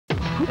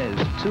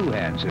As two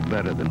hats are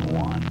better than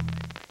one.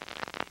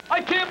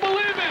 I can't believe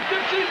it!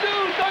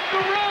 Dipsy-doo,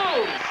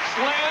 Dunkaroo!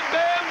 Slam,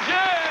 bam,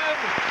 jam!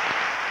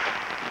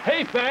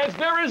 Hey, fans,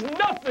 there is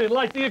nothing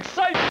like the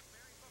excitement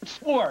of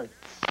sports.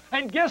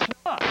 And guess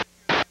what?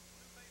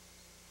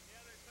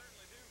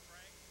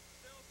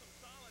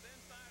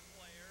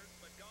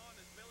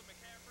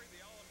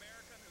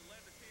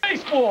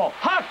 Baseball,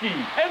 hockey,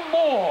 and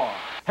more.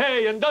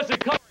 Hey, and does it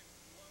come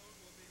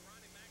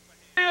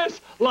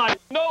like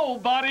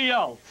nobody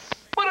else?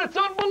 But it's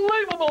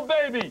unbelievable,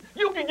 baby.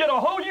 You can get a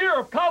whole year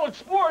of college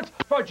sports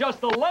for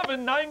just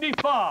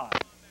 $11.95.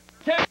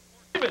 Can't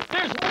believe it.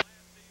 There's no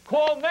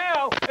call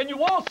now, and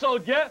you also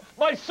get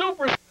my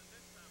super.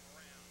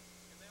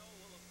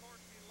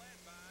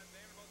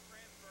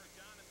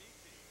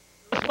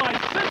 It's my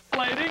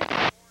scintillating.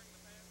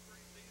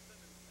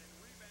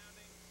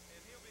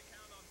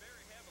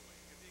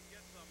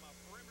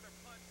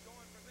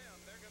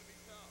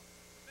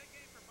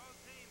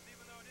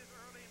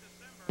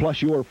 Plus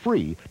your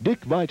free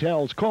Dick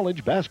Vitale's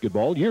College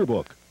Basketball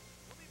Yearbook.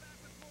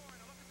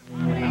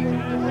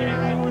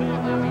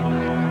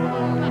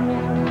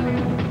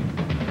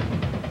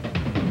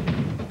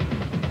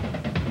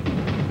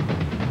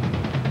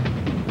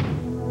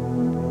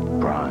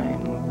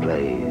 Prime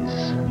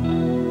plays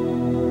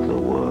the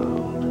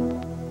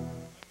world.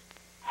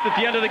 At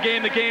the end of the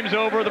game's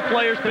over. The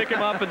players pick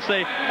him up and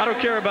say, I don't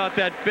care about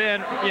that,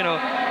 Ben, you know,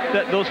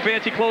 those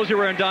fancy clothes you're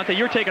wearing, Dante.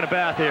 You're taking a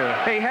bath here.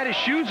 Hey, he had his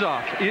shoes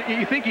off.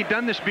 You think he'd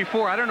done this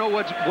before. I don't know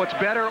what's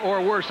better or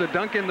worse, a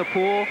dunk in the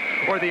pool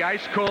or the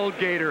ice-cold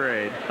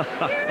Gatorade.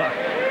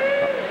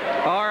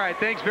 All right,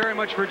 thanks very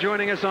much for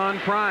joining us on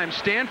Prime.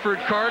 Stanford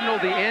Cardinal,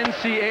 the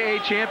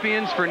NCAA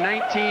champions for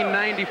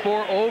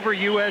 1994 over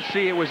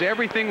USC. It was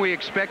everything we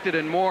expected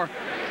and more.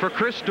 For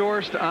Chris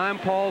Dorst, I'm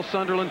Paul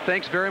Sunderland.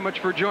 Thanks very much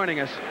for joining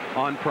us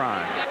on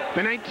Prime.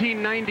 The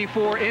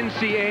 1994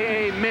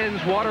 NCAA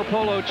Men's Water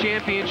Polo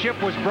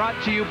Championship was brought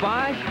to you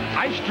by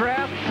Ice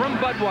Draft from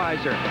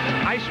Budweiser.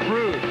 Ice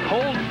brewed,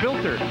 cold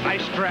filtered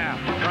Ice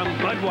Draft from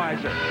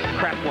Budweiser.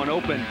 Crack one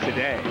open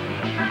today.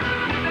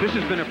 This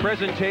has been a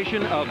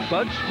presentation of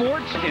Bud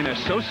Sports in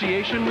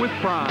association with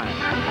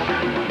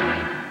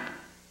Prime.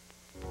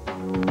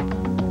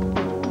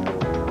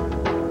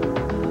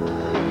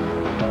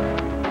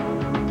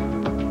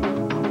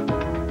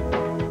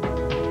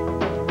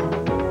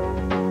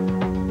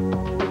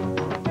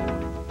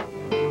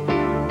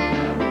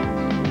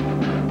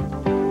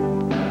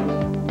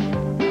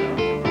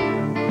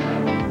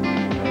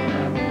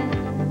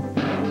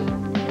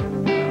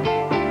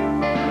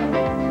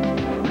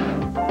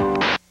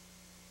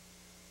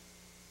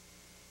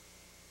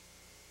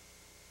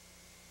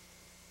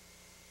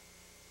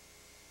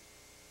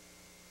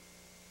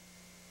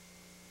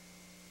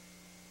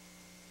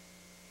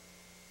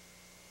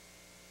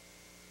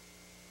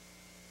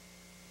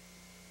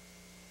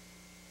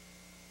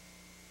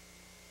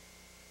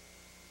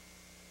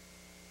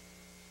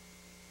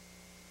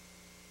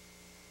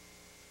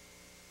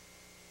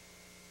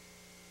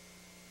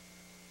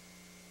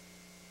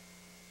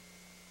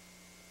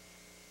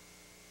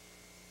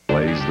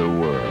 Plays the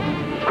world.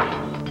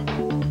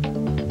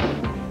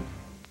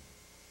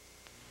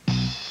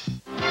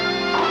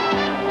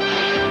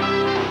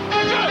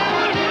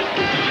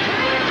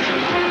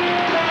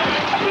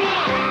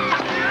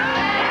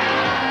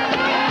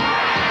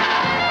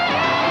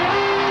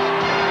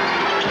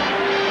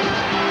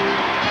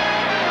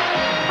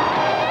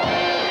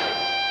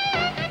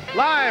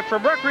 Live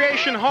from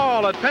Recreation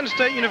Hall at Penn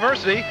State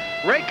University,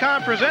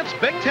 Raycom presents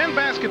Big Ten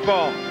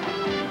basketball,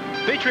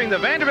 featuring the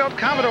Vanderbilt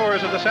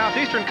Commodores of the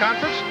Southeastern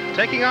Conference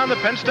taking on the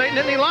Penn State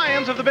Nittany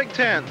Lions of the Big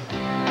Ten.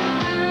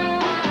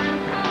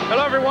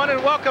 Hello, everyone,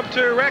 and welcome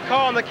to Rec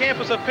Hall on the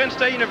campus of Penn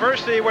State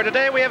University, where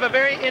today we have a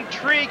very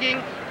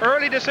intriguing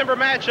early December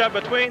matchup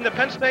between the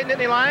Penn State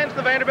Nittany Lions and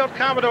the Vanderbilt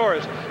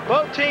Commodores.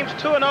 Both teams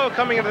 2-0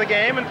 coming into the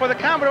game, and for the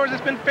Commodores,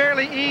 it's been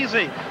fairly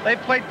easy.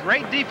 They've played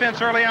great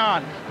defense early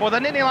on. For the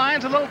Nittany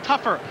Lions, a little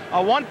tougher.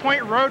 A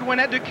one-point road win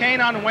at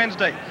Duquesne on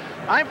Wednesday.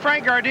 I'm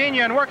Frank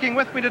Gardenia, and working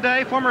with me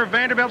today, former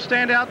Vanderbilt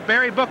standout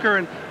Barry Booker.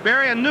 And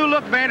Barry, a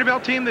new-look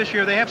Vanderbilt team this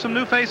year. They have some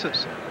new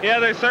faces. Yeah,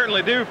 they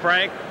certainly do,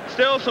 Frank.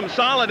 Still some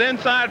solid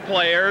inside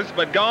players,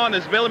 but gone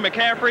is Billy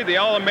McCaffrey, the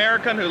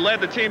All-American who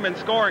led the team in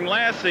scoring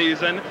last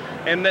season.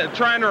 And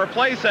trying to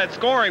replace that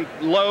scoring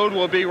load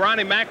will be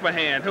Ronnie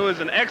McMahon, who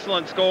is an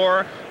excellent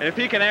scorer. And if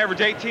he can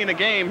average 18 a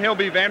game, he'll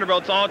be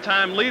Vanderbilt's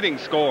all-time leading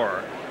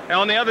scorer. And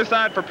on the other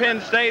side for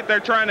Penn State, they're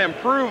trying to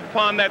improve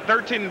upon that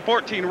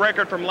 13-14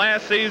 record from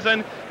last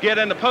season, get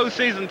into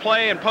postseason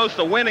play, and post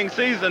a winning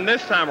season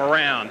this time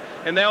around.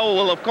 And they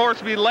will, of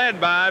course, be led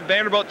by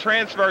Vanderbilt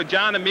transfer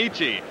John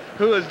Amici,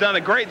 who has done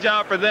a great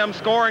job for them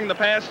scoring the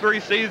past 3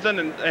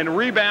 seasons and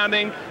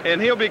rebounding,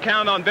 and he'll be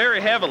counted on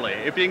very heavily.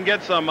 If you can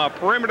get some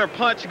perimeter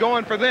punch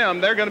going for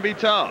them, they're going to be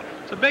tough.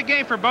 It's a big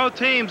game for both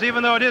teams,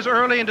 even though it is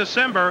early in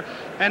December,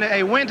 and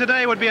a win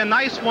today would be a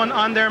nice one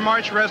on their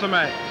March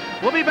resume.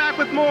 We'll be back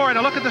with more and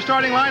a look at the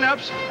starting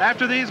lineups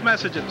after these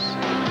messages.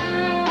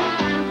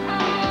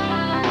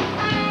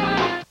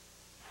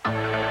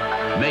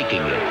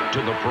 Making it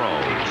to the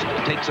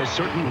pros takes a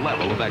certain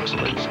level of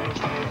excellence.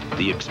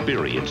 The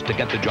experience to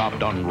get the job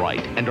done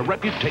right and a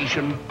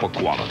reputation for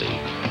quality.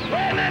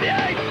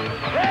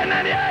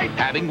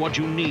 Having what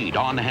you need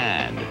on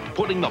hand,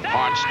 putting the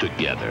parts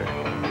together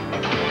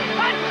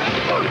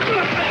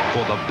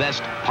for the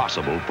best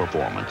possible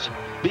performance.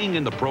 Being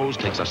in the pros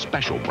takes a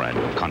special brand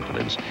of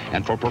confidence,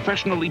 and for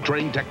professionally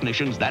trained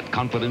technicians, that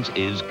confidence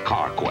is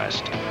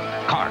CarQuest.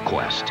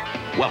 CarQuest,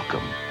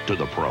 welcome to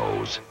the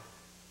pros.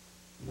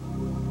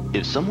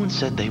 If someone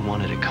said they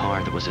wanted a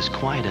car that was as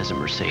quiet as a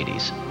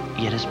Mercedes,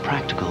 yet as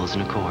practical as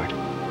an Accord,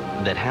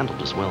 that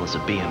handled as well as a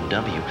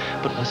BMW,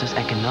 but was as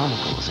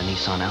economical as a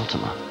Nissan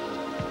Altima,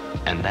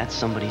 and that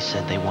somebody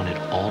said they wanted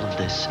all of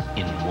this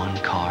in one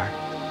car,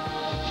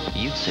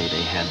 you'd say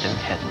they had their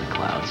head in the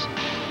clouds.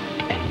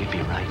 And you'd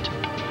be right.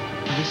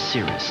 This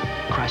Cirrus,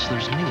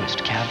 Chrysler's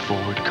newest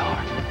cab-forward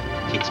car.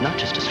 It's not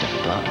just a step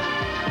above.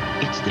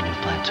 It's the new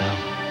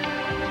plateau.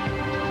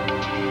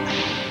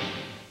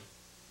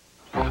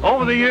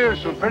 Over the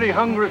years, some pretty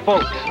hungry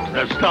folks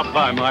have stopped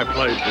by my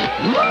place.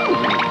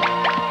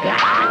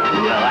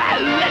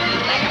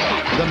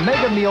 The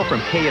Mega Meal from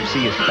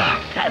KFC is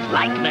back. I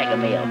like Mega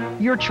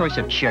Meal. Your choice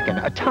of chicken,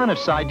 a ton of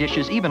side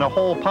dishes, even a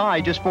whole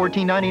pie, just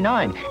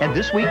 $14.99. And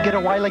this week, get a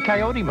Wile E.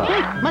 Coyote mug.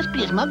 Must be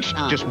his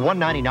mugshot. Just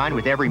 $1.99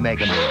 with every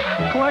Mega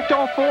Meal. Collect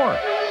all 4.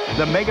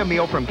 The Mega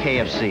Meal from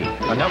KFC.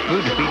 Enough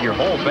food to feed your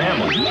whole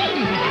family.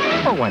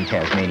 Or one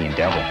Tasmanian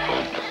devil.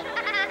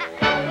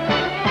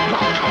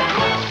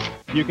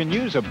 You can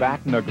use a bat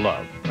and a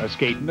glove, a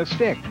skate and a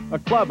stick, a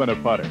club and a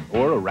putter,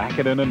 or a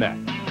racket and a net.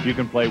 You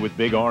can play with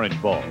big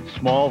orange balls,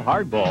 small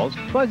hard balls,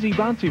 fuzzy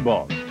bouncy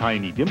balls,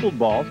 tiny dimpled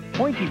balls,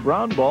 pointy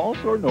brown balls,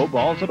 or no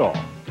balls at all.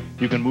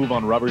 You can move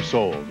on rubber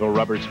soles, or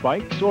rubber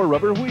spikes, or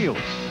rubber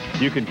wheels.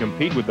 You can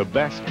compete with the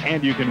best,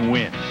 and you can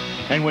win.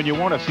 And when you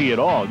want to see it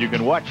all, you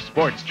can watch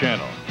Sports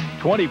Channel.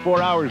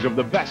 24 hours of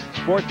the best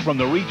sports from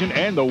the region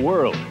and the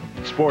world.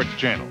 Sports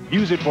Channel.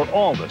 Use it for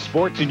all the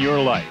sports in your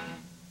life.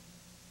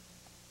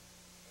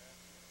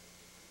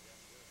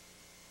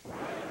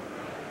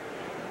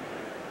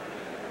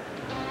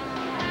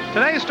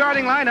 Today's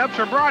starting lineups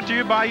are brought to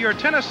you by your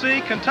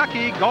Tennessee,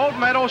 Kentucky gold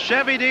medal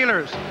Chevy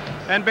dealers.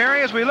 And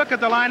Barry, as we look at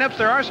the lineups,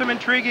 there are some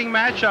intriguing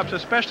matchups,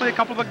 especially a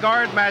couple of the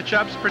guard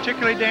matchups,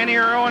 particularly Danny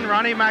Earl and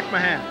Ronnie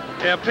McMahon.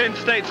 Yeah, Penn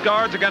State's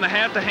guards are going to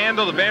have to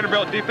handle the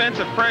Vanderbilt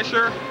defensive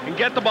pressure and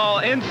get the ball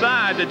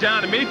inside to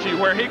John Amici,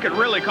 where he could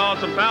really cause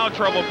some foul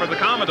trouble for the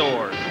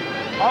Commodores.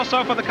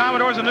 Also for the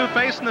Commodores, a new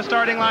face in the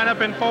starting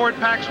lineup in forward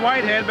Pax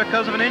Whitehead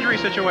because of an injury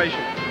situation.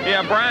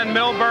 Yeah, Brian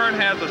Milburn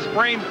has a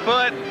sprained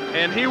foot,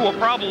 and he will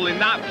probably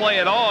not play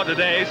at all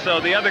today,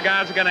 so the other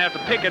guys are going to have to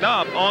pick it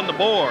up on the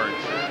boards.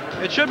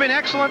 It should be an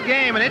excellent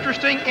game, an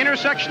interesting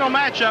intersectional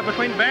matchup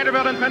between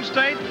Vanderbilt and Penn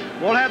State.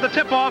 We'll have the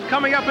tip-off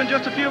coming up in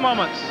just a few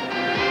moments.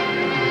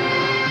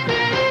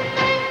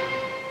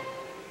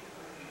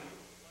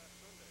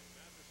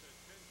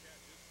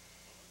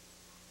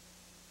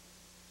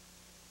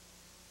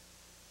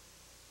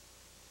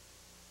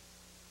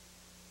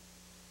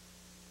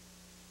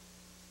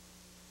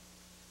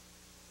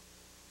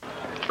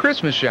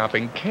 Christmas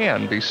shopping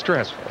can be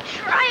stressful.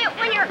 Try it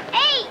when you're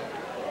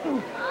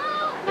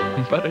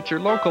 8. But at your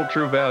local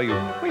True Value,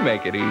 we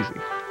make it easy.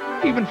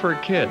 Even for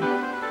a kid,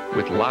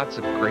 with lots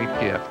of great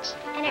gifts.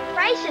 And at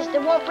prices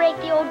that won't break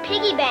the old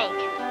piggy bank.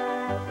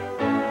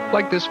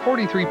 Like this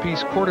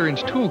 43-piece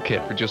quarter-inch tool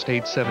kit for just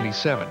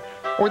 $8.77.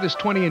 Or this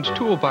 20-inch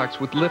toolbox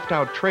with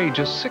lift-out tray,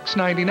 just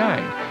 $6.99.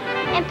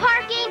 And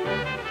parking?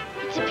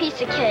 It's a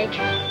piece of cake.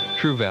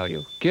 True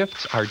Value.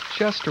 Gifts are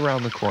just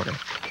around the corner.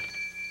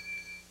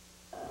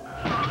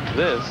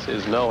 This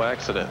is no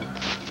accident,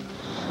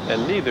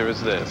 and neither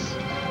is this.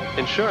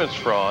 Insurance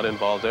fraud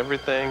involves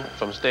everything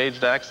from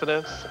staged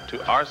accidents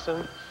to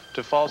arson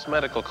to false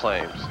medical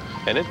claims,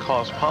 and it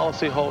cost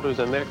policyholders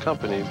and their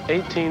companies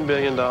 $18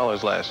 billion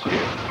last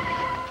year.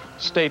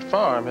 State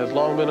Farm has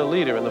long been a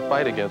leader in the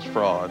fight against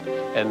fraud,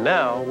 and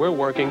now we're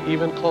working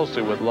even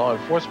closer with law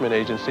enforcement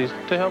agencies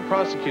to help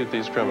prosecute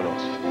these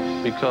criminals,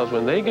 because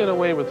when they get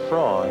away with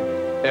fraud,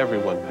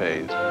 everyone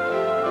pays.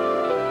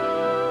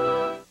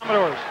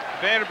 Commodores.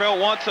 Vanderbilt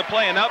wants to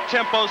play an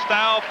up-tempo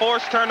style,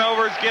 force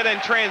turnovers, get in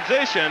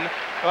transition,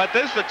 but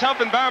this is a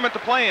tough environment to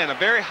play in, a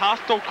very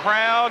hostile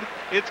crowd.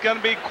 It's going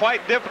to be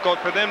quite difficult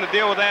for them to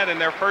deal with that in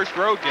their first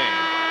road game.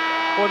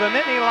 For the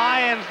Nittany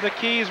Lions, the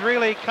keys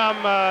really come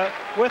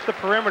with the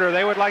perimeter.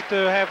 They would like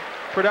to have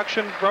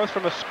production growth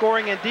from a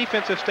scoring and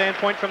defensive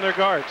standpoint from their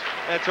guards.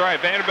 That's right.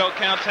 Vanderbilt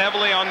counts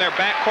heavily on their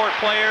backcourt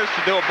players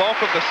to do a bulk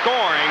of the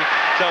scoring,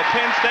 so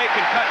Penn State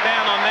can cut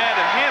down on that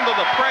and handle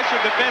the pressure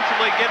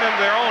defensively, get into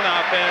their own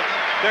offense.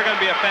 They're going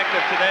to be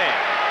effective today.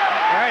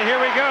 All right, here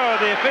we go.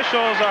 The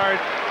officials are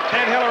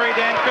Ted Hillary,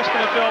 Dan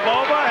Crispin, and Phil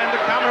Boba, and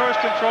the Commodores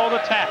control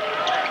the tap.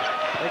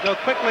 They go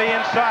quickly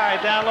inside,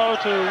 down low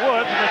to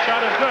Woods, and the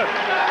shot is good.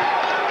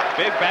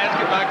 Big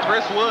basket by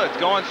Chris Woods,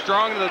 going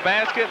strong to the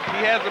basket.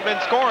 He hasn't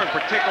been scoring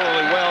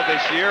particularly well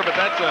this year, but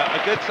that's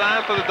a good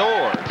sign for the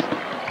Doors.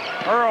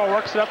 Earl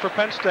works it up for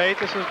Penn State.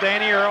 This is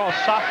Danny Earl, a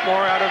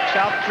sophomore out of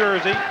South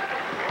Jersey.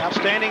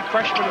 Outstanding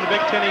freshman in the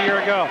Big Ten a year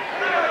ago.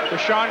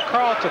 Deshaun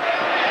Carlton.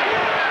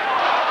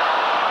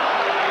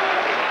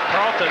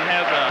 Carlton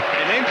has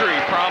an injury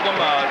problem,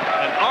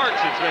 an arch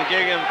that's been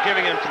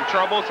giving him some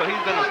trouble, so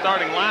he's in the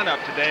starting lineup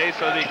today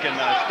so that he can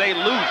stay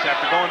loose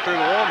after going through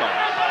the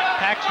warm-ups.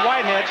 Pax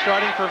Whitehead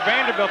starting for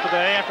Vanderbilt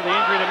today after the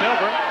injury to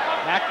Milburn.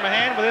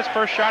 McMahon with his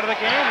first shot of the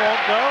game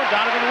won't go.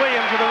 Donovan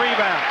Williams with a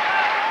rebound.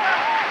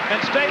 Penn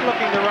State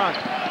looking to run.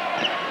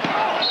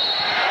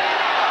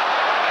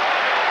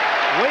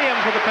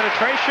 Williams with the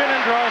penetration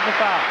and draws the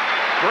foul.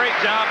 Great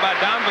job by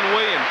Donovan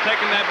Williams,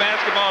 taking that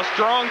basketball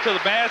strong to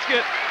the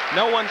basket.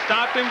 No one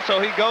stopped him, so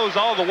he goes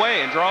all the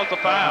way and draws the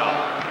foul.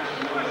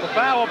 The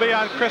foul will be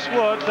on Chris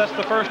Woods. That's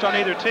the first on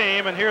either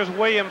team. And here's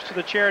Williams to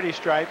the charity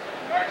stripe.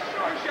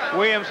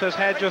 Williams has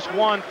had just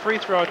one free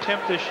throw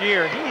attempt this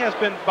year. He has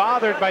been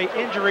bothered by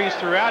injuries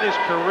throughout his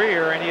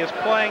career, and he is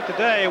playing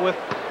today with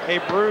a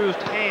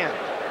bruised hand.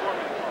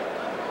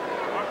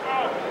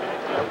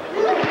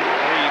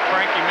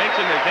 Frank, you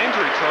mentioned his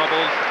injury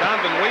troubles.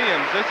 Donovan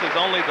Williams, this is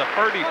only the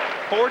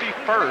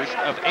 41st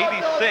of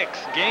 86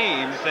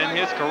 games in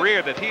his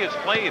career that he has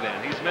played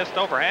in. He's missed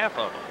over half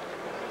of them.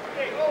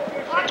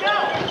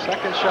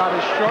 Second shot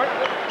is short.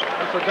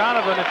 And for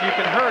Donovan, if you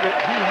can hurt it,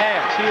 he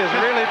has. He has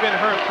really been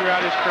hurt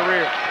throughout his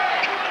career.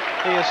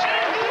 He has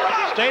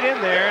stayed in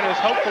there and is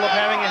hopeful of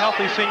having a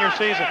healthy senior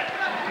season.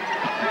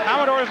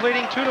 Commodores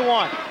leading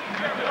 2-1.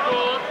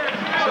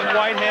 This is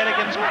Whitehead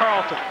against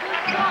Carlton.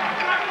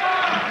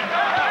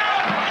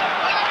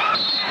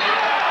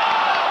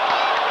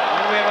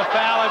 We have a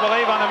foul, I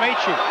believe, on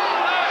Ameche.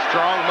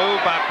 Strong move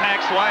by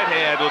Pax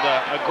Whitehead with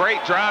a great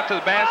drive to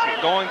the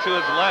basket going to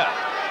his left.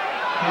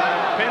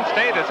 Penn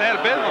State has had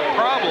a bit of a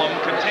problem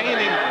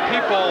containing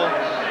people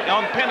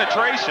on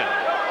penetration.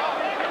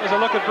 There's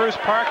a look at Bruce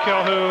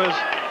Parkhill, who has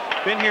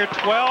been here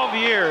 12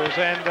 years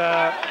and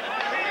a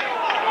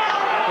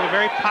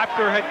very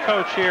popular head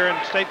coach here in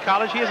State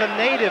College. He is a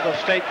native of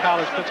State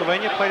College,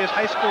 Pennsylvania, played his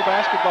high school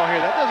basketball here.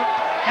 That doesn't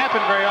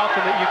happen very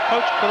often, that you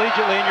coach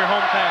collegiately in your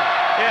hometown.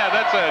 Yeah,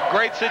 that's a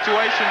great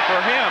situation for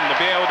him to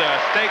be able to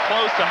stay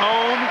close to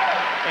home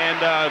and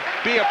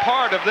be a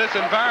part of this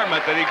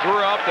environment that he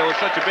grew up, that was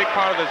such a big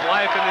part of his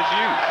life and his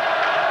youth.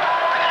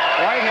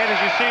 Whitehead, as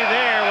you see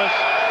there, was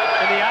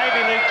in the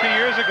Ivy League 2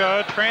 years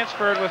ago,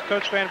 transferred with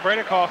Coach Van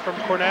Bredekoff from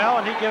Cornell,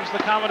 and he gives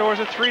the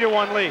Commodores a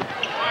 3-1 lead.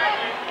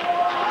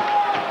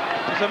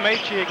 It's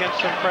Ameche against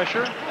some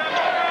pressure.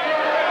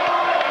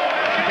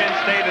 Penn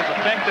State is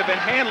effective in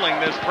handling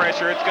this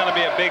pressure. It's going to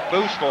be a big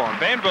boost for them.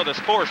 Vanderbilt has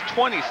forced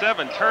 27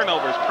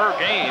 turnovers per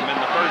game in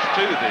the first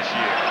 2 this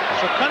year.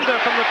 Secunda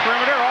from the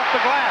perimeter off the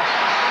glass.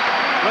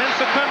 Lynn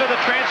Secunda, the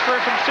transfer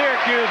from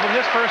Syracuse, with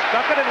his first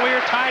bucket, and we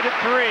are tied at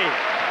 3.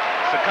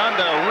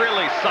 Secunda, a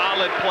really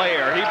solid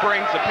player. He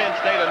brings to Penn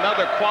State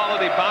another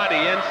quality body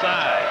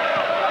inside.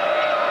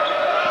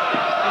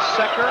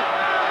 Secker.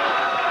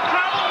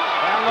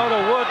 Down low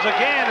to Woods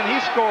again, and he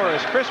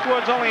scores. Chris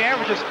Woods only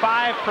averages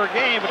 5 per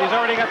game, but he's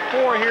already got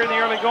 4 here in the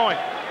early going.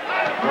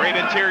 Great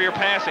interior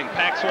passing.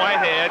 Pax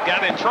Whitehead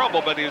got in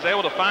trouble, but he was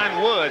able to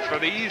find Woods for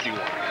the easy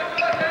one.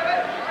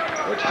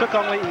 Woods took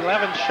only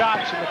 11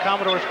 shots in the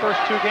Commodores' first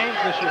 2 games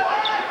this year.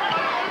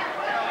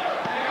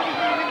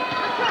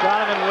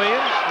 Donovan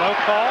Williams, no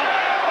call.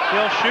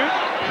 He'll shoot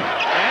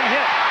and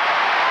hit.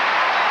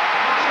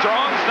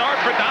 Strong start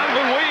for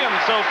Donovan Williams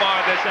so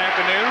far this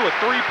afternoon with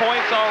 3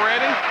 points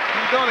already.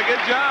 He's doing a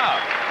good job.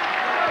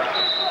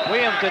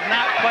 Williams did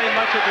not play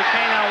much at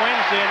Duquesne on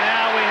Wednesday, and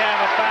now we have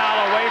a foul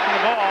away from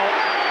the ball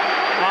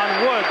on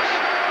Woods.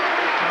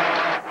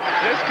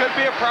 This could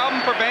be a problem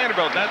for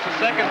Vanderbilt. That's the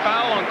second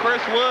foul on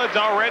Chris Woods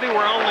already.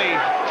 We're only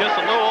just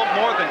a little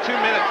more than 2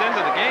 minutes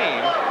into the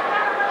game,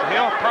 so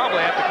he'll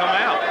probably have to come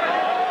out.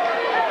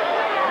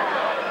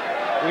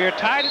 We are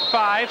tied at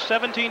 5,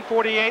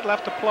 17:48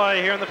 left to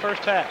play here in the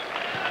first half.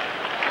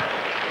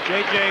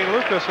 J.J.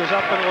 Lucas is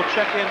up and will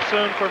check in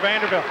soon for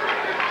Vanderbilt.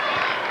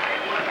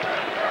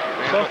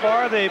 So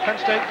far, the Penn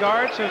State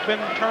guards have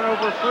been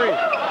turnover free.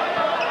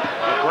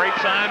 A great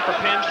sign for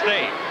Penn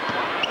State.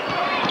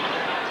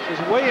 This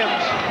is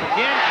Williams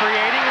again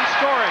creating and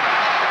scoring.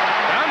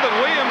 Donovan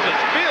Williams is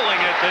feeling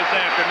it this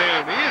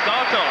afternoon. He is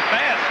also a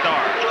fast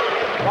start.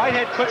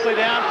 Whitehead quickly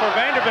down for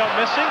Vanderbilt,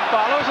 missing,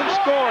 follows and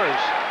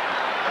scores.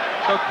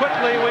 So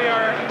quickly we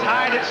are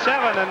tied at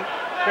 7, and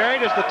Barry,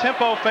 does the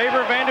tempo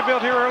favor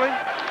Vanderbilt here early?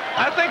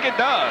 I think it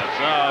does.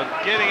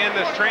 Getting in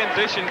this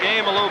transition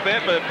game a little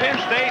bit, but if Penn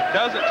State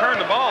doesn't turn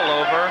the ball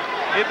over,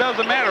 it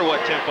doesn't matter what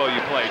tempo you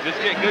play.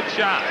 Just get good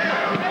shots.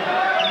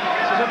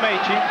 This is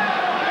Ameche.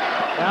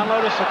 Down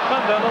low to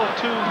Secunda, a little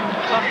too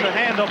tough to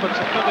handle, but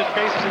Secunda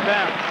chases him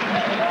down.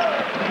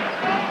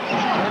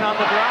 And on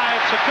the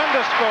drive, Secunda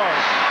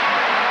scores.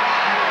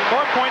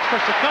 4 points for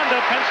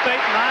Secunda, Penn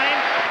State 9.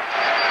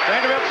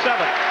 Vanderbilt 7.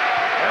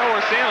 Well,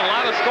 we're seeing a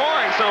lot of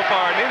scoring so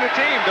far. Neither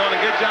team doing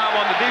a good job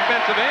on the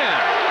defensive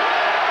end.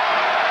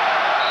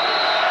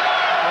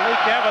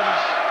 Malik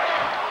Evans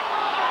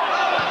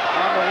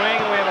on the wing.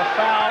 We have a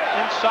foul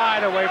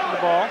inside away from the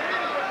ball.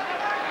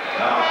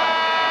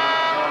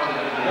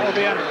 That will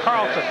be on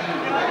Carlton.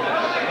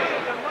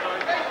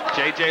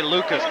 J.J.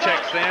 Lucas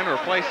checks in,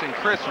 replacing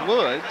Chris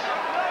Woods,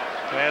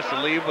 who has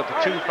to leave with the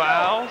 2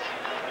 fouls.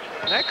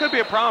 And that could be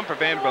a problem for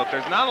Vanderbilt.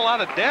 There's not a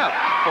lot of depth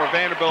for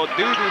Vanderbilt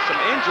due to some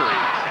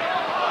injuries.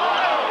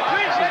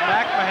 This is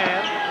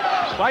McMahon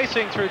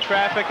slicing through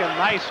traffic and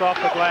nice off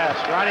the glass.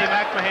 Ronnie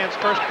McMahon's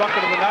first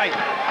bucket of the night.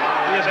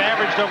 He has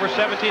averaged over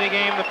 17 a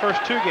game the first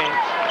 2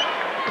 games.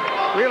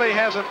 Really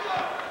hasn't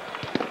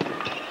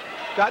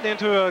gotten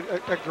into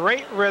a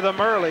great rhythm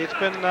early. It's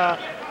been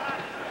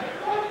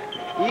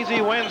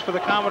easy wins for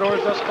the Commodores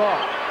thus far.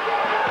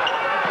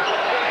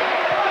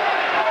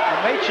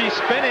 Meche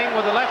spinning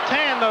with the left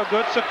hand, no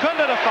good.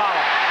 Secunda to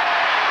follow.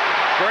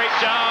 Great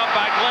job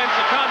by Glenn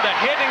Secunda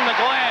hitting the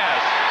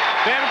glass.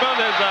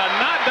 Vanderbilt has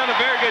not done a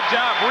very good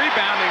job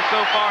rebounding so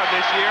far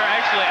this year,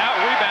 actually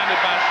out-rebounded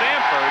by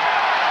Samford.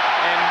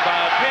 And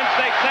Penn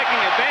State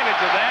taking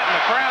advantage of that, and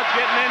the crowd's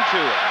getting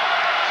into it.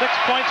 6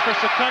 points for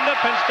Secunda,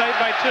 Penn State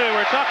by 2.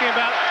 We're talking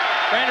about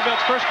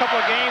Vanderbilt's first couple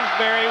of games,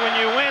 Barry. When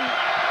you win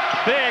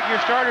big, your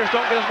starters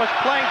don't get as much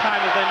playing time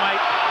as they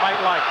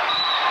might like.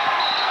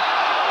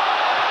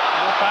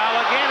 And a foul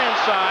again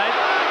inside.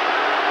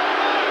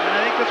 And I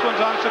think this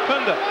one's on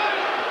Secunda.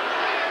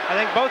 I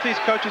think both these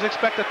coaches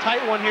expect a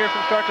tight one here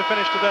from start to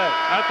finish today.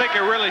 I think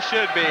it really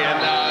should be, and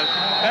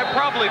that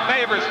probably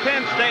favors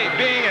Penn State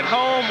being at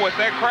home with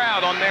their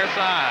crowd on their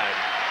side.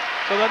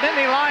 So the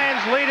Nittany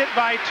Lions lead it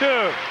by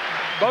 2.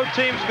 Both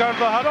teams go to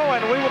the huddle,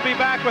 and we will be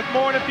back with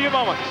more in a few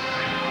moments.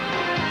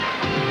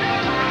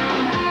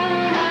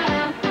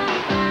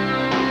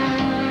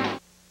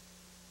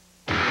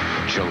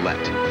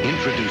 Gillette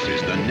introduces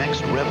the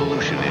next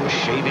revolution in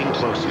shaving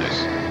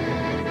closeness.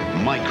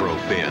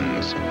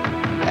 Microfins.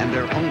 And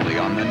they're only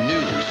on the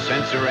new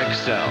Sensor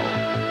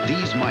XL.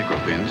 These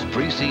microfins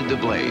precede the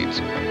blades.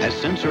 As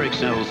Sensor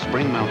XL's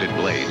spring-mounted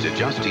blades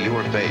adjust to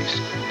your face,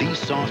 these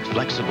soft,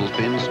 flexible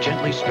fins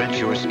gently stretch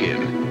your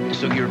skin,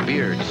 so your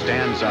beard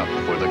stands up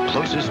for the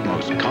closest,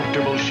 most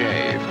comfortable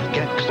shave.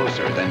 Get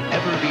closer than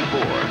ever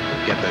before.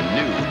 Get the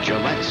new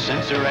Gillette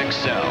Sensor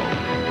XL.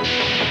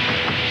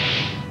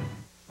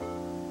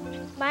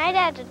 My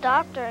dad's a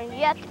doctor, and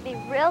you have to be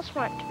real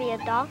smart to be a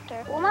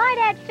doctor. Well, my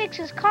dad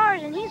fixes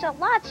cars, and he's a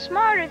lot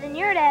smarter than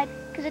your dad,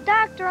 because a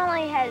doctor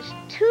only has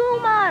 2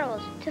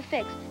 models to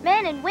fix,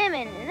 men and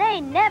women, and they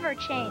never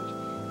change.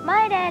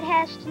 My dad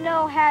has to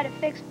know how to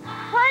fix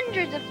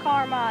hundreds of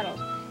car models,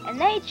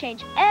 and they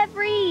change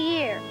every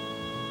year.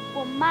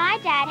 Well, my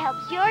dad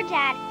helps your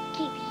dad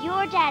keep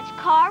your dad's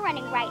car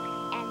running right,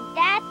 and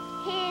that's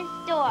his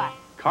door.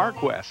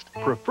 CarQuest,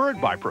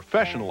 preferred by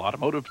professional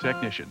automotive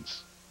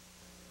technicians.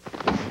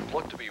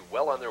 Look to be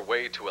well on their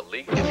way to a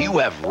leak. If you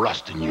have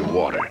rust in your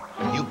water,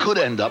 you could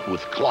end up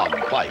with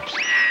clogged pipes,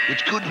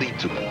 which could lead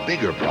to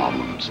bigger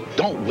problems.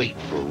 Don't wait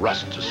for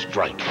rust to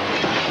strike.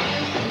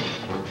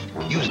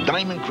 Use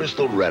Diamond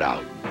Crystal Red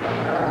Out,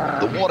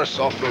 the water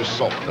softener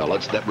salt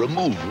pellets that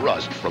remove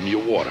rust from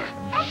your water.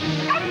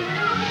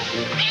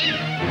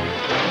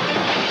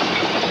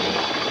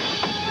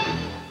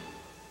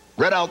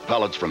 Red Out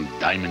pellets from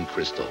Diamond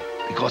Crystal,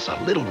 because a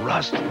little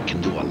rust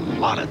can do a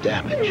lot of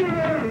damage.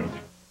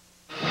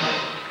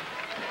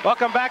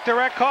 Welcome back to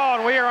Rec Hall,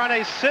 and we are on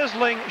a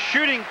sizzling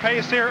shooting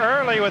pace here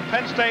early with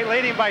Penn State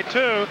leading by 2.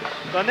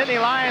 The Nittany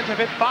Lions have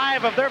hit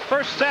 5 of their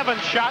first 7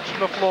 shots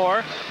from the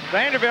floor.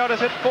 Vanderbilt has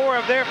hit 4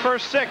 of their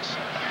first 6.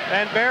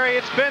 And Barry,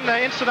 it's been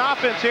the instant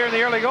offense here in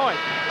the early going.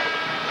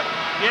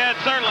 Yeah, it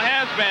certainly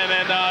has been,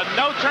 and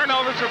no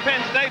turnovers for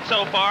Penn State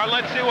so far.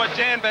 Let's see what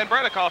Jan Van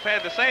Bredikoff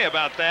had to say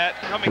about that.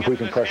 If we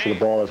can pressure the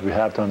ball as we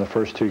have done the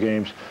first 2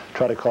 games,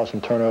 try to cause some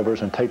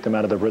turnovers and take them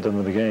out of the rhythm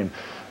of the game.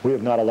 We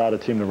have not allowed a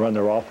team to run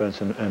their offense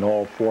in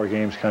all 4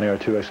 games, counting our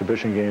 2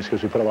 exhibition games,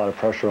 because we put a lot of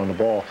pressure on the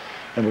ball,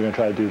 and we're going to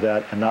try to do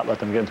that and not let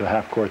them get into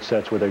half-court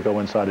sets where they go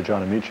inside of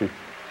John and Meche.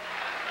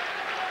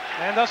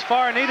 And thus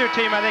far, neither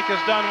team, I think,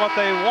 has done what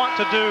they want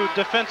to do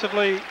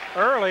defensively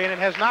early, and it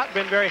has not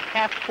been very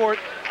half-court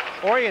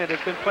oriented.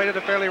 It's been played at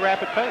a fairly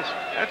rapid pace.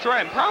 That's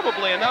right, and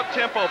probably an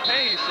up-tempo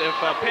pace if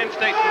Penn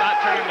State's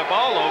not turning the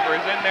ball over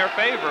is in their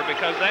favor,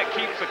 because that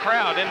keeps the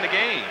crowd in the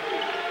game.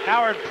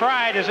 Howard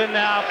Pride is in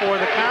now for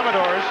the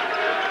Commodores.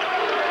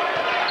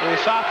 The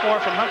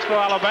sophomore from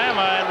Huntsville,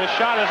 Alabama, and the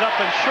shot is up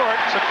and short.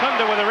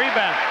 Secunda with a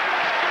rebound.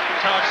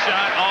 Tough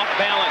shot,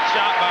 off-balance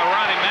shot by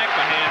Ronnie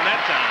McMahon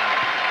that time.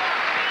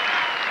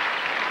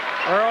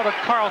 Earl to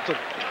Carlton.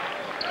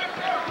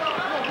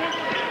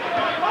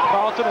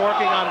 Carlton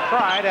working on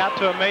Pride, out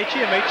to Meche,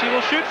 and Meche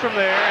will shoot from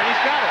there, and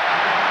he's got it.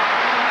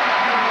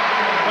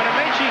 When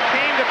Meche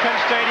came to Penn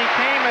State, he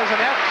came as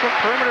an excellent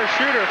perimeter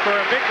shooter for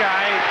a big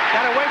guy.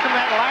 Got away from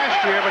that last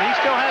year, but he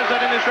still has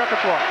that in his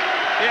repertoire.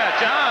 Yeah,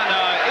 John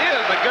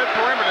is a good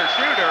perimeter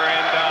shooter,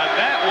 and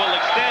that will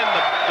extend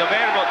the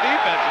Vanderbilt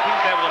defense if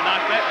he's able to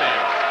knock that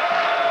down.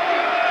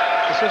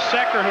 This is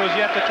Secker, who has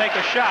yet to take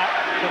a shot.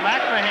 To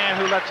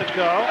McMahon, who lets it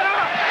go.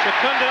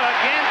 Secunda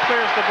again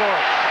clears the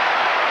board.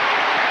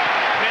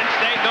 Penn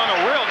State doing a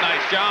real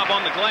nice job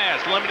on the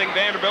glass, limiting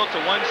Vanderbilt to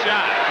 1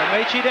 shot. And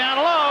Meche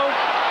down low,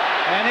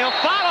 and he'll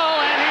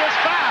follow, and he is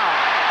fouled,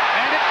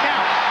 and it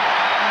counts.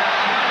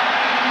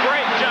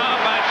 Great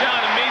job by John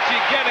and Meche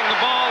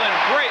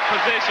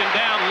possession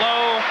down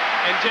low,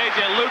 and J.J.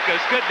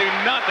 Lucas could do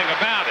nothing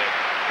about it.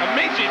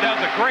 Amici does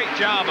a great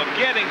job of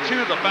getting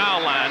to the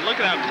foul line. Look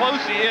at how close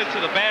he is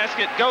to the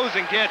basket, goes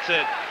and gets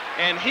it,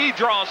 and he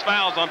draws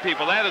fouls on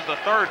people. That is the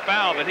third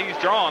foul that he's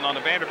drawn on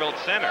the Vanderbilt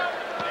center.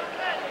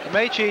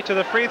 Amici to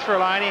the free throw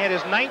line. He had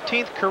his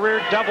 19th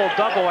career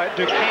double-double at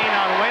Duquesne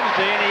on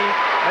Wednesday, and he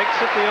makes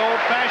it the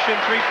old-fashioned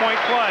three-point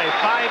play.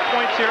 5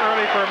 points here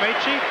early for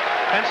Amici.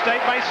 Penn State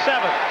by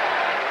 7. Let's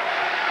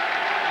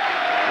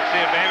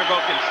see if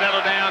Vanderbilt can settle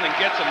down and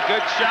get some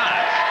good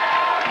shots.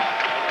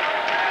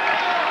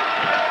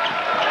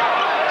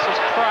 This is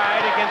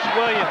Pride against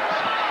Williams.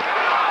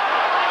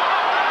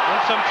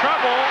 In some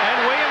trouble, and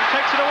Williams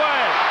takes it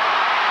away.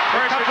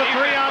 Here comes a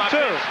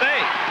 3-on-2.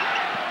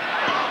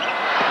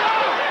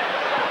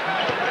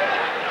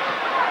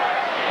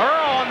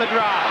 Earl on the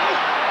drive.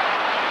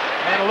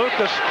 And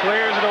Lucas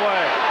clears it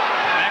away.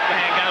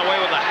 McMahon got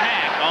away with a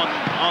hack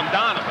on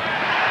Donovan.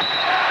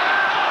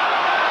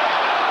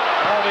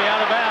 That'll be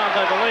out of bounds,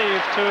 I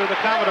believe, to the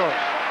Commodores.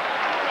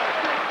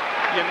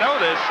 You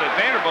notice that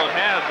Vanderbilt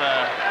has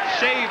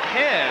shaved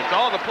heads.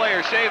 All the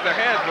players shaved their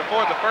heads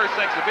before the first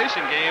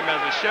exhibition game as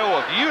a show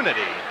of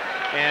unity.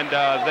 And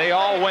they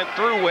all went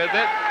through with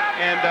it.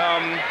 And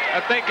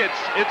I think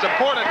it's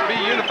important to be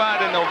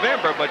unified in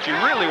November, but you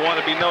really want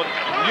to be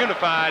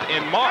unified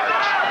in March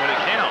when it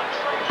counts.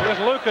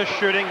 Here's Lucas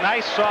shooting.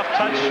 Nice soft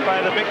touch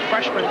by the big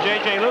freshman,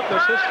 J.J.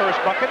 Lucas, his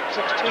first bucket,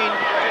 16-11,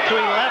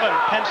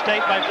 Penn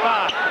State by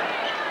 5.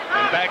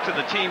 And back to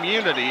the team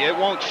unity. It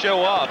won't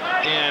show up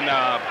in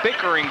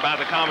bickering by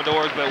the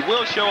Commodores, but it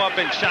will show up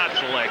in shot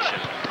selection.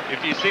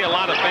 If you see a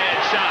lot of bad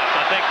shots,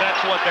 I think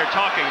that's what they're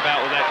talking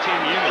about with that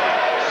team unity.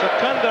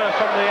 Secunda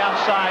from the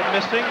outside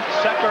missing.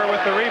 Secker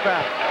with the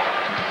rebound.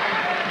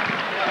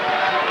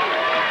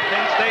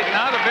 Penn State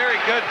not a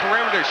very good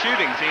perimeter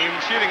shooting team,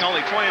 shooting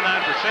only 29%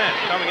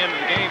 coming into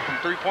the game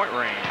from three-point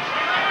range.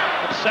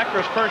 That's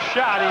Secker's first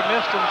shot. He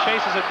missed and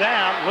chases it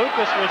down.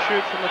 Lucas will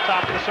shoot from the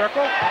top of the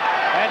circle,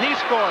 and he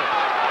scores.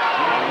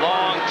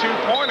 Long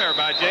two-pointer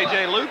by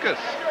J.J. Lucas.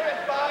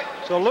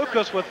 So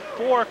Lucas with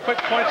 4 quick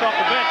points off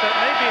the bench. That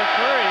may be a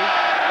 3.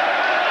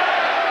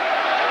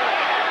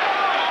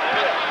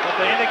 But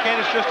they indicate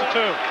it's just a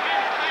 2.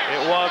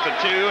 It was a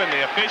 2, and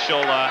the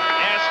official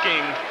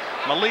asking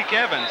Malik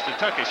Evans to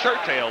tuck his shirt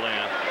tail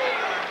in.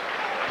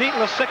 Pete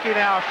Lisicki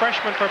now, a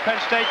freshman for Penn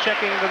State,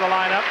 checking into the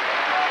lineup.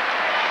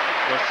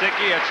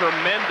 Lisicki, a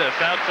tremendous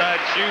outside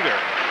shooter.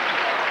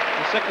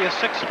 Lisicki, a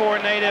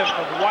 6'4" native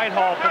of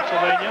Whitehall,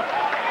 Pennsylvania,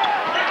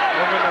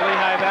 over in the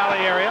Lehigh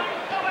Valley area.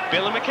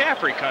 Billy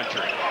McCaffrey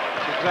country.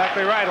 That's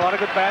exactly right. A lot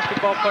of good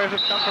basketball players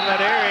have come from that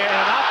area. And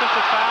an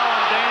offensive foul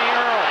on Danny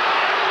Earl.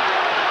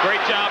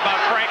 Great job by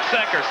Frank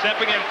Secker,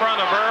 stepping in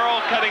front of Earl,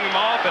 cutting him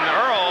off, and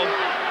Earl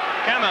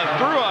kind of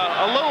threw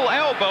a little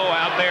elbow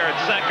out there at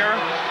Secker.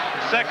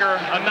 Secker,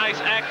 a nice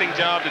acting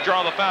job to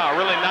draw the foul.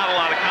 Really not a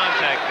lot of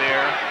contact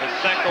there. But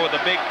Secker with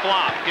a big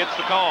flop gets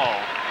the call.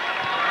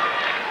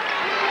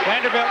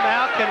 Vanderbilt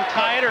now can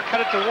tie it or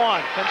cut it to 1.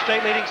 Penn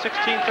State leading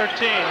 16-13.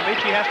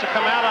 Amici has to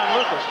come out on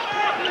Lucas.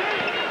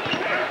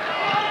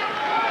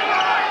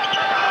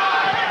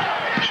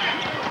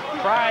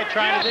 Pride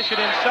trying to dish it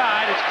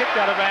inside. It's kicked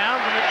out of bounds,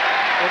 and it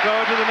will go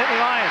to the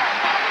Nittany Lions.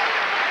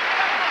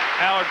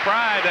 Howard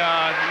Pride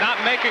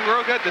not making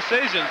real good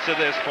decisions to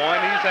this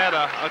point. He's had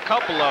a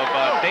couple of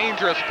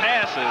dangerous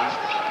passes.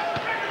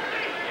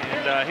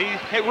 And he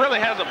really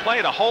hasn't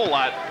played a whole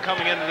lot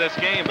coming into this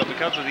game, but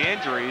because of the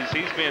injuries,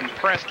 he's been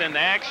pressed into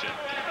action.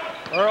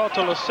 Earl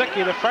to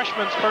Lisicki, the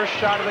freshman's first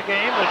shot of the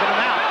game, was in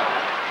and out.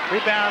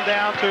 Rebound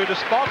down to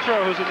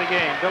DeSpaltro, who's in the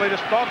game. Billy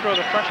DeSpaltro,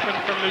 the freshman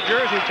from New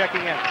Jersey,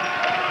 checking in.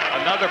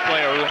 Another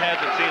player who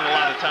hasn't seen a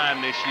lot of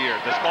time this year,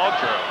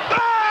 DeSpaltro.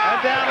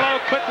 And down low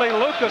quickly,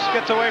 Lucas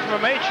gets away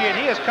from Amici, and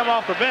he has come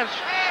off the bench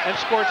and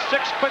scored 6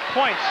 quick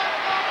points.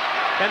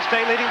 Penn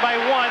State leading by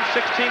 1,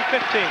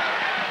 16-15.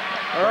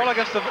 Earl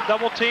against the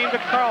double team to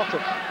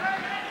Carlton.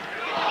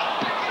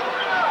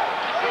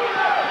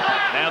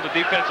 Now the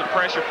defensive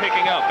pressure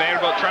picking up.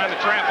 Vanderbilt trying to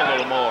trap a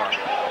little more.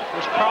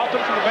 There's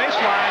Carlton from the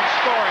baseline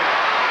scoring.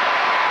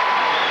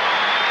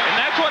 And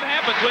that's what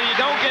happens when you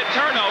don't get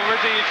turnovers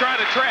and you try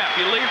to trap.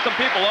 You leave some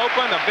people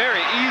open. A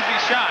very easy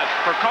shot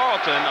for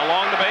Carlton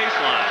along the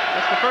baseline.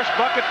 That's the first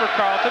bucket for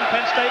Carlton.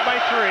 Penn State by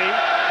 3.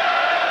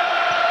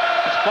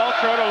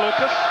 DeSpaltro to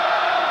Lucas.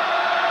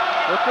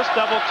 Lucas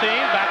double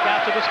team, back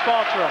out to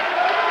DeSpaltro.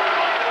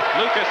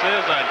 Lucas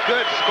is a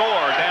good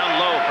scorer down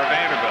low for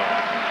Vanderbilt.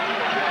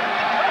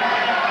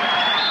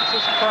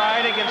 This is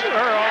Pride against Earl,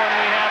 and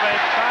we have a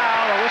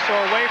foul, a whistle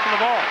away from the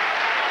ball.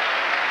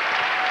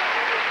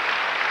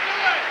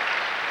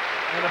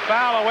 And a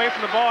foul away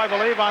from the ball, I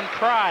believe, on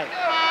Pride.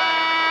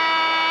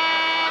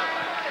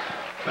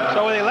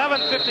 So with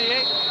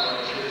 11:58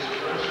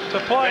 to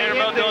play.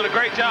 Vanderbilt doing a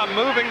great job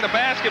moving the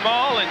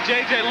basketball, and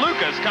J.J.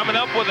 Lucas coming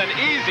up with an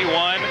easy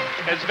one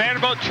as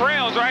Vanderbilt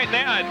trails right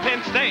now at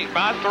Penn State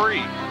by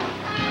 3.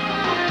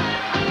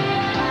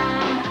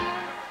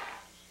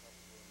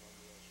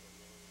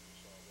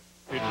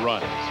 It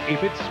runs,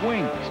 if it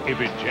swings,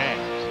 if it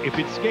jams. if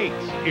it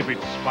skates, if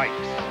it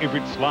spikes, if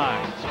it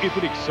slides, if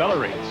it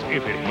accelerates,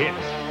 if it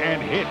hits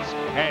and hits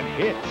and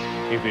hits,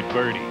 if it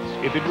birdies,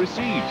 if it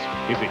receives,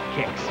 if it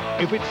kicks,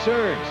 if it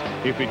serves,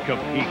 if it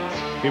competes,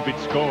 if it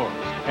scores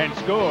and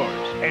scores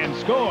and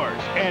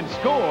scores and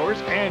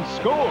scores and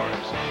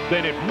scores,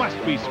 then it must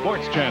be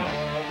Sports Channel.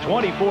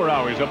 24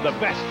 hours of the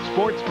best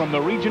sports from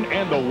the region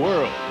and the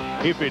world.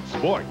 If it's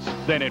sports,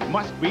 then it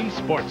must be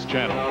Sports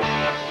Channel.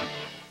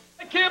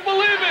 I can't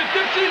believe it!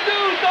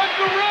 Dipsy-doo,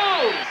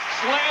 Dunkaroo!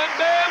 Slam,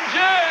 bam,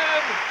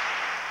 jam!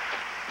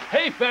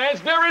 Hey,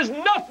 fans, there is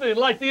nothing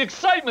like the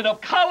excitement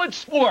of college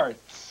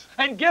sports.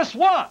 And guess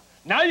what?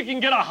 Now you can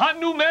get a hot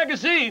new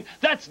magazine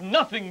that's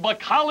nothing but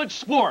college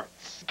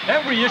sports.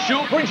 Every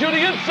issue brings you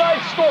the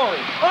inside story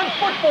on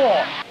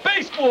football,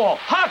 baseball,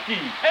 hockey,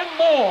 and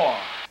more.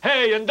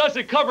 Hey, and does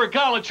it cover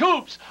college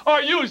hoops?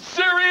 Are you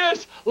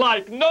serious?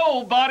 Like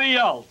nobody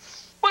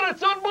else. But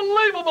it's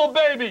unbelievable,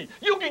 baby.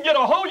 You can get a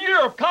whole year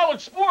of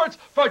college sports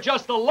for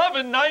just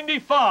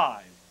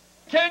 $11.95.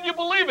 Can you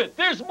believe it?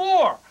 There's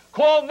more.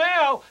 Call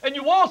now, and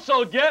you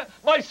also get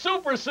my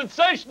super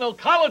sensational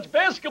college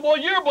basketball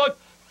yearbook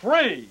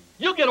free.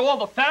 You get all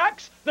the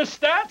facts, the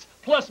stats,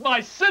 plus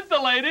my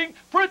scintillating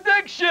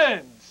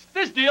predictions.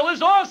 This deal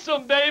is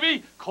awesome,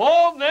 baby.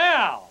 Call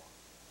now.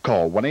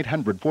 Call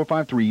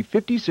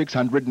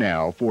 1-800-453-5600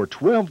 now for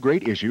 12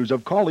 great issues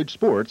of college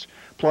sports,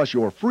 plus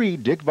your free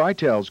Dick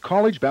Vitale's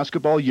college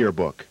basketball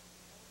yearbook.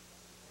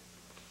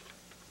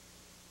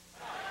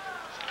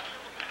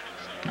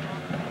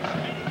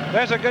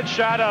 There's a good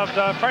shot of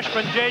the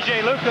freshman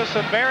J.J. Lucas,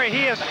 and Barry,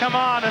 he has come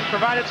on and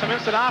provided some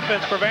instant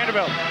offense for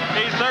Vanderbilt.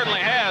 He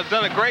certainly has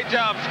done a great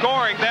job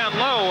scoring down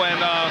low,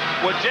 and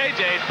with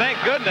J.J., thank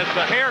goodness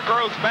the hair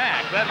grows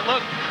back. That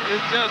look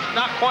is just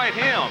not quite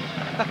him.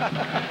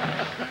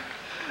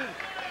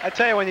 I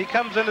tell you, when he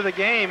comes into the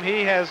game,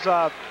 he has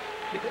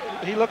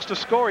he looks to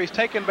score. He's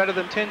taken better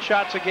than 10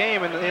 shots a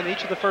game in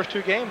each of the first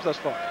 2 games thus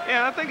far.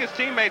 Yeah, I think his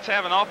teammates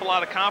have an awful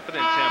lot of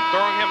confidence in him.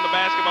 Throwing him the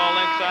basketball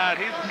inside,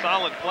 he's a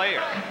solid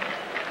player.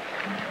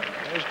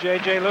 There's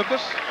J.J.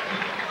 Lucas.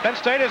 Penn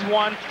State has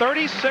won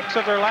 36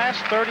 of their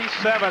last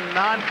 37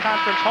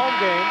 non-conference home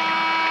games,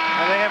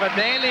 and they have a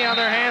dandy on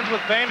their hands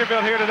with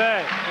Vanderbilt here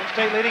today. Penn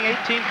State leading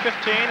 18-15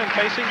 and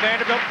facing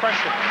Vanderbilt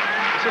pressure.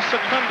 This is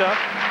Secunda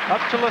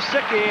up to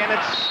Lasicki, and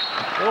it's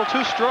a little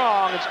too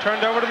strong. It's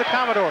turned over to the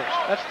Commodores.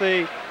 That's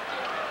the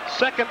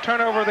second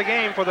turnover of the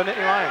game for the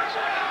Nittany Lions.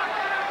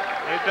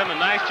 They've done a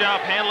nice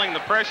job handling the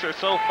pressure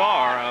so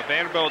far.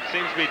 Vanderbilt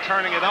seems to be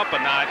turning it up a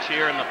notch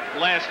here in the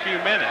last few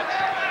minutes.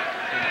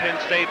 And Penn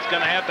State's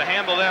going to have to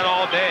handle that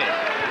all day.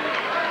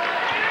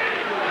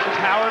 This is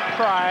Howard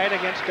Pride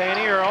against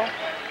Danny Earl.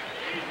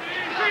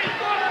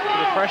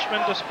 The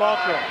freshman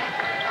Despaltro.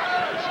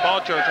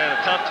 Despaltro's had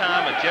a tough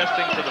time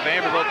adjusting to the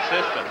Vanderbilt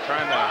system,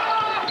 trying to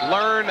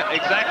learn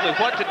exactly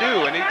what to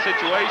do in each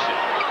situation.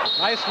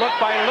 Nice look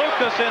by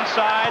Lucas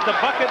inside, the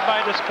bucket by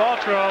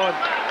Despaltro, and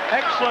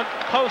excellent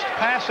post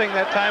passing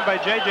that time by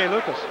J.J.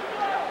 Lucas.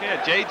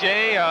 Yeah,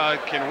 J.J.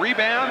 can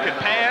rebound, can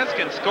pass,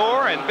 can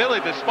score, and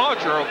Billy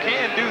Despaltro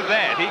can do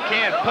that. He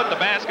can put the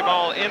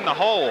basketball in the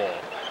hole.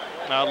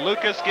 Now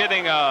Lucas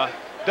getting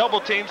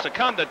double team.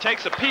 Secunda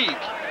takes a peek,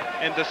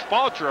 and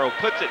Despaltro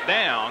puts it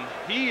down.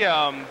 He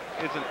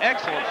is an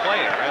excellent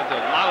player, has a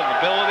lot of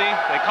ability.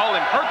 They call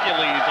him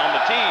Hercules on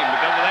the team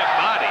because of that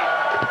body.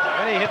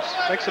 And he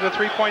makes it a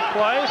three-point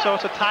play, so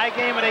it's a tie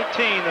game at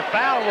 18. The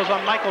foul was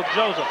on Michael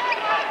Joseph.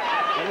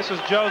 And this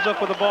is Joseph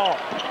with the ball.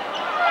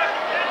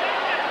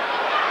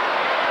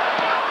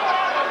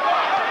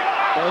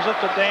 Joseph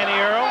to Danny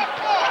Earl.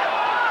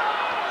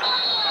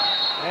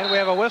 And we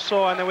have a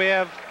whistle, and then we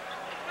have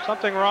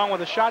something wrong with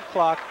the shot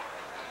clock.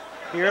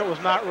 Here it was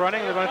not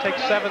running. They're going to take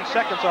 7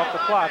 seconds off the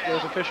clock.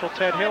 There's official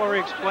Ted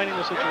Hillary explaining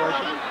the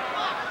situation.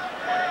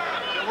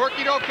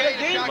 Working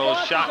okay. A little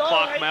shot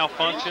clock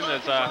malfunction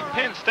as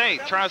Penn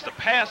State tries to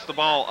pass the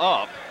ball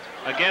up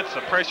against the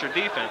pressure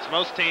defense.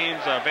 Most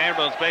teams,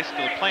 Vanderbilt's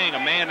basically playing a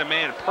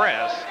man-to-man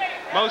press.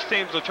 Most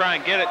teams will try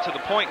and get it to the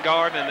point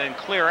guard and then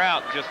clear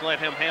out and just let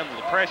him handle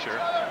the pressure.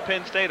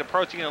 Penn State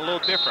approaching it a little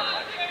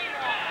differently.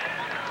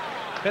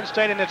 Penn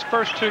State in its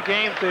first 2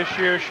 games this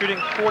year shooting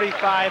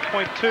 45.2%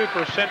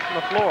 from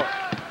the floor.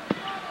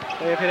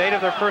 They have hit 8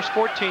 of their first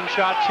 14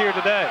 shots here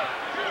today.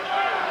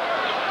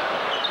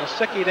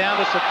 Lasicki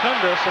down to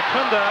Secunda.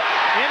 Secunda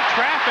in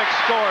traffic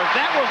scores.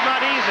 That was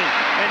not easy,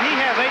 and he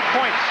has 8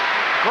 points.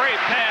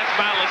 Great pass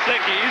by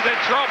Lasicki. He's in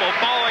trouble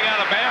falling out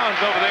of bounds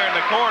over there in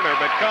the corner,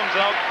 but comes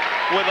up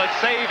with a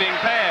saving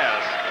pass.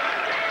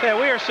 Yeah,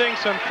 we are seeing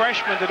some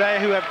freshmen today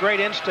who have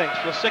great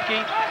instincts. Lasicki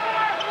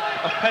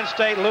of Penn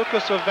State,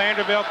 Lucas of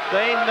Vanderbilt,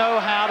 they know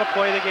how to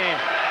play the game.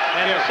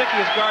 And Lasicki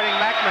is guarding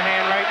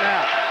McMahon right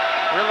now.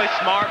 Really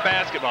smart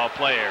basketball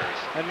players.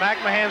 And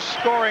McMahon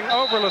scoring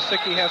over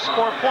Lasicki, has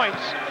 4 points.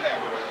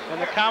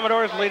 And the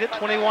Commodores lead it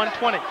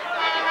 21-20.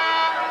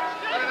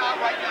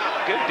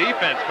 Good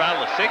defense by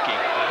Lasicki.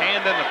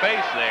 Hand in the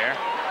face there.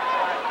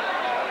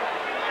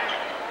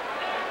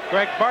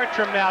 Greg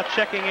Bartram now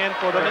checking in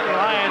for the Nittany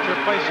Lions,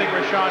 replacing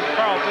Rashawn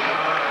Carlton.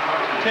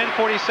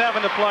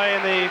 10:47 to play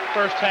in the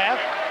first half.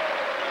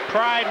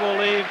 Pride will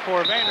leave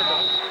for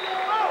Vanderbilt.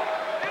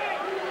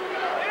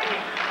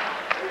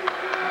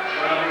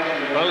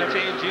 Both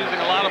teams using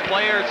a lot of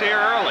players here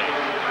early.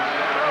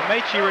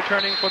 Meche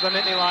returning for the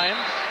Nittany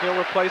Lions. He'll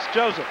replace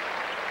Joseph.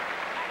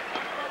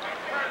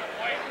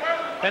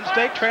 Penn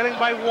State trailing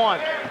by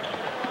 1.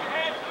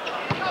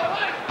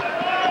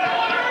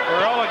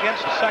 Earl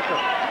against Secker.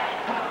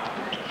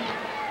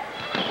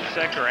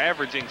 Secker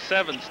averaging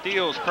 7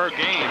 steals per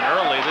game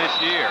early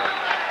this year.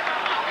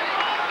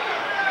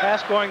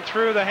 Pass going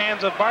through the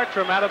hands of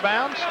Bartram, out of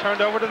bounds,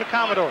 turned over to the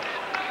Commodores.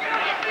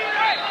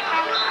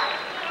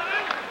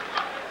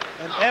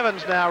 And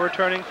Evans now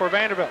returning for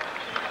Vanderbilt.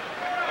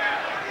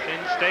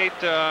 Penn State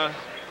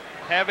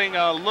having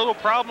a little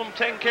problem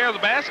taking care of the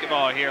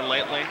basketball here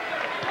lately.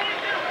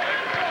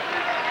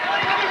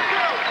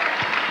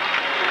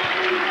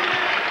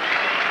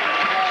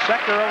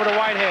 Secker over to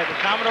Whitehead. The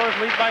Commodores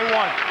lead by 1.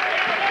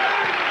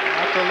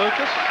 After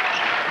Lucas.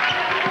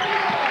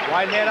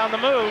 Whitehead on the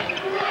move.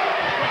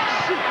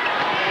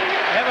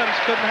 Evans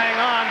couldn't hang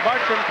on.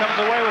 Bartram comes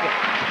away with it.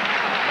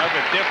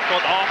 Another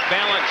difficult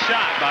off-balance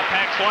shot by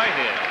Pax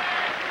Whitehead.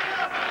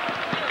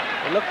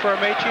 They look for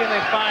Meche and they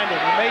find him.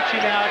 Meche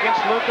now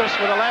against Lucas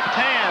with a left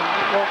hand.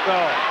 It won't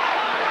go.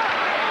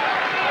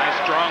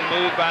 Nice strong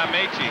move by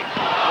Meche.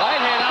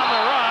 Whitehead on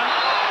the run.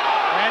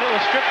 And it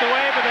was stripped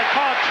away, but they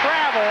called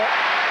travel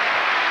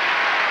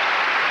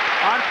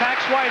on Pax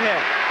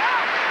Whitehead.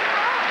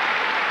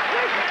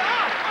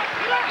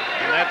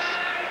 And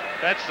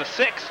that's the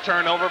 6th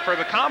turnover for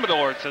the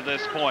Commodores to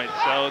this point.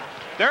 So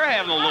they're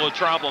having a little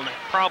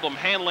problem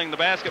handling the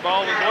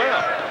basketball as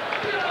well.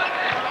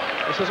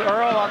 This is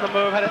Earl on the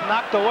move, had it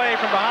knocked away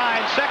from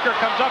behind. Secker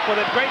comes up with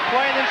it, great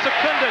play, and then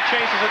Secunda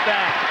chases it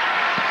down.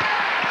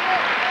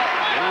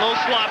 Getting a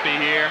little sloppy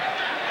here.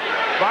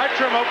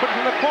 Bartram open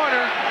from the corner,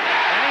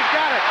 and he's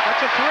got it.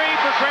 That's a 3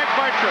 for Greg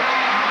Bartram.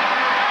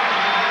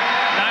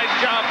 Nice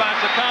job by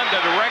Secunda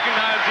to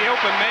recognize the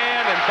open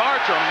man, and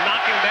Bartram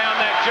knocking down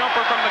that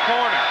jumper from the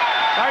corner.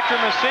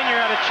 Bartram, a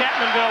senior out of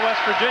Chapmanville,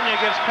 West Virginia,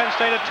 gives Penn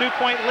State a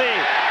 2-point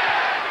lead.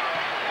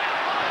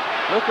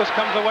 Lucas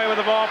comes away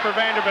with the ball for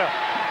Vanderbilt.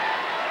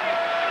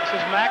 This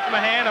is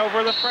McMahon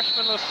over the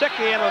freshman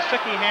Lasicki, and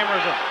Lasicki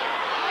hammers it.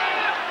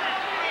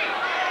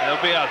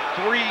 There'll be a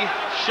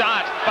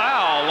 3-shot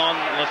foul on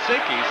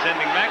Lasicki,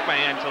 sending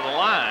McMahon to the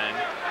line.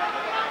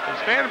 As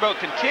Vanderbilt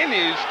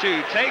continues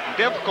to take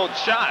difficult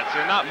shots,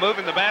 they're not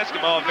moving the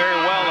basketball very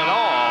well at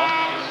all.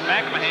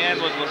 McMahon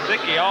with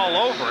Lasicki all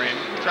over him,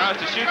 tries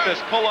to shoot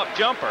this pull-up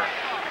jumper.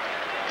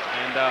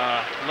 And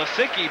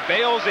Lasicki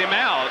bails him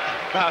out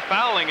by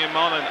fouling him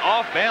on an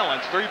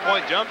off-balance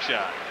 3-point jump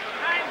shot.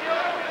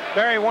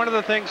 Barry, one of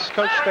the things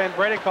Coach Van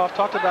Bredekoff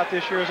talked about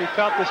this year is he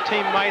felt this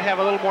team might have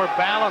a little more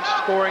balanced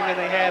scoring than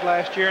they had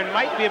last year and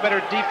might be a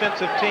better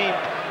defensive team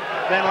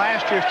than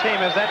last year's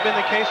team. Has that been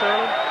the case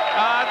early?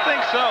 I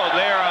think so.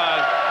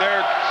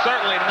 They're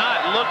certainly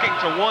not looking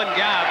to one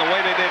guy the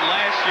way they did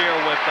last year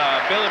with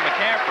Billy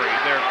McCaffrey.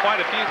 There are quite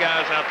a few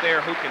guys out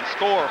there who can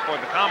score for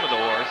the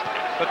Commodores,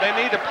 but they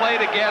need to play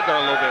together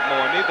a little bit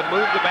more. Need to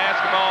move the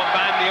basketball,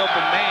 find the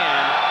open man,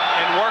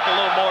 and work a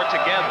little more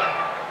together.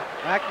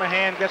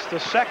 McMahon gets the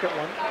second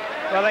one.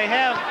 Well, they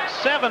have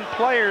 7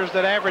 players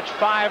that average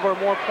 5 or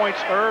more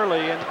points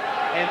early, and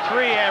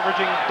 3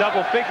 averaging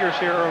double figures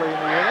here early in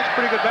the year. That's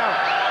pretty good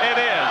balance. It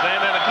is,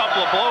 and then a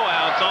couple of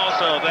blowouts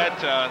also.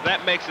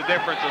 That makes a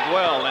difference as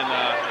well in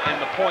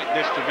the point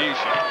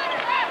distribution.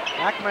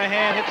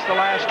 McMahon hits the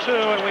last 2,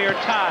 and we are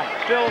tied.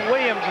 Phil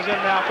Williams is in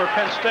now for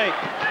Penn State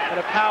at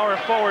a power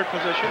forward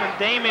position, and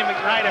Damian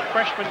McKnight, a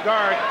freshman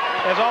guard,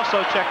 has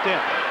also checked in.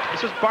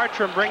 This is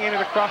Bartram bringing it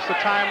across the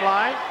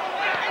timeline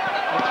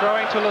and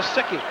throwing to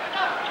Lasicki.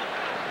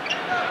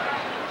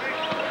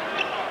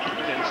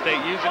 Penn State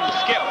using the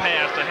skip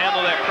pass to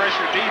handle that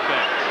pressure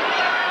defense.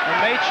 And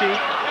Meche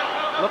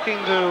looking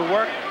to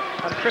work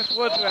on Chris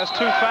Woods, who has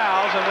 2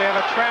 fouls, and we have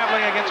a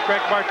traveling against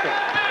Greg Bartram.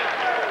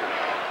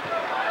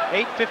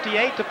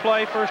 8:58 to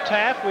play first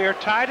half. We are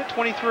tied at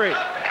 23.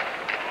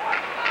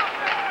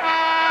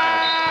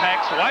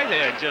 Pax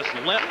Whitehead just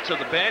limped to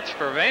the bench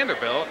for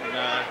Vanderbilt, and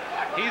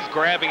he's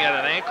grabbing at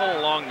an ankle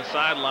along the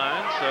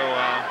sideline, so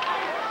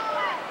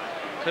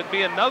could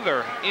be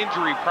another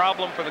injury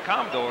problem for the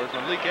Commodores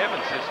when Leak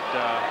Evans just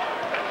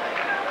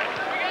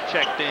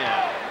checked in.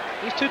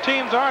 These 2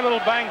 teams are a little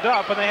banged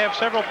up, and they have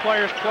several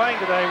players playing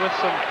today with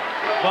some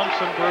bumps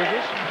and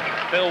bruises.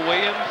 Phil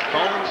Williams,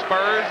 bone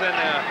spurs in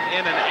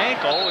an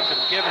ankle, which has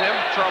given him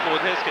trouble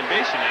with his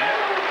conditioning.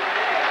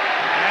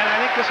 And I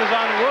think this is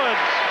on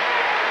Woods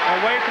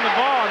away from the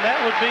ball, and that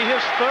would be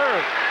his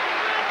 3rd.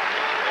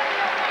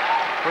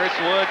 Chris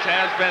Woods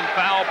has been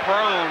foul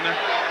prone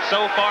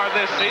so far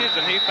this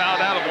season. He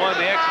fouled out of one of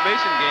the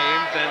exhibition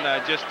games in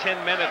just 10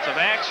 minutes of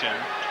action.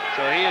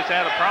 So he has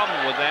had a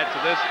problem with that to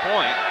this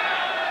point.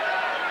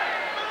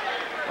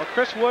 Well,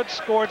 Chris Woods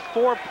scored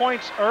 4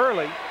 points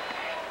early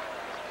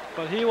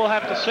but he will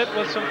have to sit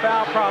with some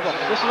foul problems.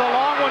 This is a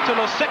long one to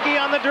Losicki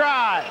on the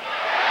drive.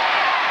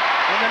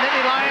 And the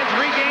Nittany Lions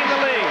regain the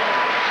lead.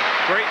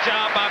 Great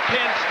job by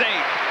Penn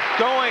State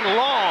going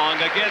long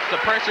against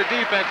the pressure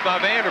defense by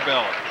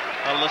Vanderbilt.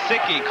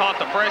 Losicki caught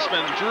the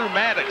freshman Drew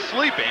Maddox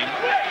sleeping,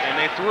 and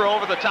they threw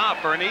over the top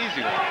for an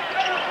easy one.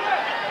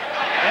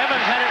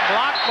 Evans had it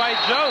blocked by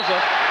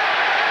Joseph,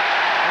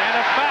 and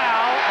a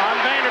foul on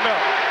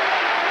Vanderbilt.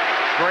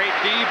 Great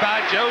D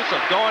by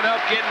Joseph, going up,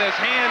 getting his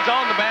hands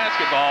on the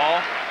basketball.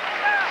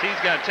 He's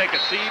going to take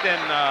a seat, and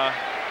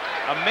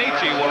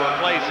Amechi will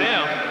replace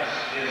him.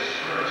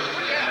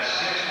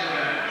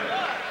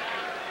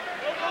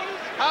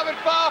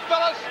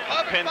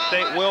 Penn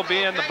State will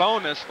be in the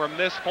bonus from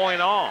this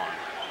point on.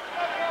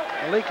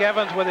 Malik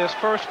Evans with his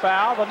first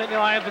foul. The Nittany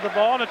Lions with the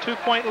ball and a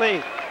 2-point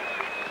lead.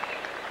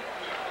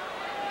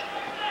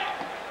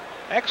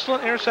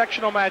 Excellent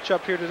intersectional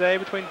matchup here today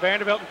between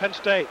Vanderbilt and Penn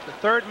State. The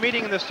third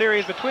meeting in the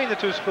series between the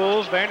two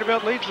schools.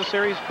 Vanderbilt leads the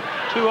series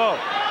 2-0.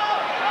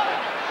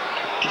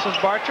 This is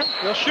Bartram.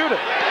 He'll shoot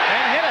it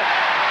and hit it.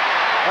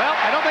 Well,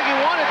 I don't think he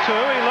wanted to.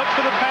 He looked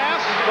for the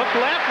pass, looked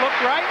left,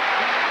 looked right.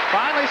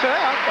 Finally said,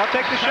 I'll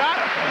take the shot,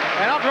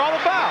 and I'll draw the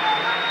foul.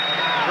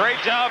 Great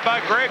job by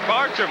Greg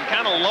Bartram.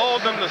 Kind of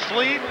lulled him to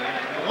sleep,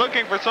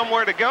 looking for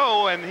somewhere to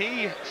go, and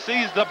he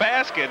sees the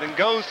basket and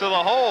goes to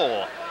the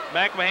hole.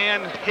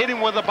 McMahon hit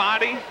him with a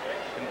body,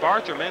 and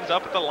Bartram ends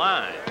up at the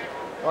line.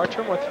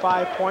 Bartram with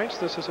 5 points.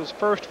 This is his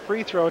first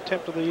free throw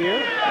attempt of the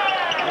year.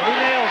 And he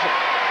nails it.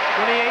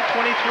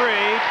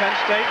 28-23, Penn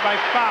State by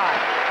 5.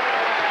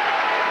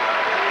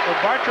 So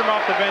Bartram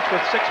off the bench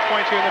with 6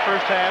 points here in the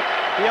first half.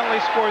 He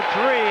only scored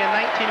 3 in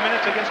 19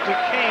 minutes against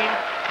Duquesne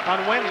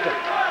on Wednesday.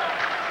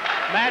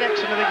 Maddox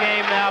into the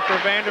game now for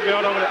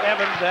Vanderbilt over to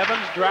Evans.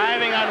 Evans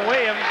driving on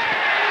Williams.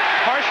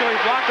 Partially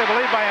blocked, I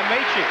believe, by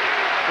Amechi.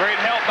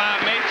 Great help by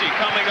Amechi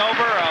coming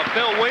over.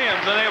 Phil Williams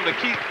unable to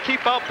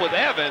keep up with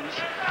Evans,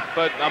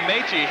 but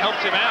Amechi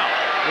helps him out.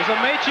 There's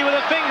Amechi with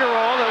a finger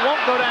roll that won't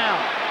go down.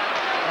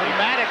 And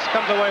Maddox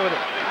comes away with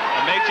it.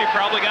 Amechi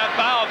probably got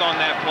fouled on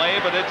that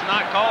play, but it's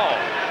not called.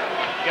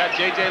 Got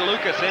J.J.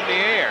 Lucas in the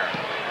air.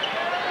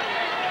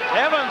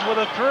 Evans with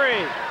a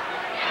 3.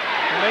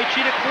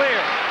 Amechi to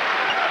clear.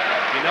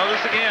 You notice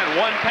again,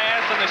 one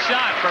pass and a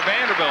shot for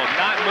Vanderbilt,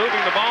 not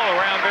moving the ball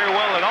around very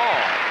well at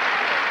all.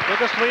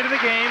 Biggest lead of the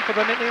game for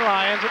the Nittany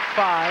Lions at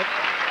 5.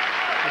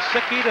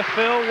 Losicki to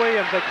Phil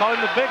Williams. They call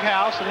him the big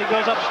house, and he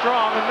goes up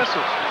strong and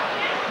misses.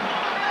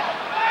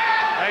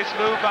 Nice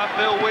move by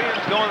Phil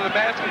Williams, going to the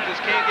basket,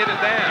 just can't get it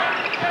down.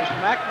 There's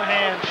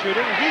McMahon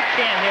shooting, and he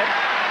can't hit.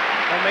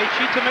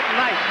 Amechi to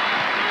McKnight.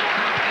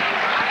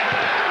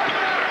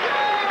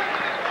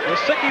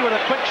 Losicki with a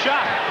quick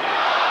shot.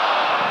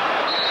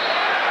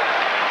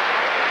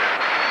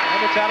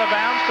 And it's out of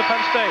bounds to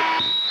Penn State.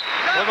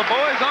 Well, the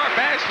boys aren't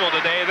bashful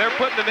today. They're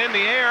putting it in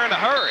the air in a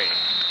hurry.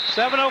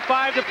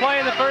 7:05 to play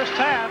in the first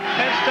half.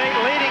 Penn State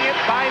leading it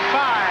by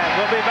 5.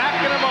 We'll be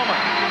back in a moment.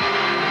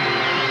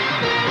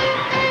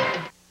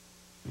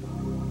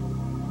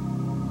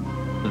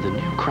 The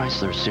new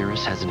Chrysler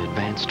Cirrus has an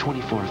advanced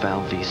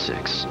 24-valve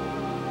V6.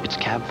 Its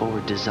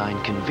cab-forward design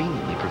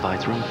conveniently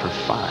provides room for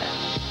 5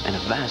 and a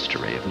vast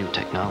array of new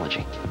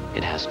technology.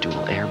 It has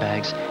dual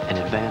airbags and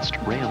advanced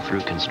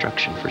rail-through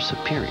construction for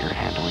superior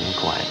handling and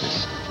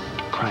quietness.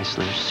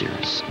 Chrysler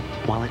Cirrus.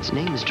 While its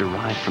name is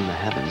derived from the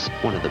heavens,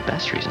 one of the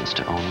best reasons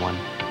to own one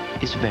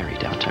is very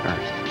down to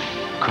earth.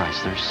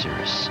 Chrysler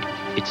Cirrus.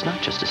 It's not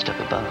just a step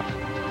above,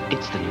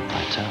 it's the new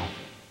plateau.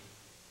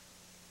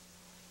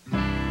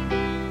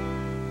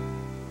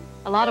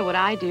 A lot of what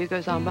I do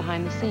goes on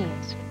behind the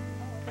scenes.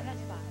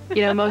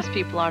 You know, most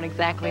people aren't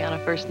exactly on a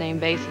first-name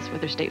basis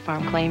with their State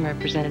Farm claim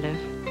representative.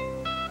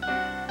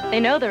 They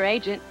know their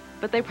agent,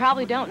 but they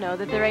probably don't know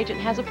that their agent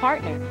has a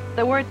partner,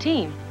 that we're a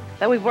team,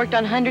 that we've worked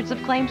on hundreds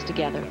of claims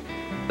together.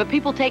 But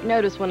people take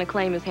notice when a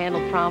claim is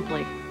handled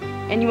promptly,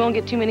 and you won't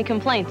get too many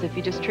complaints if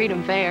you just treat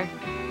them fair,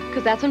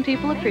 because that's when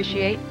people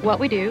appreciate what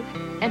we do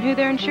and who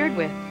they're insured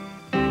with.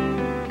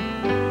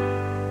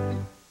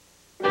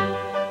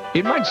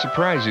 It might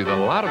surprise you that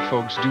a lot of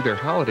folks do their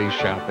holiday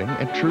shopping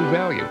at True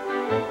Value.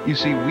 You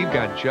see, we've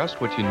got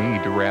just what you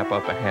need to wrap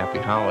up a happy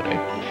holiday.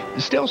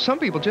 Still, some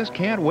people just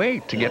can't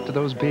wait to get to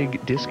those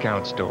big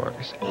discount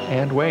stores.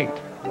 And wait.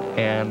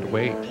 And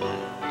wait.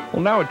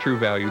 Well, now at True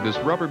Value, this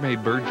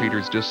Rubbermaid bird feeder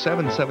is just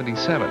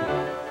 $7.77,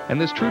 and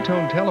this True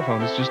Tone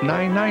telephone is just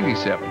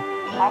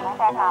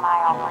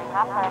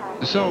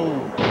 $9.97. So,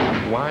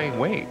 why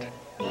wait?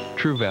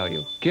 True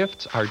Value.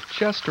 Gifts are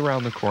just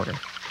around the corner.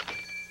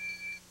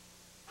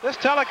 This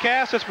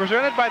telecast is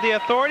presented by the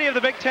authority of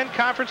the Big Ten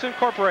Conference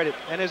Incorporated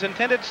and is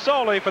intended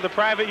solely for the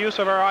private use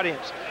of our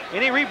audience.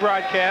 Any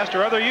rebroadcast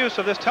or other use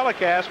of this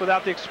telecast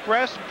without the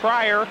express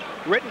prior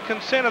written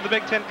consent of the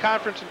Big Ten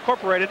Conference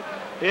Incorporated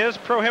is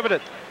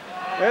prohibited.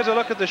 There's a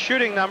look at the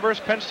shooting numbers.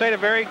 Penn State a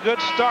very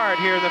good start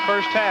here in the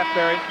first half,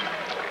 Barry.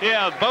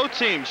 Yeah, both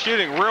teams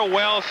shooting real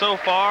well so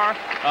far.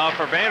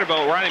 For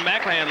Vanderbilt, Ronnie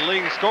McMahon, the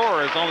leading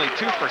scorer, is only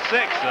 2 for 6,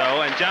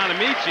 though, and John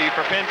Amici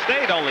for Penn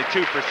State only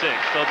 2 for 6.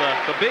 So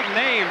the big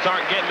names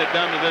aren't getting it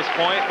done to this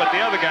point, but the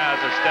other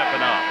guys are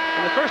stepping up.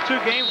 In the first 2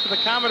 games for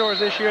the Commodores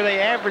this year, they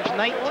averaged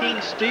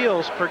 19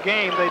 steals per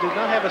game. They did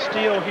not have a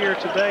steal here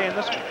today in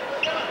this one.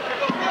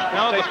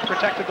 No, they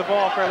protected the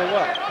ball fairly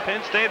well. Penn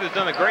State has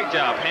done a great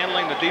job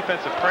handling the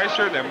defensive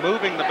pressure. They're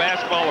moving the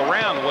basketball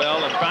around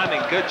well and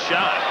finding good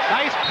shots.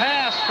 Nice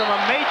pass from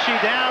Amici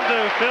down to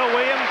Phil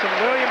Williams, and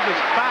Williams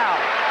is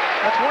fouled.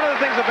 That's one of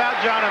the things about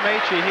John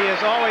Amici. He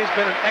has always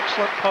been an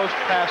excellent post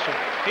passer.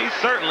 He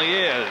certainly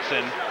is,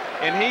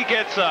 and he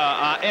gets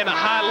in a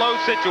high-low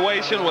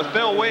situation with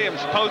Phil Williams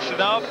posted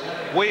up.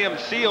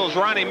 Williams seals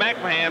Ronnie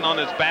McMahon on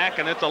his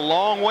back, and it's a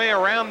long way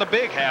around the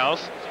big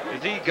house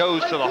as he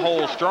goes to the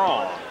hole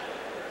strong.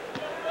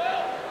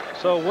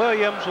 So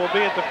Williams will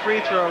be at the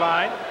free throw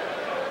line.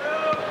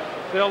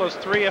 Phil is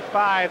 3 of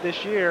 5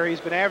 this year.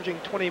 He's been averaging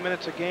 20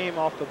 minutes a game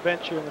off the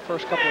bench here in the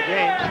first couple of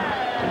games.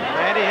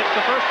 And he hits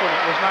the first one.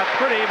 It was not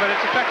pretty, but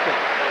it's effective.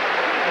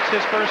 That's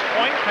his first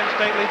point. Penn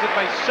State leads it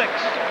by 6.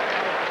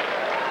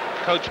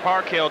 Coach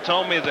Parkhill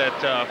told me that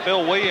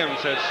Phil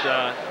Williams has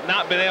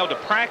not been able to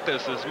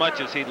practice as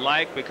much as he'd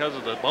like because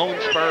of the bone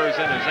spurs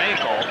in his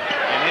ankle,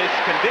 and his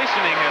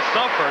conditioning has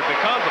suffered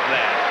because of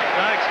that.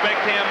 And I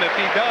expect him, if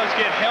he does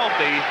get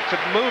healthy, to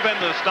move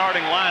into the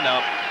starting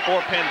lineup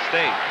for Penn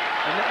State.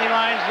 The Nittany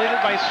Lions lead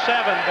it by 7.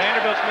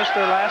 Vanderbilt's missed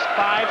their last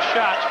 5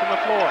 shots from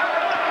the floor.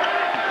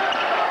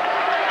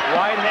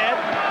 Whitehead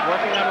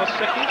working on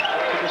Lasicki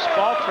to the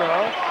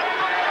Spaltro.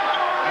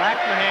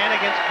 McMahon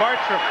against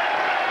Bartram.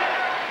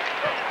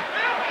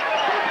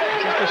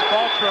 This is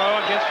Spaltro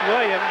against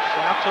Williams.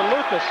 Out to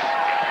Lucas.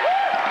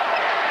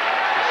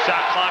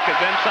 Shot clock is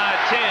inside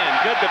 10.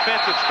 Good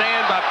defensive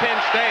stand by Penn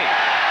State.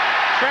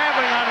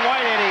 Traveling on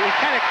Whitehead. He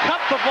kind of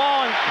cut the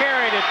ball and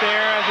carried it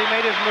there as he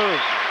made his move.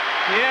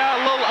 Yeah,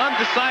 a little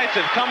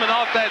undecisive coming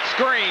off that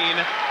screen,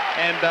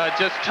 and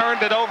just turned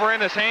it over in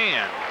his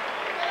hand.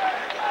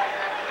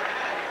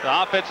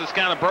 The offense is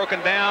kind of broken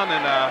down,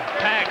 and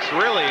Pax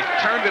really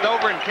turned it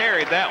over and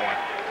carried that one.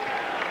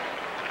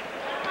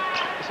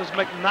 This is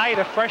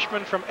McKnight, a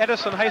freshman from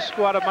Edison High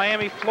School out of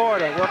Miami,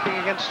 Florida, working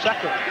against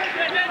Secker.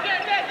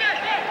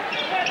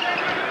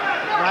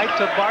 Knight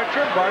to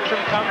Bartram.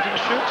 Bartram comes and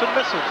shoots and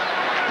misses.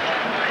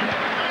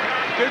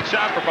 Good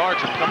shot for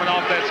Bartram coming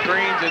off that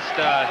screen, just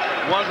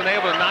wasn't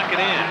able to knock it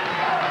in.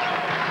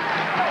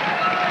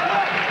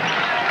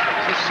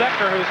 This is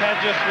Secker, who's had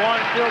just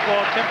 1 field goal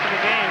attempt in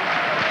the game.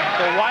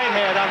 So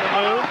Whitehead on the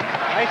move.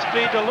 Nice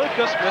feed to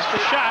Lucas, missed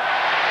the shot.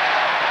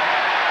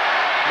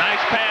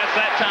 Nice pass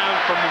that time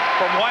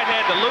from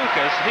Whitehead to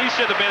Lucas. He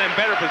should have been in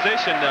better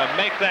position to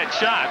make that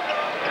shot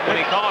when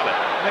he caught it.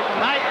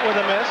 McKnight with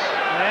a miss,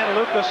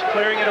 and Lucas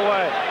clearing it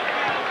away.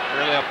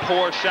 Really a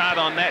poor shot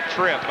on that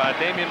trip by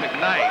Damian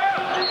McKnight.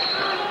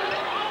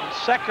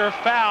 Secker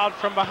fouled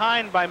from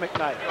behind by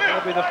McKnight.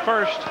 That'll be the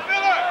first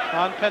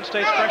on Penn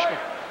State's freshman.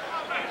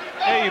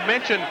 Hey, you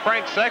mentioned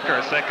Frank Secker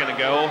a second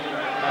ago.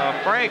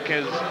 Frank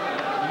has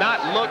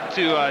not looked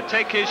to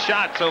take his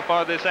shot so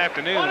far this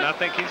afternoon. I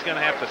think he's going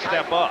to have to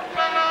step up.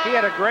 He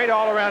had a great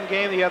all-around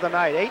game the other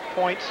night. 8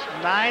 points,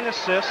 9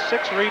 assists,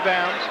 6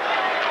 rebounds,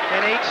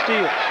 and 8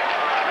 steals.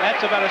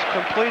 That's about as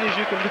complete as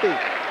you can be.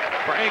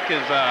 Frank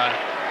is,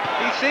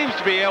 he seems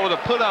to be able to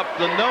put up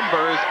the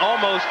numbers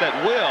almost at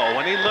will.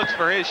 When he looks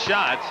for his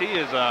shots, he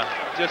is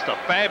just a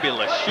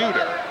fabulous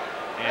shooter.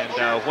 And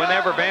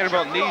whenever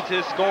Vanderbilt needs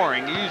his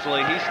scoring,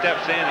 usually he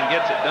steps in and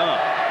gets it done.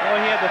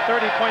 Well, he had the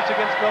 30 points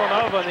against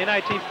Villanova in the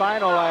NIT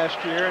final last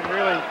year and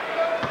really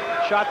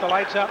shot the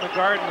lights out in the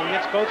Garden. He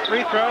hits both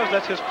free throws.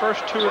 That's his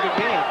first 2 of the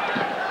game.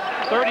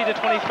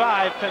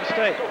 30-25, Penn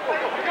State.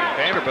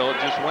 Vanderbilt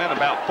just went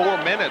about 4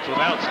 minutes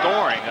without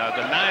scoring.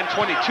 The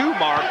 9:22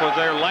 mark was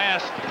their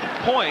last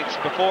points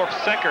before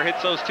Secker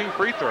hits those 2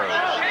 free throws.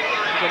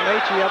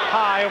 Amici up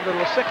high over to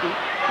Lasicki.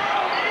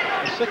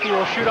 Lasicki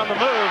will shoot on the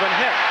move and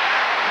hit.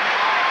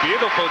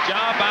 Beautiful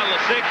job by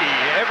Lasicki.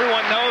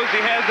 Everyone knows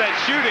he has that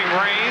shooting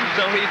range,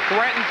 so he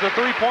threatens the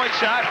 3-point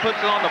shot, puts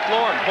it on the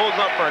floor, and pulls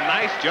up for a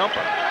nice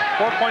jumper.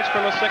 4 points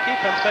for Lasicki.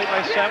 Penn State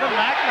by 7.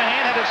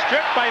 McMahon had it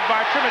stripped by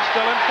Bartram. It's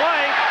still in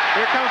play.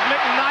 Here comes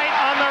McKnight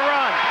on the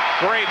run.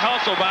 Great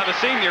hustle by the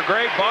senior,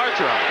 Greg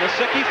Bartram.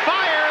 Lasicki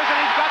fires, and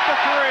he's got the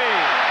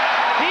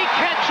 3. He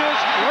catches,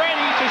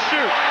 ready to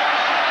shoot.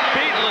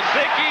 Pete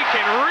Lasicki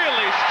can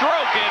really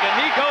stroke it, and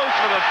he goes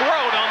for the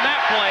throat on that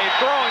play,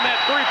 throwing that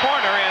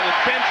 3-pointer in as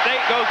Penn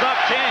State goes up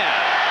 10.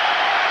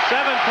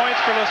 7 points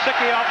for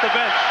Lasicki off the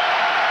bench.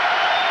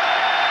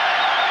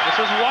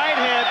 This is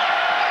Whitehead.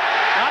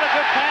 Not a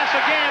good pass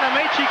again.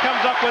 Amici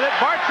comes up with it.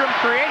 Bartram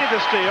created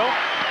the steal,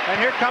 and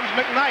here comes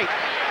McKnight.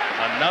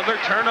 Another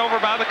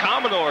turnover by the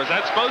Commodores.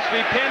 That's supposed to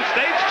be Penn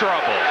State's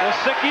trouble.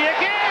 Lasicki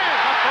again.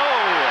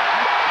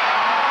 Oh.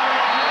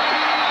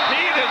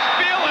 Pete is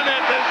feeling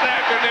it this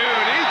afternoon.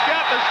 He's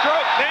got the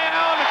stroke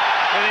down,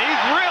 and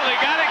he's really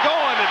got it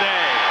going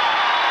today.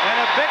 And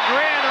a big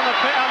grin on the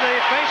the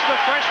face of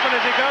the freshman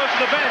as he goes to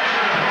the bench.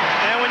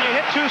 And when you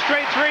hit 2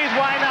 straight threes,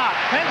 why not?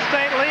 Penn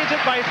State leads it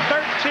by 13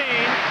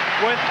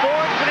 with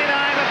 4:29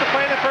 left to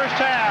play the first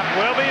half.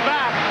 We'll be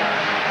back.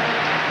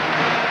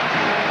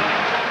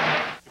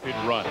 If it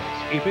runs,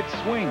 if it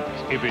swings,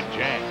 if it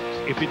jams,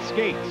 if it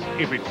skates,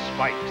 if it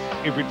spikes,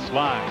 if it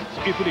slides,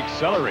 if it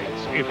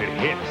accelerates, if it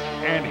hits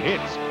and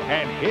hits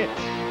and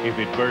hits, if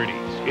it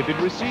birdies, if it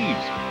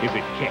receives, if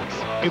it kicks,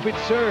 if it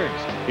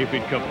serves, if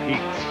it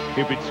competes,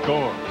 if it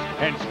scores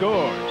and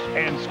scores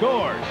and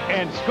scores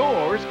and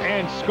scores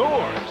and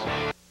scores.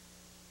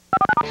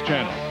 Sports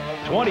Channel,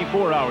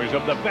 24 hours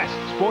of the best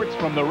sports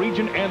from the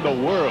region and the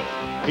world.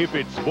 If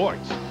it's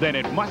sports, then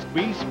it must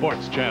be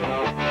Sports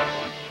Channel.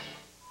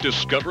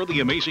 Discover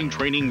the amazing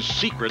training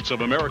secrets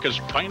of America's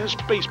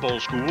finest baseball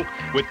school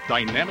with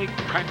Dynamic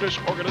Practice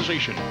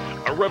Organization,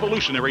 a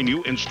revolutionary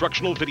new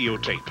instructional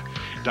videotape.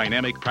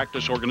 Dynamic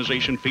Practice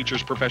Organization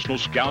features professional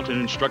scout and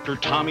instructor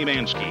Tommy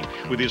Mansky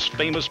with his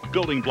famous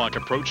building block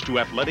approach to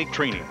athletic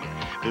training.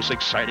 This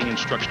exciting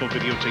instructional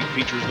videotape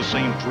features the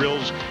same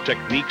drills,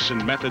 techniques,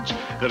 and methods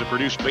that have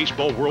produced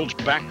baseball world's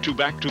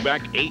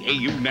back-to-back-to-back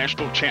AAU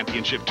national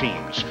championship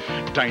teams.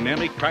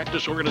 Dynamic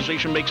Practice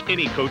Organization makes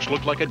any coach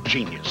look like a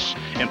genius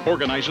and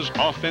organizes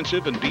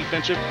offensive and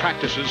defensive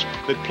practices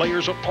that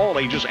players of all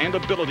ages and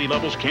ability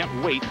levels can't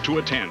wait to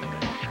attend.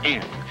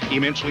 And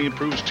immensely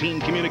improves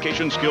team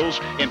communication skills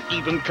and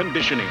even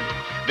conditioning.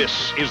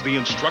 This is the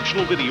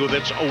instructional video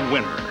that's a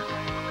winner.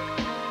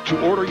 To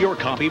order your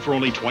copy for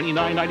only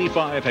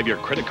 $29.95, have your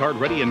credit card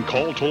ready and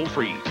call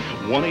toll-free.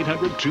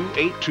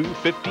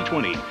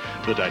 1-800-282-5020.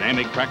 The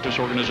Dynamic Practice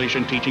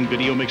Organization teaching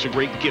video makes a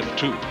great gift,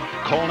 too.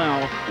 Call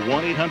now,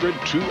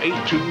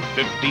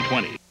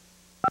 1-800-282-5020.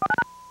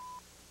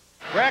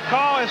 Rec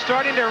Hall is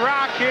starting to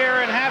rock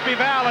here in Happy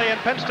Valley, and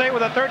Penn State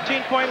with a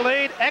 13-point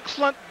lead.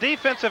 Excellent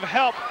defensive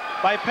help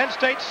by Penn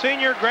State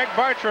senior Greg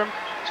Bartram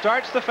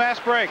starts the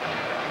fast break.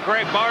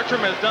 Greg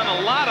Bartram has done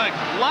a lot of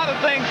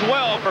things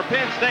well for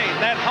Penn State.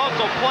 That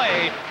hustle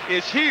play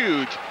is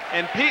huge.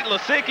 And Pete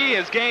Lisicki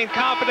has gained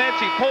confidence.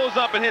 He pulls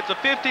up and hits a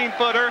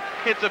 15-footer,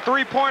 hits a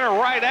three-pointer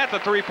right at the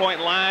three-point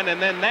line, and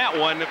then that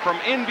one from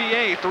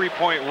NBA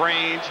three-point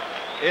range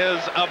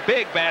is a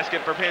big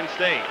basket for Penn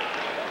State.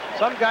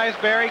 Some guys,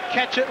 Barry,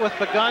 catch it with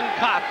the gun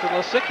cocked, and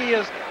Lisicki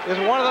is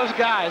one of those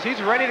guys.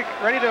 He's ready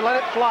to let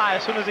it fly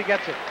as soon as he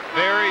gets it.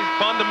 Very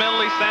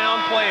fundamentally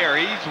sound player.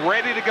 He's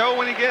ready to go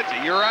when he gets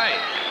it. You're right.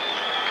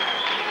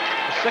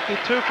 Lisicki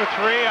 2 for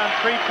 3 on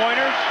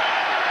three-pointers.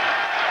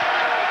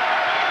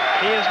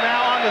 He is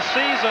now on the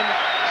season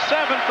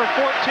 7 for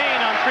 14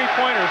 on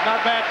three-pointers.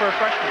 Not bad for a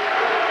freshman.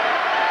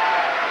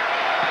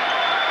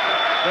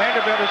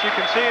 Vanderbilt, as you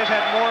can see, has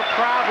had more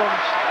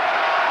problems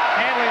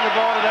handling the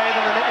ball today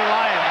than the Nittany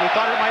Lions. We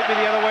thought it might be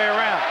the other way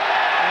around.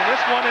 And this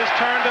one is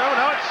turned over.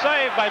 No, it's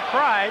saved by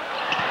Pride.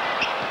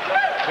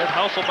 Good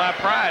hustle by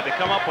Pride to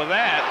come up with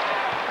that.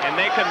 And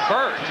they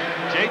convert.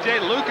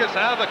 J.J. Lucas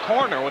out of the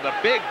corner with a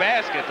big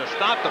basket to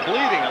stop the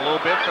bleeding a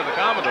little bit for the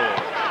Commodores.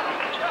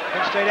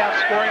 Penn State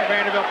outscoring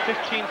Vanderbilt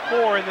 15-4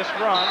 in this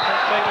run. Penn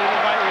State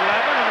leading by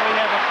 11, and we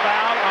have a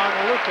foul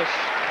on Lucas.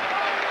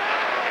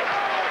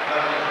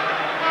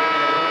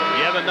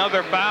 Yet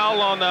another foul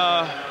on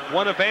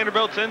one of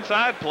Vanderbilt's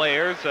inside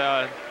players.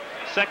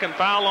 Second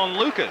foul on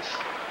Lucas.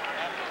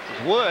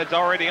 Woods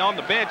already on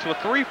the bench with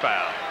 3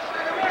 fouls.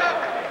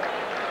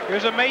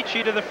 Here's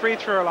Ameche to the free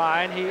throw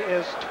line. He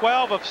is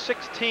 12 of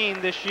 16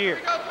 this year.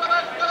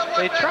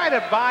 They try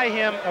to buy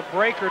him a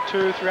break or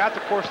two throughout the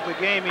course of the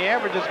game. He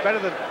averages better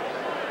than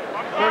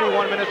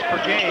 31 minutes per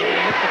game. He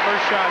hits the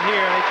first shot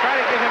here, and they try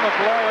to give him a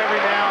blow every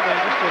now and then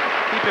just to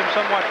keep him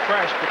somewhat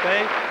fresh, but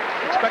they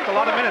expect a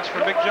lot of minutes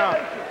from Big John.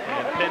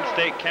 And Penn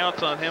State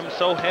counts on him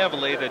so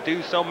heavily to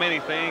do so many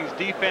things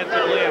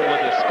defensively and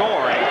with his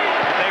scoring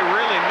that they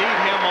really need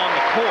him on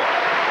the court.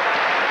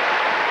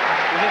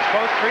 He hits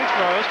both free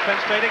throws. Penn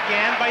State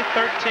again by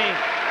 13.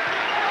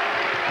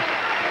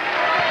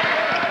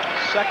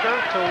 Secker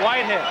to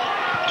Whitehead.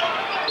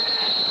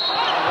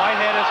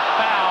 Whitehead is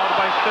fouled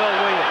by Phil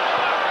Williams.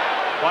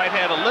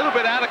 Whitehead a little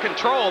bit out of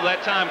control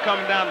that time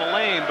coming down the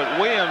lane, but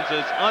Williams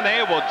is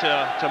unable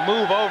to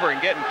move over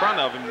and get in front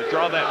of him to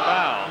draw that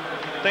foul.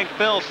 I think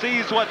Phil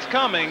sees what's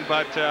coming,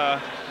 but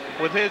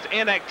with his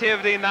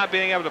inactivity, not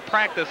being able to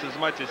practice as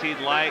much as he'd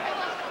like,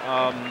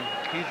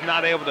 he's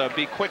not able to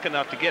be quick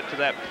enough to get to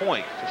that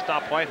point to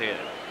stop Whitehead.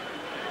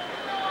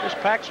 Here's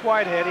Pax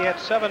Whitehead. He had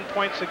 7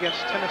 points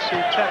against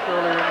Tennessee Tech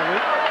earlier in the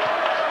week.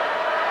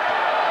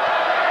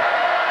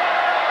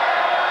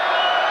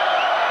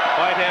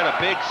 Whitehead, a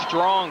big,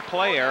 strong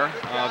player.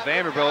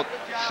 Vanderbilt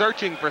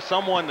searching for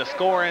someone to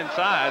score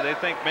inside. They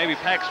think maybe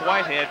Pax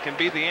Whitehead can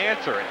be the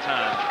answer at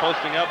times,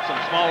 posting up some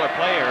smaller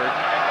players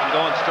and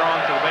going strong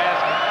to the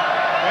basket.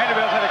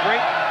 Vanderbilt had a great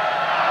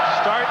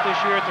start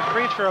this year at the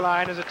free throw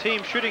line as a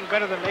team shooting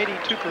better than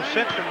 82%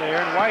 from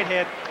there, and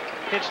Whitehead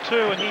hits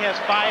 2, and he has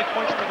 5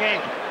 points in the game.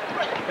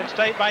 Penn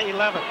State by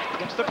 11.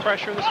 Against the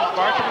pressure, this is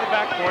Bartram in the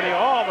backcourt. He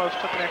almost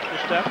took an extra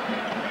step.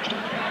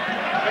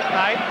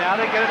 McKnight, now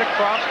they get it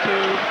across to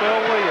Phil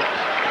Williams.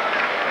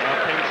 Well,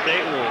 Penn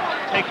State will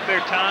take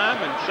their time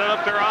and set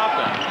up their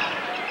offense.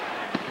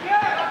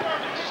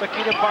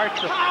 Lisicky to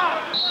Bartram.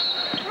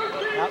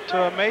 Out to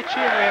Amechi,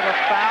 and we have a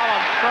foul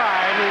on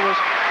Pride, who was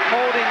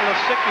holding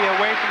Lisicky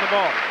away from the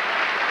ball.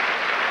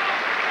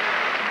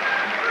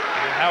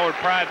 Howard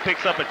Pride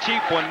picks up a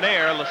cheap one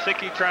there.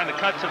 Lisicky trying to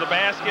cut to the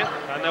basket.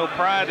 I know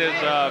Pride is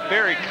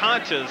very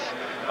conscious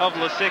of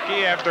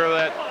Lisicky after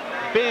that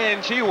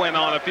binge he went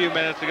on a few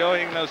minutes ago,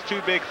 hitting those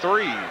 2 big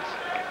threes.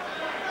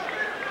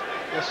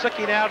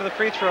 Lisicky now to the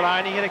free throw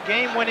line. He hit a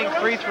game-winning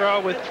free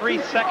throw with 3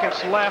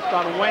 seconds left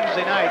on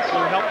Wednesday night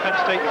to help Penn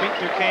State beat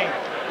Duquesne.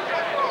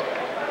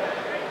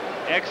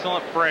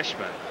 Excellent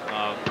freshman.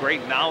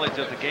 Great knowledge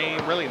of the game,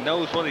 really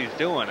knows what he's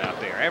doing out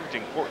there,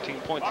 averaging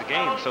 14 points a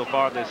game so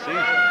far this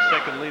season,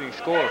 second leading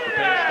scorer for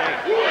Penn State.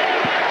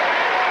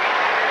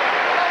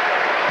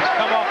 He's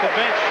come off the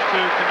bench to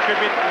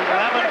contribute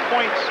 11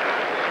 points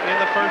in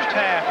the first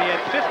half. He had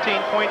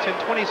 15 points in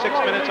 26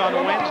 minutes on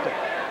Wednesday.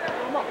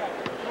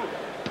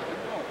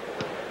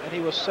 And he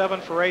was 7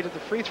 for 8 at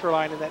the free throw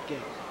line in that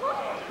game.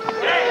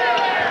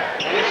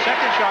 And his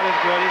second shot is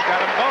good. He's got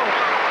them both.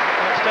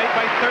 Penn State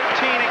by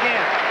 13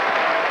 again.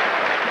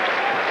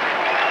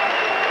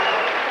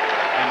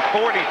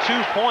 42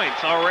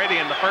 points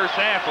already in the first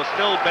half was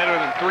still better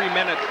than 3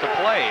 minutes to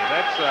play.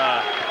 That's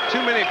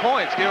too many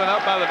points given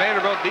up by the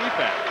Vanderbilt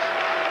defense.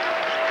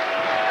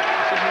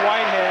 This is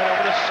Whitehead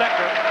over to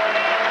Secker.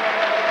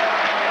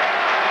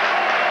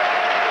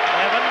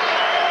 Evans,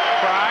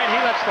 Pride, he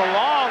lets the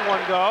long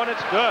one go, and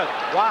it's good.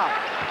 Wow.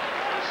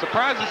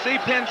 Surprised to see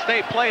Penn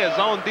State play a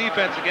zone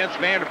defense against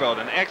Vanderbilt,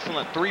 an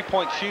excellent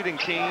 3-point shooting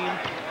team,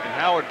 and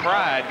Howard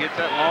Pride gets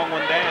that long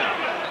one down.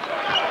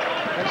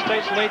 Penn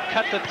State's lead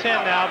cut to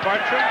 10 now.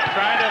 Bartram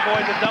trying to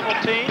avoid the double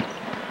team.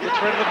 Gets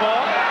rid of the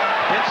ball.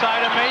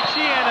 Inside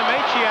Amechi, and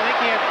Amechi, I think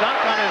he had dunk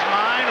on his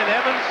mind, and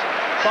Evans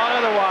thought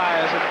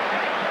otherwise and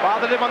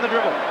bothered him on the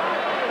dribble.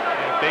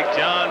 And Big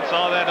John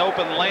saw that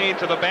open lane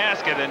to the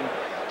basket and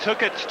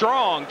took it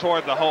strong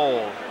toward the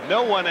hole.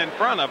 No one in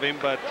front of him,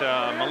 but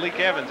Malik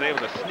Evans able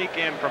to sneak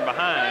in from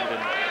behind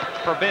and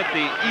prevent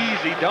the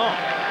easy dunk.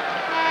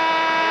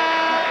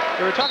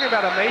 We were talking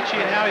about Amechi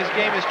and how his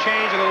game has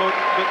changed a little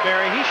bit,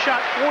 Barry. He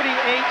shot 48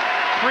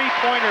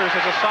 3-pointers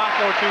as a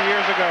sophomore 2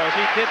 years ago, as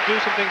he did do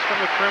some things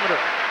from the perimeter.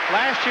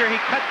 Last year, he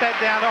cut that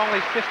down to only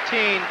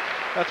 15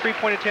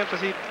 3-point attempts as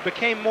he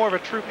became more of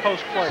a true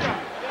post player.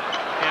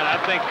 And I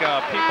think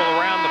people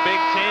around the Big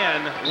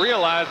Ten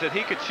realized that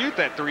he could shoot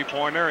that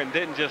 3-pointer and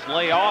didn't just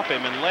lay off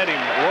him and let him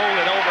roll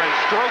it over and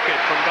stroke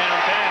it from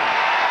downtown.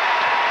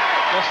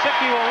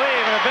 Lisicky will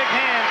leave, and a big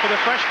hand for the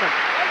freshman.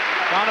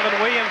 Donovan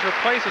Williams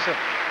replaces him.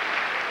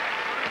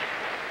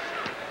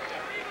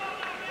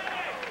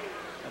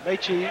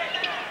 Amechi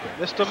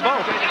missed them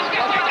both.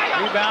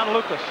 Rebound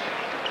Lucas.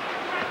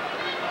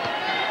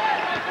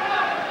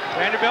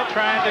 Vanderbilt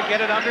trying to get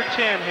it under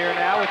 10 here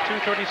now with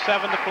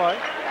 2:37 to play.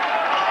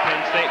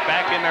 Penn State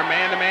back in their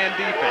man-to-man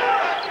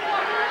defense.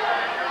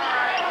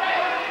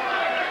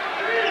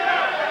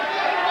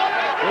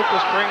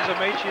 Lucas brings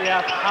Amechi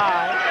out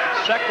high.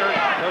 Secker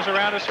goes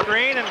around a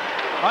screen and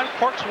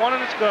uncorks one,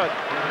 and it's good.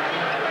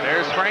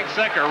 There's Frank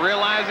Secker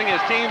realizing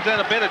his team's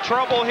in a bit of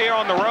trouble here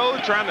on the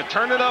road, trying to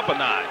turn it up a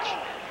notch.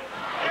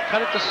 They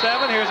cut it to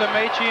 7. Here's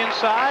Amechi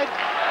inside.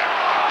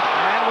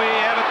 And we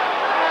have a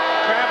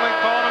traveling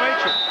call on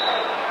Amechi.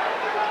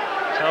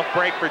 Tough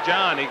break for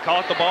John. He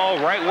caught the ball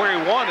right where he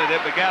wanted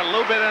it, but got a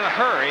little bit in a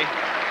hurry.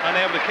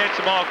 Unable to catch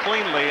the ball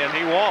cleanly, and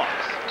he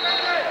walks.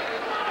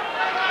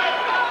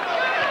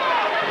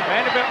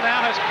 Vanderbilt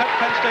now has cut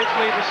Penn State's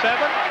lead to 7.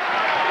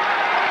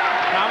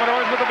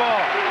 Commodores with the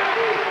ball.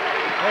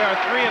 They are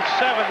 3 of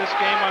 7 this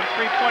game on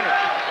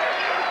 3-pointers.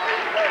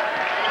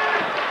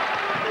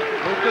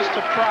 Lucas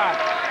to Pride.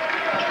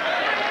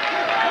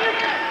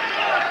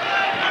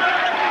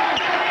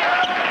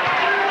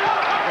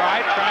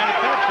 Pride trying to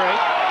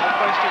penetrate. No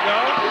place to go.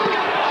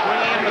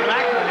 Swinging into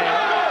McMahon.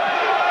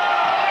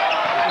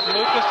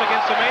 Lucas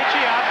against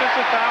Amechi.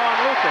 Offensive foul on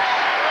Lucas.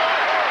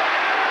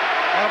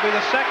 That'll be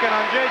the second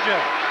on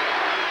JJ.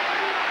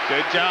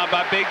 Good job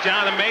by Big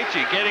John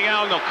Amechi getting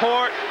out on the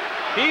court.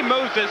 He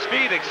moves his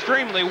feet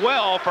extremely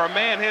well for a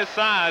man his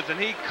size, and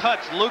he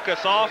cuts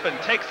Lucas off and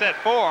takes that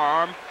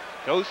forearm.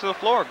 Goes to the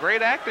floor.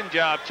 Great acting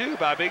job, too,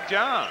 by Big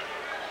John.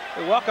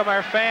 We welcome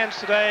our fans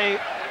today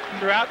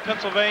throughout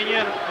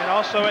Pennsylvania and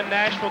also in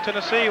Nashville,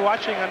 Tennessee,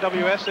 watching on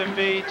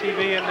WSMV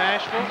TV in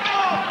Nashville.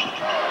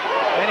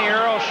 Benny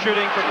Earl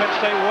shooting for Penn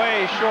State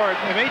way short.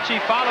 Amechi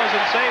follows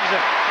and saves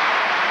it.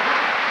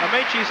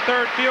 Amechi's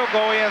third field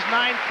goal. He has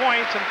 9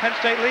 points, and Penn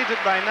State leads it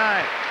by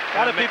 9.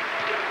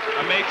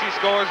 Amechi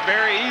scores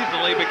very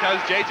easily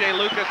because J.J.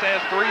 Lucas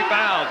has 3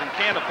 fouls and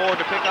can't afford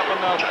to pick up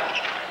another.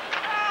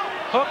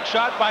 Hook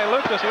shot by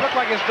Lucas. He looked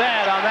like his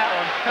dad on that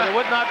one, but it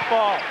would not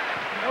fall.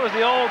 That was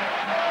the old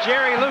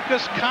Jerry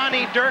Lucas,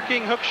 Connie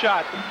Durking hook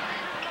shot.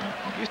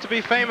 Used to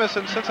be famous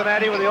in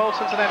Cincinnati with the old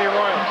Cincinnati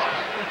Royals.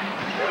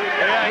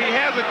 Yeah, he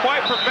hasn't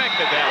quite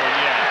perfected that one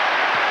yet.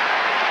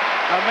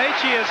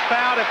 Amechi is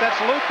fouled. If that's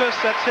Lucas,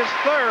 that's his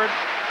third.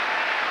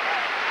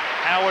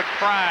 Howard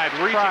Pride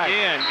reaching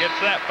in, gets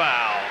that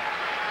foul.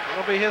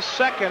 It'll be his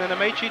second, and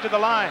Ameche to the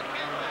line.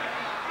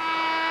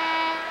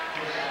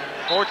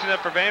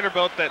 Fortunate for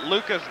Vanderbilt that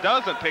Lucas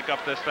doesn't pick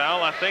up this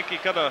foul. I think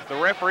the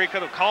referee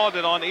could have called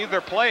it on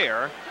either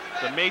player.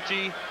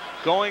 Ameche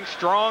going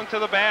strong to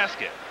the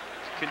basket.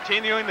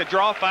 Continuing to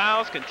draw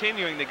fouls,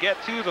 continuing to get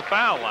to the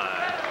foul line.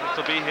 This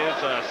will be his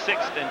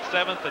 6th and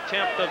 7th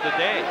attempt of the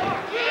day.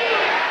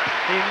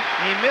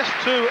 He missed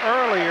 2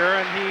 earlier,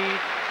 and he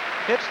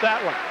hits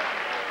that one.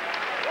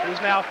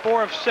 He's now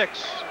 4 of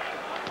 6.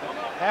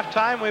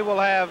 Halftime, we will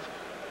have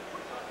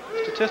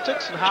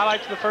statistics and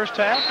highlights of the first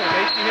half, and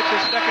Ameche hits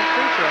his second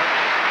free throw.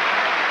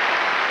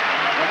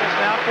 It's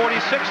now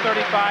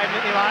 46-35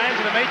 Nittany Lions,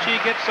 and Ameche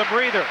gets a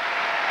breather.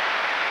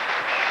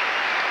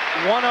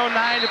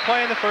 1:09 to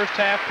play in the first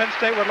half. Penn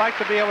State would like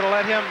to be able to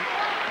let him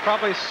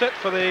probably sit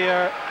for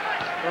the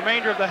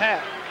remainder of the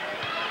half.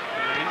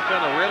 He's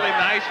done a really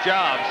nice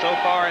job so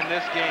far in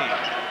this game.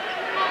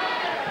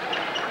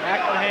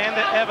 McMahon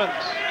to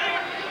Evans.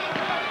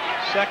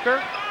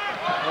 Secker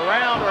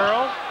around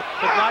Earl.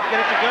 Could not get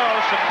it to go.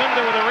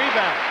 Secunda with a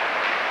rebound.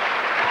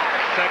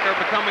 Secker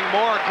becoming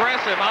more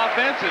aggressive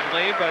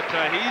offensively, but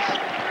he's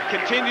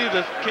continues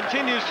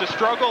to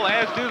struggle,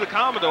 as do the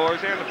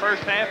Commodores here in the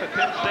first half at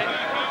Penn State.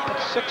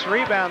 That's 6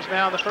 rebounds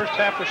now in the first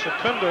half for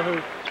Secunda,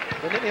 who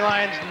the Nittany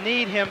Lions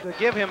need him to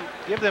give them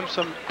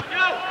some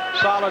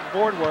solid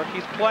board work.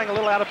 He's playing a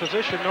little out of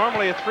position.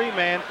 Normally a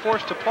 3-man,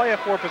 forced to play a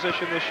 4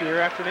 position this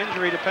year after an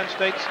injury to Penn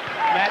State's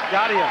Matt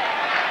Gaudio.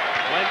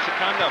 Glenn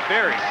Secunda, a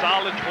very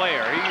solid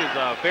player. He is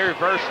very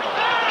versatile.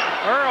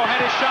 Earl had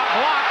his shot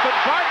blocked, but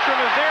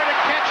Bartram is there to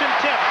catch and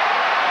tip.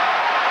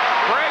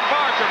 Greg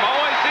Bartram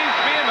always seems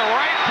to be in the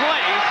right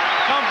place.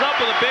 Comes up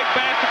with a big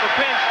basket for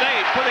Penn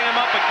State, putting him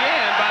up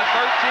again by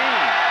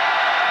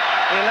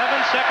 13. 11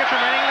 seconds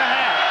remaining in the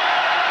half.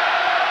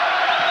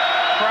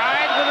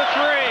 Pride with a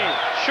 3.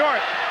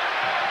 Short.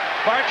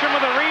 Bartram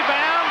with a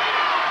rebound.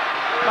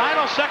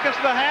 Final seconds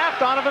of the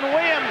half. Donovan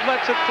Williams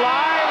lets it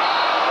fly.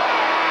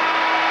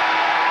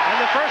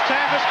 And the first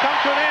half has come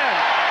to an end.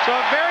 So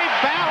a very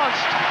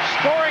balanced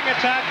scoring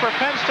attack for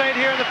Penn State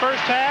here in the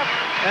first half,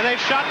 and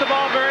they've shot the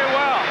ball very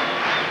well.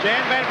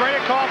 Jan Van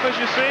Bredekoff, as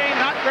you see,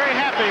 not very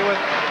happy with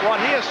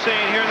what he has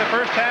seen here in the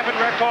first half in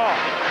Rec Hall.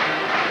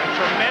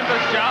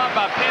 Tremendous job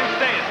by Penn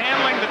State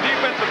handling the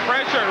defensive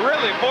pressure and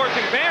really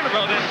forcing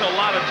Vanderbilt into a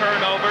lot of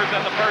turnovers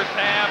in the first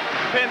half.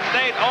 Penn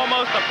State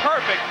almost a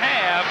perfect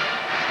half,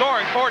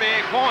 scoring 48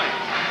 points.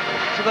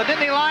 So the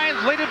Nittany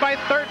Lions lead it by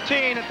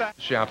 13 at that.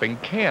 Shopping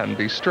can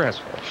be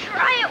stressful.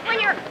 Try it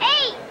when you're 8.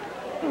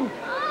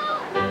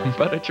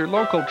 But at your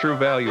local True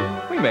Value,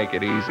 we make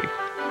it easy.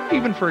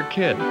 Even for a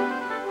kid,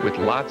 with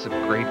lots of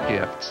great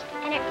gifts.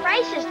 And at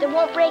prices that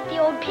won't break the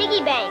old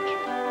piggy bank.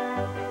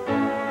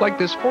 Like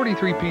this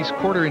 43-piece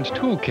quarter-inch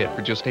tool kit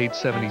for just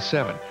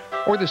 $8.77.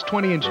 Or this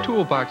 20-inch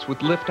toolbox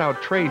with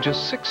lift-out tray,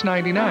 just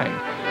 $6.99.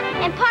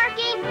 And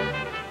parking,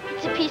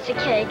 it's a piece of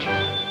cake.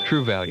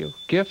 True Value.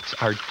 Gifts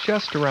are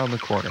just around the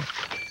corner.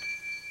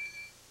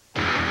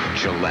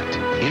 Gillette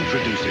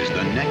introduces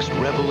the next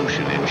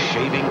revolution in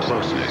shaving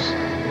closeness.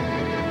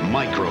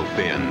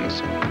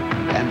 Microfins.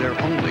 And they're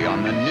only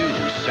on the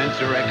new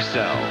Sensor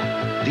XL.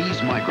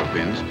 These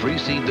microfins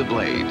precede the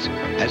blades.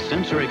 As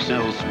Sensor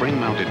XL's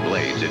spring-mounted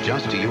blades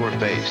adjust to your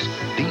face,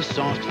 these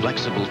soft,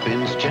 flexible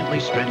fins gently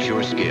stretch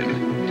your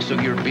skin, so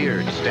your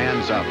beard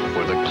stands up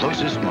for the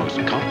closest, most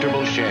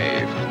comfortable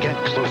shave. Get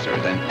closer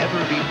than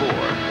ever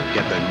before.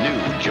 Get the new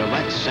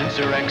Gillette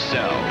Sensor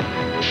XL.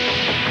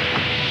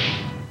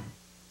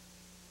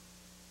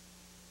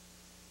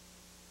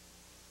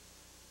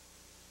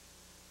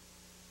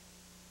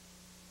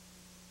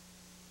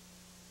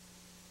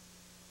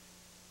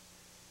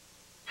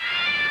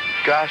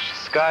 Gosh, the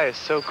sky is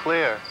so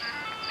clear.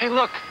 Hey,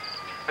 look,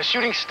 a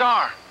shooting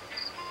star.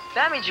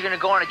 That means you're gonna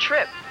go on a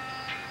trip.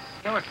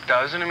 No, it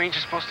doesn't. It means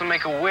you're supposed to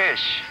make a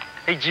wish.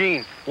 Hey,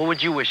 Gene, what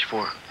would you wish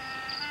for?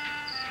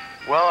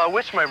 Well, I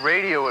wish my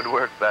radio would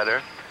work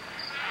better.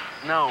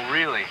 No,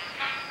 really.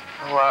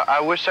 Well,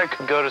 I wish I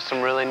could go to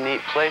some really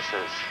neat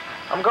places.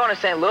 I'm going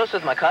to St. Louis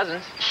with my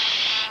cousins.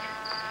 Shh.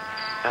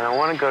 And I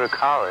want to go to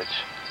college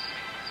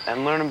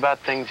and learn about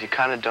things you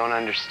kind of don't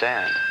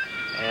understand.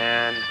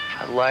 And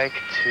I'd like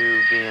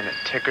to be in a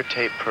ticker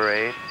tape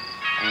parade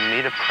and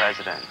meet a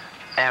president.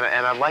 And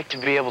I'd like to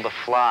be able to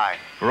fly.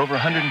 For over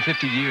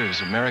 150 years,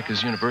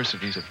 America's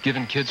universities have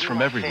given kids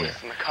from everywhere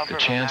the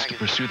chance to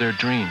pursue their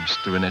dreams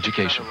through an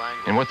education.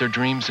 And what their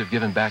dreams have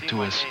given back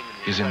to us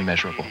is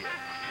immeasurable.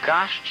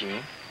 Gosh, Gene, what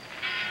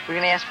are we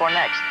going to ask for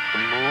next? The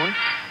moon?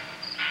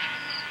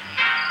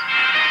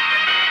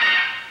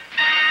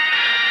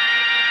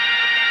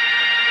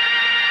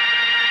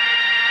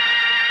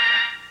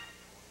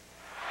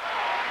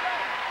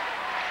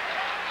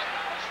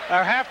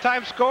 Our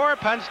halftime score,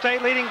 Penn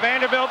State leading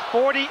Vanderbilt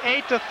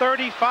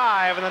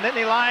 48-35, and the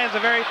Nittany Lions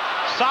a very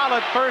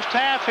solid first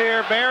half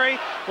here, Barry.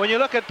 When you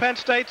look at Penn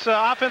State's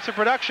offensive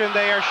production,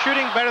 they are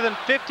shooting better than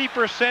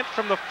 50%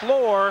 from the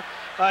floor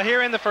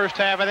here in the first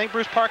half. I think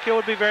Bruce Parkhill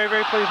would be very,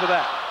 very pleased with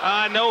that.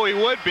 I know he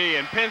would be,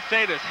 and Penn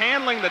State is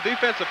handling the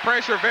defensive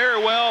pressure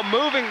very well,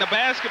 moving the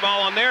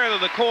basketball on their end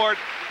of the court,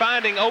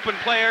 finding open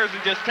players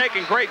and just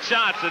taking great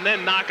shots and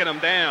then knocking them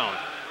down.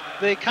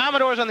 The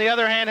Commodores, on the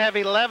other hand, have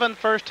 11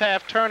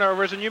 first-half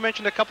turnovers, and you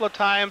mentioned a couple of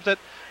times that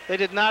they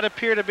did not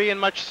appear to be in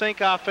much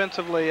sync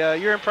offensively.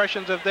 Your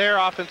impressions of their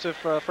offensive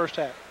first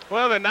half?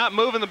 Well, they're not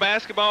moving the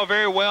basketball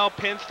very well.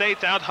 Penn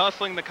State's out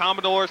hustling the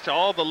Commodores to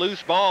all the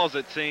loose balls,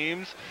 it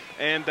seems.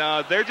 And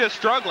they're just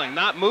struggling,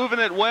 not moving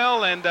it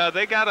well, and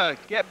they got to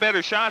get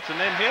better shots and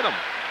then hit them.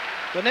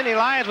 The Nittany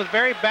Lions with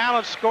very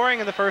balanced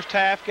scoring in the first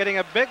half, getting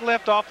a big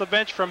lift off the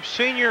bench from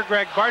senior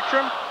Greg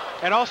Bartram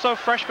and also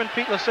freshman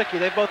Pete Lasicki.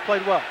 They both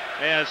played well.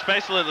 Yeah,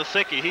 especially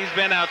Lasicki. He's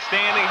been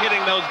outstanding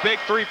hitting those big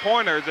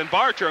three-pointers, and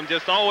Bartram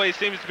just always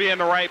seems to be in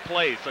the right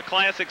place, a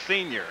classic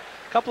senior.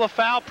 Couple of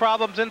foul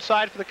problems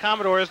inside for the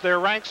Commodores. Their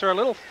ranks are a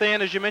little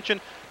thin, as you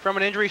mentioned, from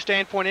an injury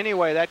standpoint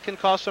anyway. That can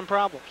cause some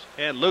problems.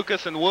 And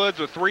Lucas and Woods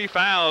with 3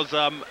 fouls.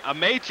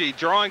 Amechi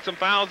drawing some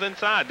fouls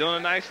inside, doing a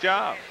nice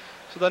job.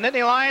 So the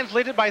Nittany Lions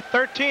lead it by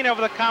 13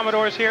 over the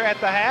Commodores here at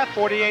the half,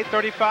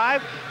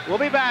 48-35. We'll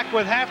be back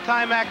with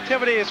halftime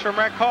activities from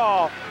Rec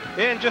Hall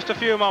in just a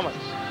few moments.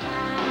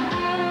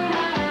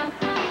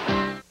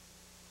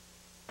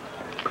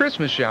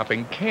 Christmas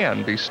shopping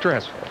can be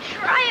stressful.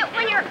 Try it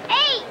when you're 8.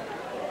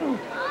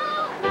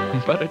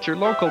 But at your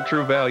local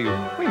True Value,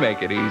 we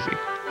make it easy,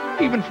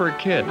 even for a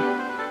kid,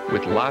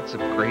 with lots of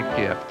great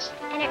gifts.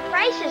 And at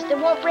prices that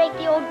won't break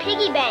the old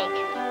piggy bank.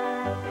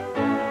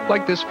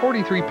 Like this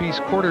 43-piece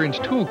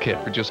quarter-inch tool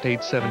kit for just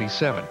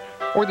 $8.77,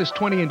 or this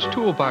 20-inch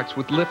toolbox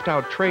with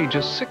lift-out tray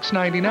just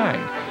 $6.99.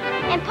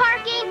 And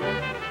parking,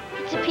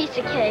 it's a piece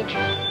of cake.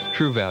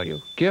 True Value.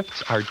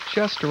 Gifts are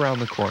just around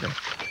the corner.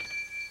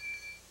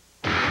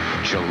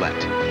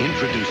 Gillette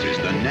introduces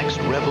the next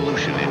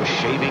revolution in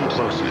shaving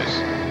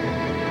closeness.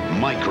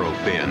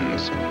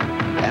 Microfins.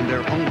 And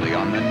they're only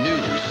on the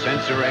new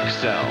Sensor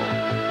XL.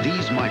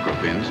 These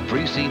microfins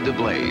precede the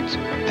blades.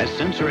 As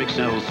Sensor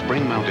XL's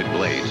spring-mounted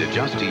blades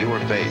adjust to your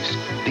face,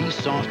 these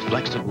soft,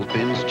 flexible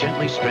fins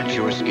gently stretch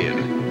your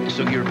skin,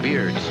 so your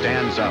beard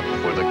stands up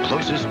for the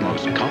closest,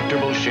 most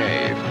comfortable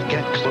shave.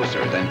 Get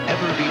closer than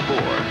ever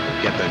before.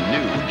 Get the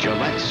new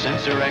Gillette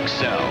Sensor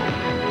XL.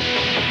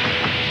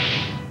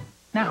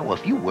 Now, a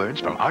few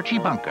words from Archie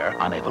Bunker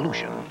on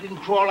evolution. We didn't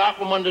crawl out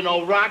from under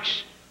no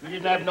rocks. We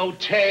didn't have no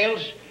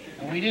tails.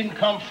 And we didn't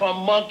come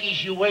from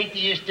monkeys, you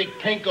atheistic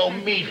pinko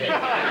meathead.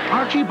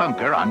 Archie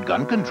Bunker on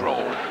gun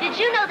control. Did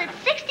you know that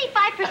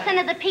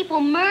 65% of the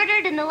people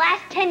murdered in the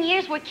last 10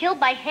 years were killed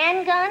by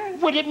handguns?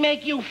 Would it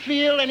make you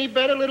feel any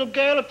better, little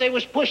girl, if they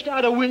was pushed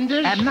out of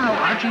windows? And now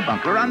Archie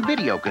Bunker on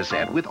video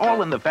cassette with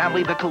All in the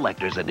Family, the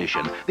Collector's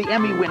Edition. The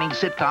Emmy-winning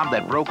sitcom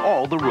that broke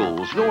all the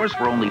rules. Yours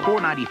for only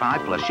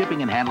 $4.95 plus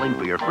shipping and handling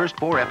for your first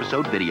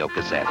 4-episode video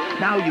cassette.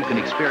 Now you can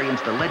experience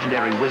the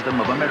legendary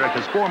wisdom of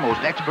America's foremost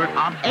expert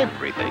on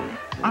everything.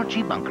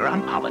 Archie Bunker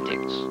on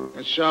politics.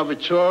 And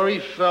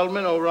Salvatore,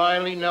 Feldman,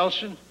 O'Reilly,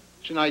 Nelson.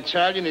 It's an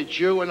Italian, a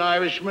Jew, an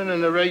Irishman,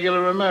 and a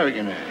regular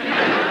American. What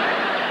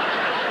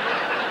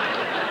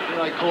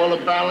I call a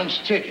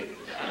balanced ticket.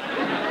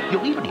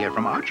 You'll even hear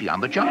from Archie on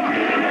the job.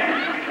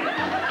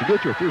 To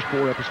get your first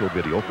 4-episode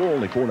video for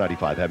only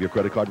 $4.95, have your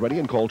credit card ready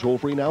and call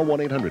toll-free now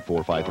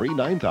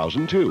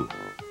 1-800-453-9002.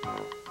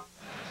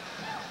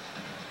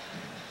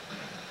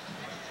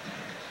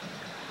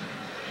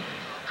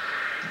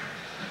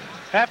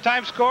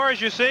 Halftime score, as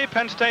you see,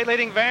 Penn State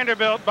leading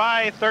Vanderbilt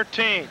by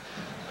 13.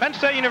 Penn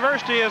State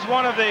University is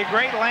one of the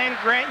great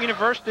land-grant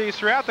universities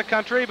throughout the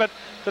country, but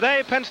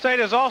today Penn State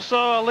is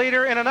also a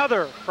leader in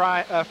another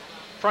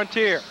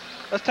frontier.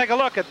 Let's take a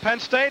look at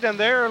Penn State and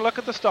their look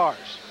at the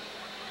stars.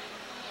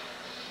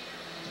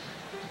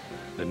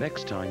 The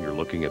next time you're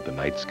looking at the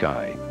night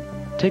sky,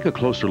 take a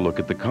closer look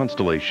at the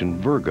constellation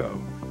Virgo.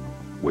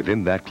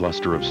 Within that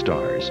cluster of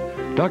stars,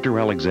 Dr.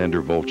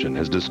 Alexander Volchin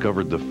has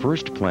discovered the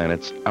first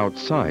planets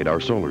outside our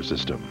solar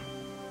system.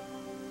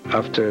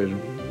 After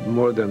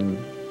more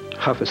than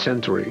half a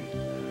century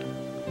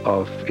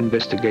of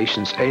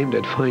investigations aimed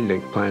at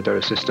finding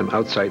planetary system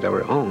outside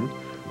our own,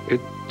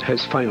 it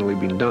has finally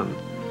been done.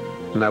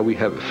 Now we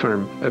have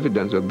firm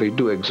evidence that they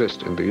do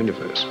exist in the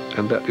universe,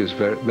 and that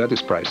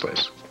is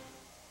priceless.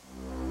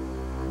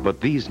 But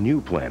these new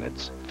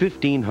planets,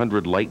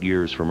 1,500 light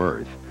years from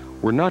Earth,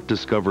 were not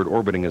discovered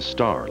orbiting a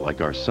star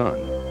like our sun.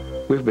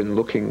 We've been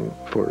looking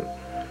for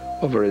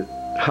over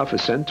half a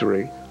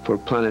century for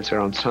planets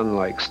around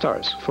sun-like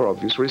stars for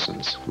obvious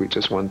reasons. We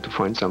just want to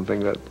find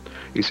something that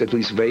is at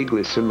least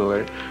vaguely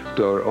similar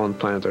to our own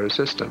planetary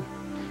system.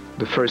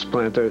 The first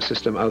planetary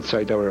system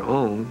outside our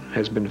own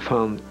has been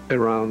found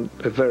around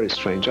a very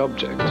strange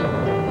object.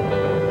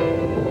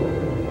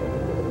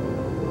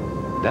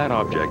 That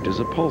object is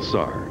a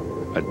pulsar,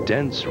 a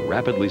dense,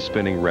 rapidly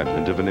spinning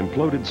remnant of an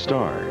imploded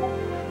star.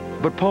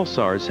 But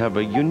pulsars have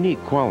a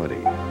unique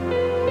quality.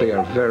 They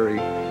are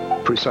very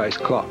precise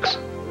clocks.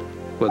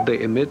 What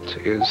they emit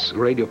is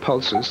radio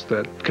pulses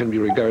that can be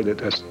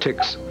regarded as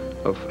ticks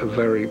of a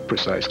very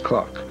precise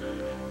clock.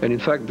 And in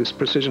fact, this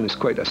precision is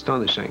quite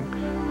astonishing.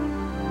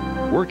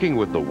 Working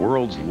with the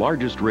world's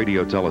largest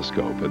radio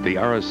telescope at the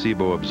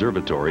Arecibo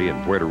Observatory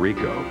in Puerto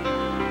Rico,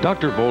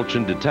 Dr.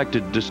 Volchan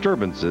detected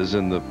disturbances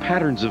in the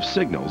patterns of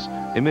signals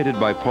emitted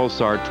by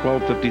pulsar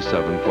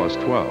 1257 plus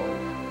 12.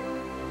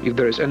 If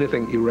there is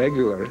anything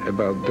irregular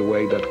about the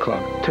way that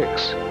clock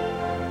ticks,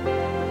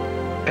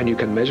 and you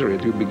can measure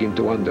it, you begin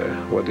to wonder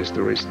what is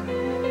the reason.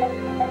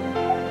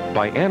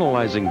 By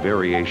analyzing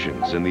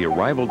variations in the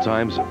arrival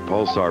times of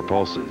pulsar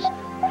pulses,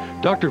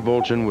 Dr.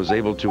 Volchan was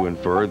able to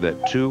infer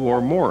that two or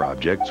more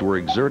objects were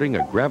exerting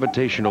a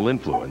gravitational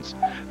influence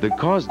that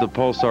caused the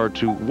pulsar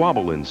to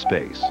wobble in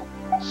space,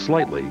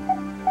 slightly,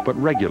 but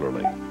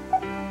regularly.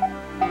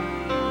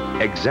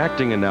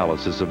 Exacting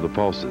analysis of the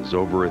pulses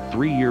over a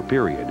 3-year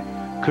period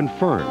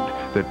confirmed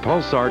that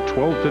pulsar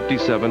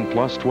 1257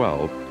 plus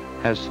 12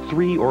 has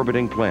 3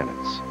 orbiting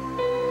planets.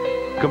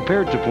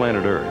 Compared to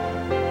planet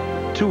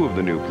Earth, 2 of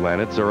the new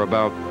planets are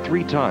about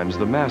 3 times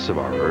the mass of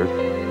our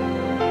Earth,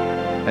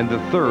 and the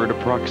third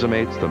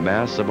approximates the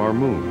mass of our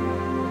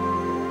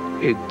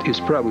moon. It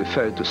is probably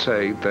fair to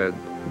say that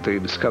the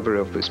discovery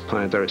of this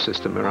planetary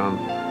system around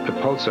a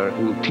pulsar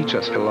will teach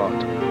us a lot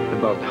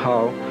about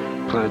how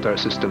planetary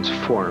systems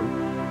form.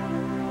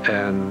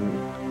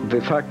 And the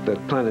fact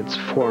that planets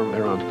form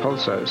around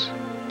pulsars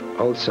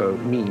also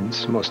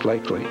means, most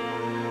likely,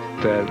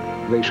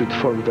 that they should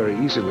form very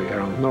easily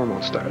around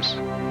normal stars.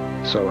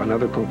 So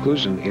another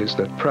conclusion is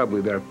that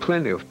probably there are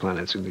plenty of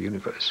planets in the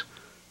universe.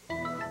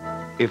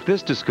 If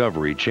this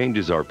discovery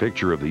changes our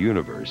picture of the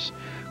universe,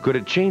 could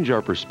it change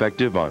our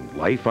perspective on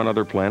life on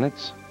other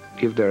planets?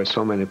 If there are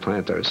so many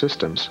planetary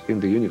systems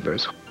in the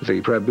universe, the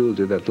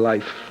probability that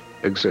life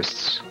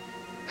exists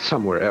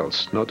somewhere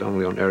else, not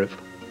only on Earth,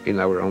 in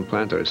our own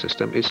planetary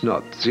system, is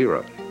not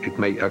 0. It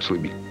may actually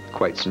be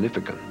quite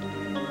significant.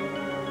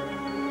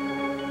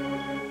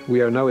 We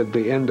are now at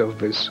the end of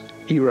this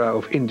era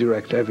of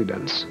indirect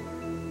evidence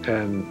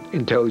and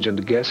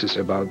intelligent guesses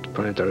about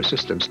planetary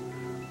systems.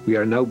 We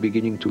are now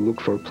beginning to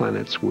look for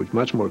planets with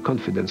much more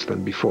confidence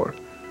than before.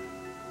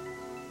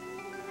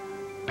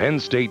 Penn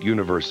State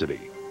University,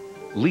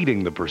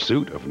 leading the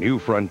pursuit of new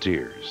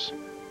frontiers.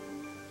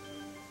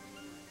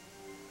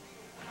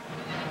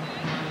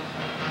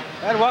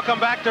 And welcome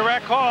back to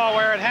Rec Hall,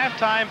 where at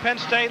halftime, Penn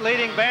State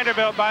leading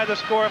Vanderbilt by the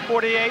score of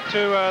 48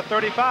 to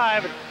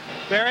 35.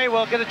 Barry,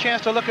 we'll get a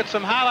chance to look at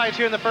some highlights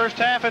here in the first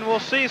half, and we'll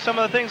see some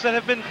of the things that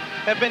have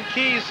been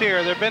keys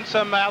here. There have been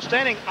some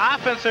outstanding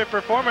offensive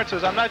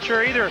performances. I'm not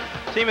sure either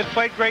team has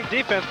played great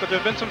defense, but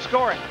there's been some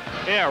scoring.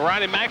 Yeah,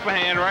 Ronnie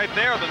McMahon right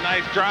there with a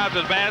nice drive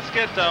to the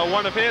basket,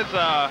 one of his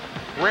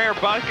rare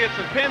buckets,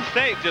 and Penn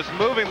State just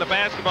moving the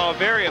basketball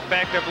very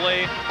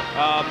effectively.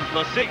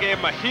 Lassie gave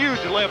him a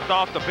huge lift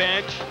off the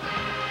bench.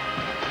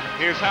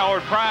 Here's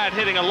Howard Pride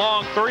hitting a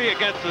long 3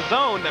 against the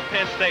zone that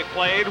Penn State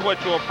played,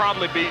 which will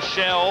probably be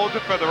shelled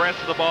for the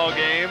rest of the ball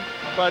game.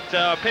 But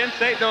Penn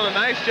State doing a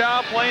nice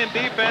job playing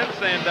defense,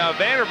 and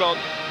Vanderbilt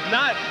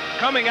not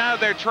coming out of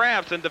their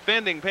traps and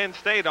defending Penn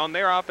State on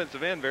their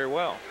offensive end very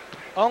well.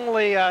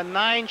 Only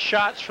 9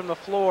 shots from the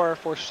floor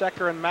for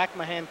Secker and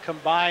McMahon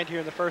combined here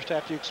in the first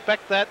half. Do you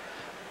expect that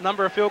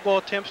number of field goal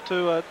attempts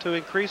to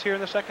increase here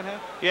in the second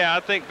half? Yeah, I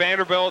think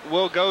Vanderbilt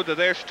will go to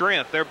their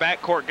strength. Their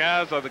backcourt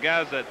guys are the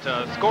guys that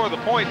score the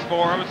points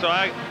for them, so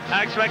I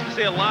expect to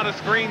see a lot of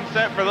screens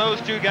set for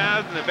those 2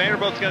 guys, and if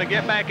Vanderbilt's going to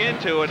get back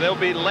into it, they'll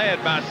be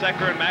led by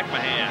Secker and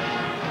McMahon.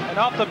 And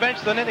off the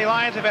bench, the Nittany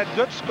Lions have had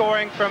good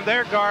scoring from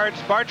their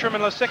guards, Bartram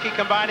and Lasicki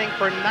combining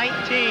for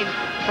 19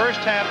 first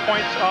half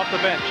points off the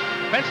bench.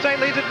 Penn State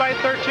leads it by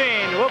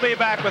 13. We'll be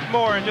back with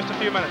more in just a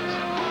few minutes.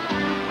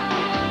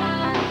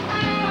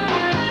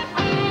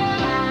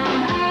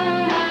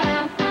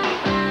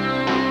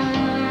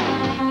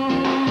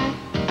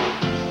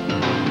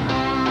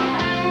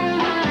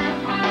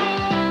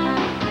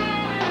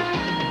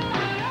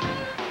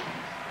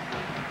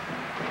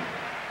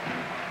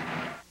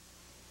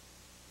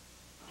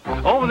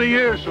 Over the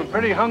years, some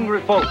pretty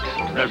hungry folks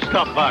have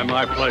stopped by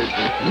my place.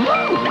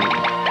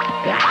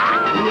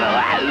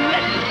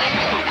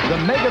 The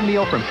Mega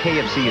Meal from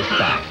KFC is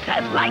back. I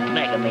like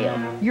Mega Meal.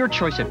 Your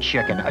choice of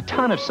chicken, a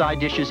ton of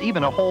side dishes,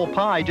 even a whole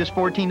pie, just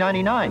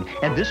 $14.99.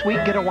 And this week,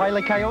 get a Wile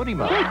E. Coyote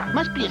mug.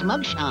 Must be his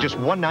mugshot. Just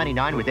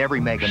 $1.99 with every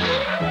Mega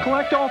Meal.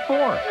 Collect all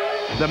 4.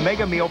 The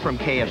Mega Meal from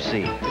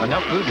KFC.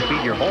 Enough food to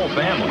feed your whole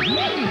family.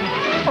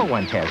 Or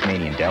one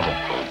Tasmanian devil.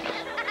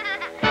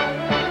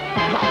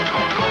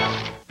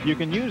 You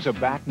can use a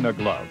bat and a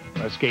glove,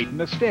 a skate and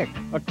a stick,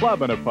 a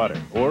club and a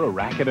putter, or a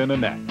racket and a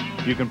net.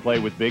 You can play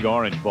with big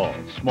orange balls,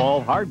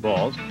 small hard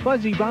balls,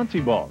 fuzzy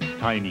bouncy balls,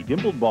 tiny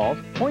dimpled balls,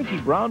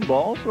 pointy brown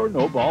balls, or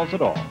no balls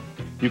at all.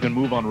 You can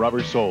move on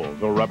rubber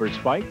soles, or rubber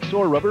spikes,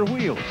 or rubber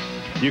wheels.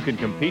 You can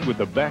compete with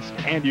the best,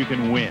 and you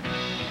can win.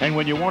 And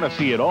when you want to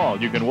see it all,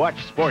 you can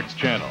watch Sports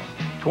Channel.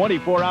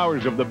 24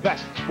 hours of the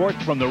best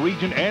sports from the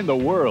region and the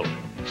world.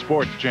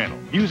 Sports Channel.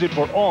 Use it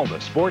for all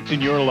the sports in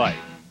your life.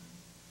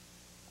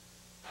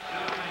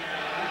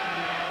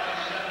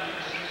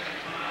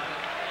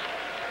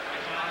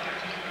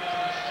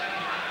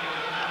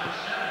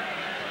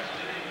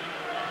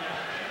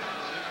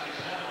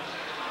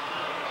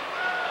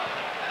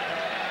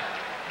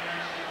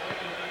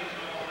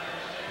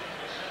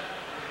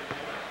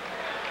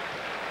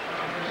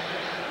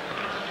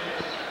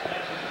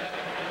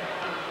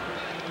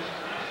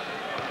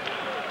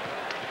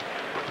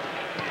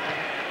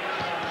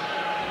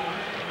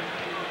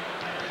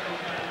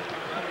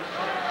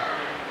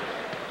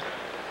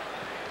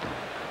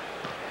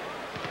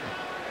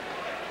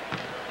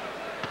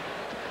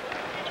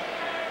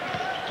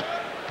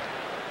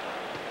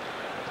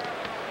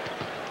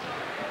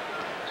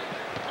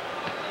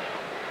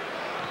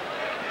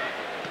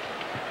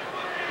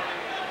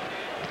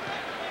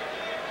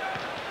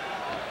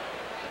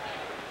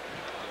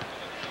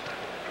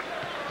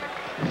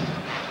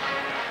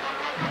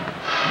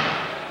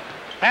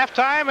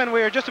 Halftime, and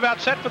we are just about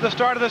set for the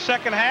start of the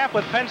second half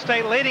with Penn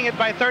State leading it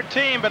by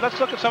 13. But let's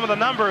look at some of the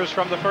numbers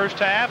from the first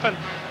half, and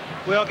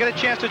we'll get a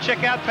chance to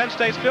check out Penn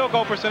State's field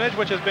goal percentage,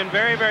 which has been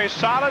very, very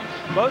solid.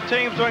 Both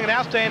teams doing an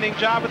outstanding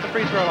job at the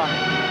free throw line.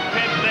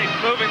 Penn State's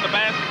moving the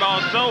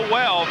basketball so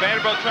well.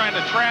 Vanderbilt trying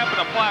to trap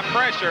and apply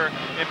pressure,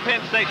 and Penn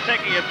State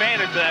taking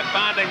advantage of that,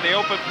 finding the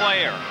open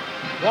player.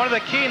 One of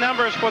the key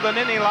numbers for the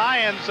Nittany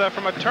Lions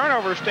from a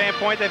turnover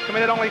standpoint, they've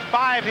committed only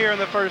 5 here in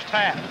the first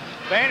half.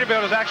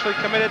 Vanderbilt has actually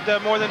committed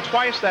more than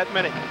twice that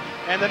many.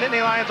 And the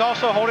Nittany Lions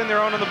also holding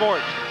their own on the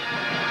boards.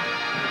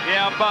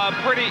 Yeah,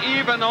 pretty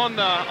even on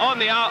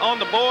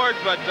the boards,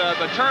 but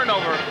the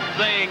turnover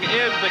thing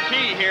is the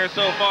key here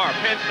so far.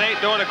 Penn State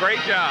doing a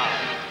great job.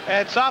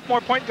 And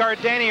sophomore point guard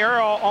Danny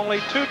Earl, only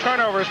 2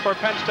 turnovers for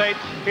Penn State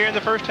here in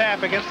the first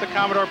half against the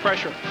Commodore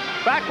pressure.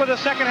 Back with the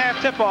second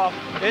half tip-off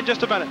in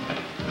just a minute.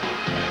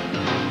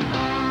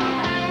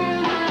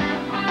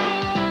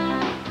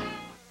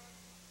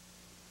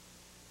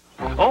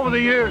 Over the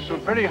years, some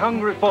pretty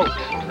hungry folks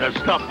have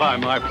stopped by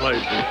my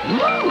place.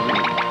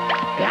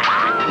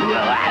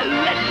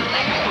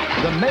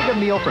 The Mega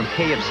Meal from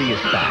KFC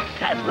is back.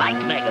 That's like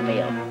Mega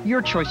Meal.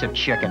 Your choice of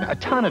chicken, a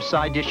ton of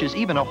side dishes,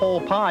 even a whole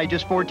pie,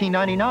 just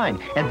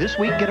 $14.99. And this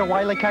week, get a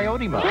Wile E.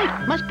 Coyote mug.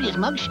 Must be his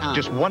mugshot.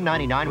 Just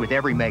 $1.99 with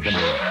every Mega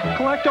Meal.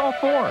 Collect all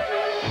 4.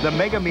 The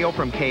Mega Meal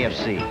from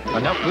KFC.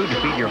 Enough food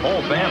to feed your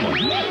whole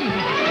family.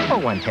 Or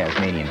one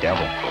Tasmanian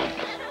devil.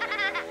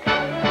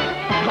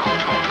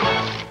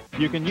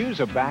 You can use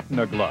a bat and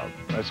a glove,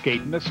 a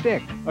skate and a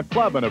stick, a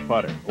club and a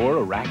putter, or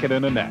a racket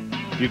and a net.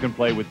 You can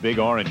play with big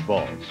orange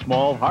balls,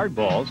 small hard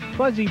balls,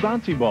 fuzzy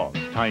bouncy balls,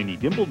 tiny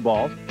dimpled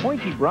balls,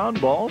 pointy brown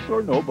balls,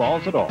 or no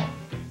balls at all.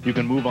 You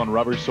can move on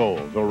rubber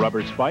soles or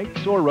rubber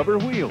spikes or rubber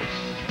wheels.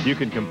 You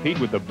can compete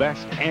with the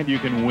best and you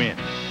can win.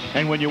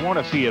 And when you want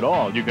to see it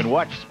all, you can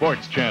watch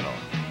Sports Channel.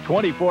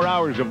 24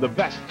 hours of the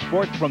best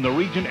sports from the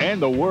region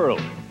and the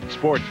world.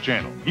 Sports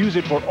Channel. Use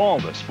it for all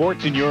the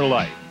sports in your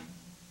life.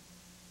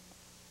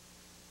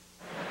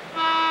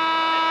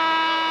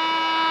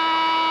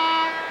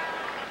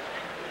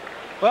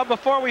 Well,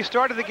 before we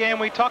started the game,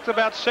 we talked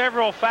about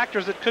several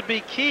factors that could be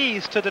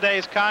keys to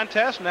today's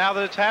contest. Now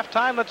that it's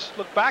halftime, let's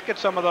look back at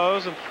some of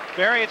those. And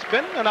Barry, it's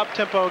been an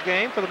up-tempo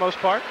game for the most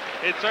part.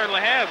 It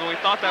certainly has. We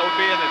thought that would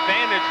be an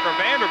advantage for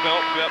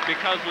Vanderbilt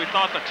because we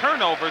thought the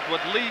turnovers would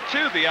lead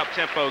to the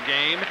up-tempo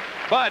game.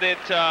 But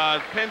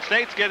Penn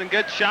State's getting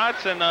good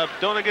shots and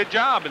doing a good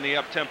job in the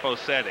up-tempo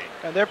setting.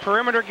 And their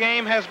perimeter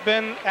game has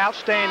been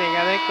outstanding,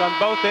 I think, on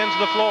both ends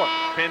of the floor.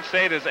 Penn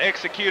State has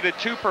executed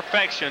to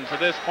perfection to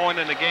this point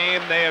in the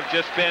game. They have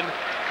just been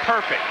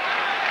perfect.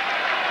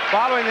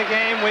 Following the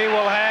game, we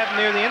will have,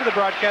 near the end of the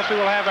broadcast, we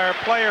will have our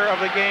player of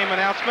the game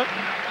announcement.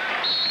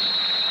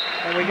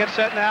 And we get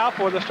set now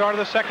for the start of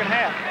the second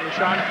half.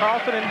 Rashawn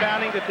Carlton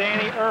inbounding to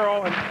Danny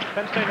Earl, and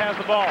Penn State has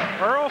the ball.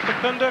 Earl,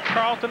 Secunda,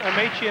 Carlton,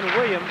 Ameche, and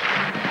Williams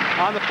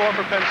on the floor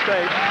for Penn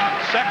State.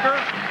 Secker,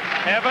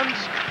 Evans.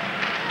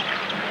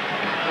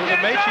 There's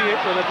Ameche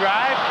with a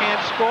drive,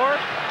 can't score.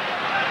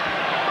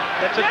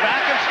 Gets it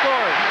back and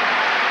scores.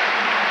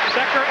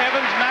 Secker,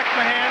 Evans,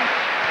 McMahon,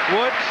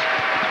 Woods,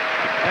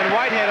 and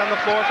Whitehead on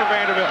the floor for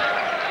Vanderbilt.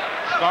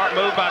 Smart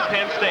move by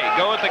Penn State.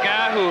 Go with the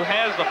guy who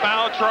has the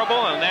foul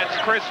trouble, and that's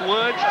Chris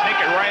Woods. Take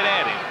it right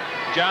at him.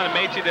 John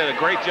Ameche did a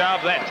great job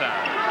that time.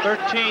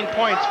 13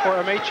 points for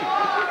Ameche.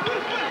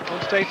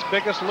 Penn State's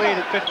biggest lead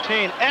at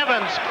 15.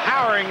 Evans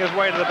powering his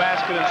way to the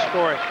basket and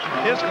scoring.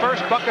 His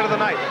first bucket of the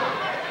night.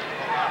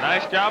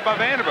 Nice job by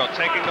Vanderbilt,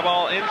 taking the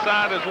ball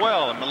inside as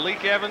well. And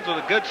Malik Evans with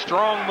a good,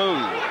 strong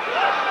move.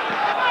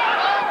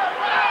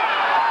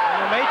 And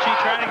Ameche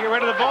trying to get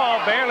rid of the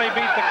ball, barely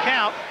beat the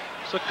count.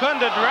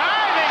 Secunda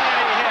driving,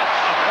 and he hits.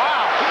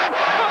 Wow.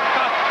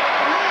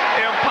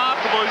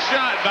 Impossible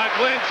shot by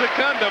Glenn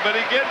Secunda, but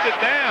he gets it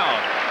down.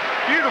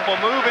 Beautiful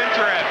move in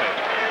traffic.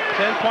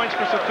 10 points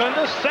for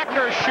Secunda.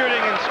 Secker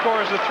shooting and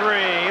scores the 3.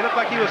 He looked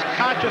like he was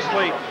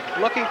consciously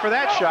looking for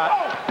that shot.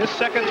 His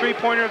second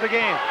three-pointer of the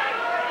game.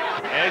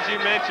 As you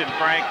mentioned,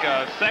 Frank,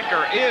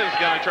 Secker is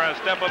going to try to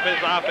step up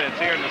his offense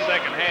here in the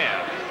second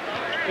half.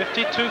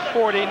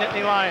 52-40,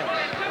 Nittany Lions.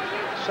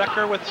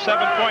 Secker with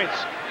 7 points.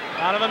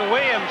 Donovan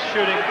Williams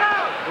shooting.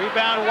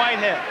 Rebound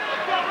Whitehead.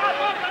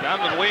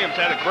 Donovan Williams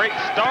had a great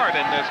start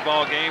in this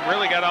ball game.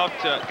 Really got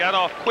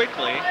off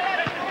quickly.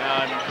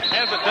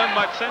 Hasn't done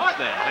much since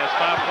then. Has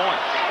 5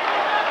 points.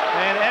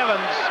 And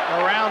Evans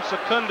around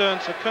Secunda,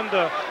 and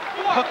Secunda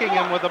hooking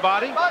him with the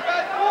body.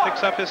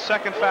 Picks up his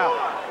second foul.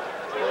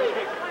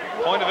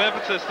 Point of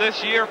emphasis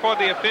this year for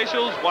the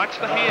officials. Watch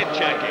the hand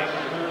checking.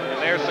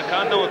 And there's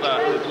Secunda with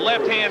his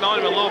left hand on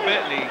him a little bit,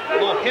 and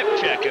a little hip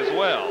check as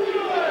well.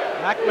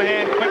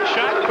 McMahon, quick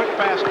shot, quick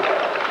basket.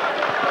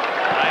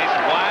 Nice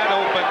wide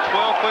open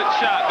 12-foot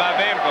shot by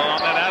Vanderbilt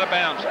on that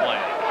out-of-bounds play.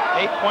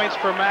 8 points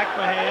for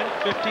McMahon,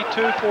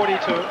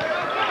 52-42.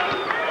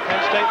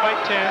 Penn State by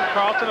 10.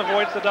 Carlton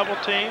avoids the double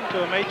team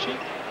to Ameche.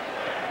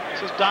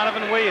 This is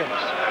Donovan Williams.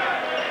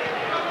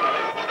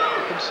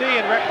 You can see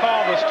in rec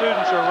hall the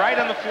students are right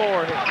on the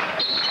floor here.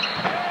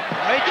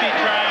 Ameche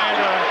trying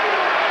to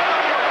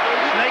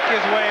snake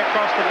his way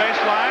across the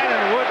baseline,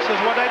 and Woods says,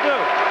 what I do?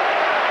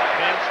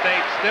 Penn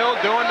State still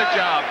doing the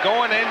job,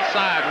 going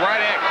inside right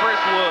at Chris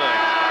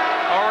Woods.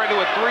 Already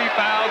with 3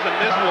 fouls, and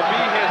this will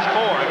be his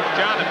 4th.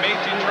 John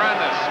Amaechi trying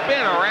to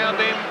spin around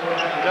him.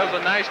 Does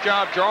a nice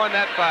job drawing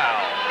that foul.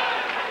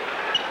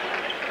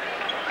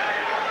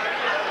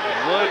 And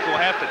Woods will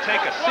have to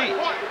take a seat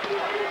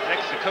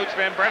next to Coach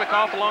Van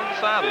Bredikoff along the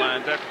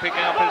sidelines after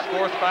picking up his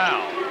 4th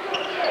foul.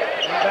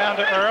 Down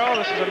to Earl.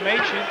 This is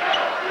Amaechi.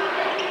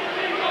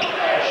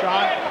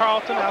 Sean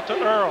Carlton out to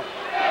Earl.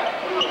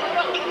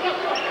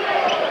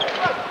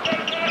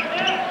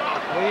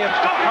 Williams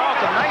to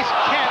Carlton. Nice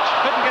catch.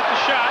 Couldn't get the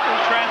shot in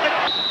traffic.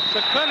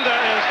 Secunda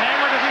is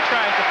hammered as he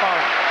tries to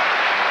follow.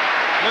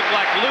 Looked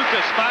like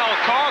Lucas fouled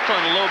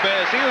Carlton a little bit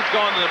as he was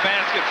going to the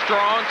basket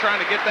strong, trying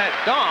to get that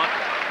dunk.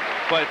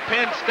 But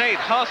Penn State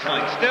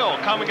hustling, still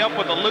coming up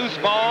with a loose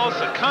ball.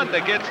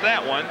 Secunda gets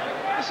that one.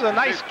 This is a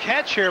nice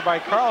catch here by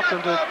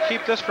Carlton to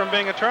keep this from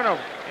being a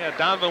turnover. Yeah,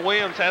 Donovan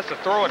Williams has to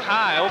throw it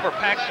high over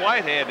Pax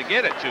Whitehead to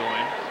get it to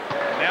him.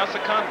 Now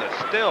Secunda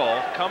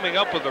still coming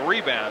up with the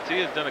rebounds.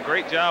 He has done a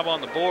great job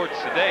on the boards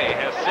today.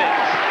 Has 6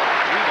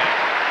 rebounds.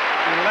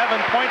 11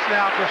 points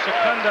now for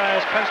Secunda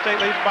as Penn State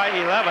leads by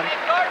 11.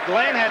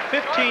 Glenn had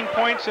 15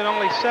 points in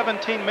only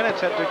 17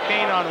 minutes at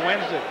Duquesne on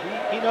Wednesday.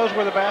 He knows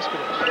where the basket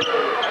is.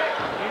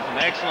 He's an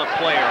excellent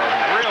player.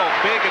 A real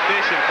big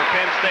addition for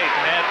Penn State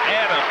to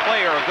add a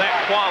player of that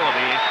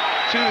quality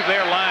to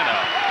their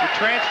lineup. He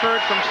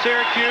transferred from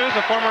Syracuse,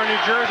 a former New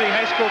Jersey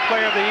High School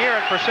Player of the Year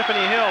at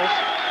Parsippany Hills.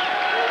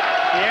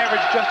 He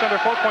averaged just under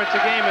 4 points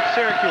a game at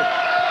Syracuse.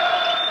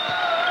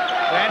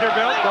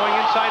 Vanderbilt going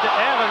inside to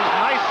Evans.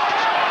 Nice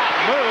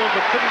move,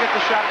 but couldn't get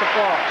the shot to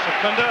fall.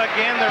 Secunda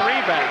again the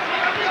rebound.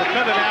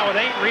 Secunda now with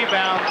 8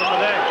 rebounds in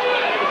the day.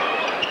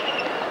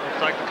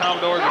 Looks like the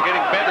Commodores are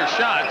getting better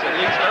shots, at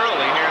least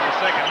early here in the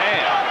second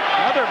half.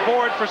 Another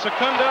board for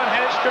Secunda and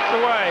had it stripped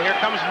away. Here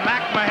comes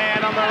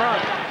McMahon on the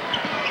run.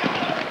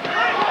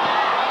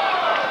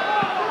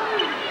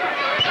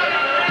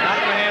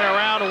 McMahon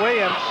around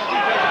Williams.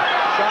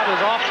 Shot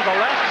is off to the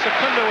left.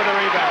 Secunda with a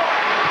rebound.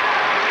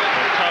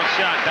 A tough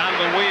shot.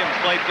 Donovan Williams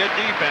played good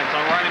defense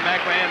on Ronnie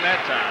McMahon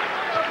that time.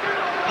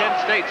 Penn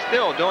State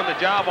still doing the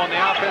job on the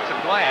offensive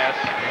glass.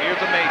 Here's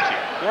Amaechi.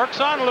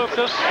 Works on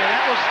Lucas, and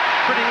that was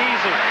pretty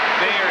easy.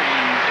 Very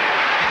easy.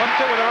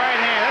 Pumped it with the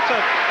right hand.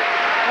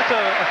 That's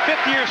a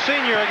fifth-year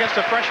senior against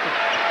a freshman.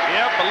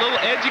 Yep, a little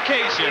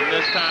education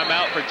this time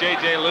out for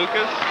J.J.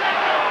 Lucas.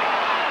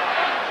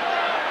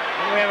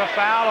 And we have a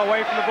foul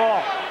away from the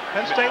ball.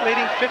 Penn State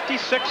leading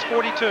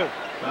 56-42.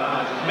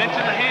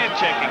 Mentioned the hand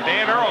checking.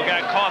 Dan Earl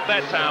got caught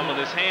that time with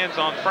his hands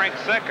on Frank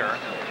Secker.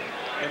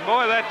 And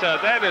boy, that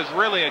is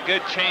really a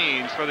good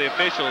change for the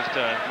officials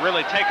to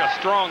really take a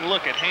strong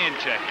look at hand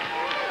checking.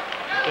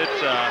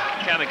 It's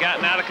kind of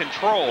gotten out of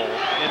control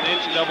in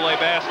NCAA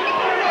basketball.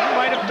 You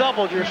might have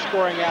doubled your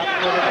scoring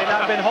output if they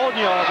not been holding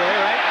you all day,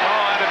 right?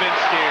 Oh, I'd have been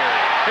scared.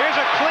 Here's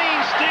a clean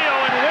steal,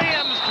 and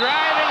Williams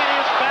driving, and he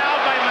is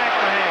fouled by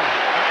McMahon.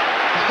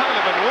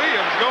 Donovan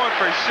Williams going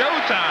for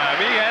showtime.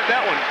 He had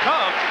that one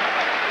cuffed,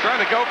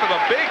 trying to go for the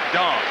big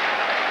dunk.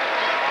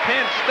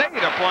 Penn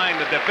State applying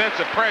the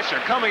defensive pressure,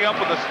 coming up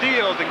with the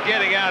steals and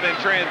getting out in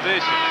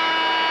transition.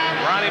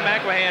 Ronnie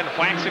McMahon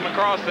whacks him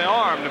across the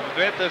arm to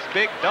prevent this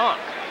big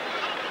dunk.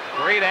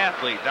 Great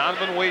athlete,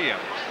 Donovan Williams.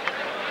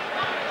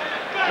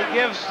 He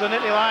gives the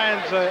Nittany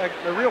Lions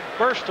a real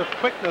burst of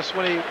quickness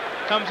when he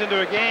comes into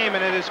a game,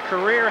 and as his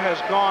career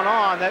has gone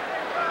on, that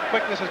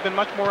quickness has been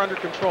much more under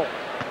control.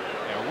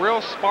 A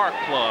real spark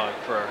plug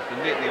for the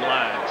Nittany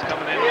Lions,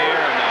 coming in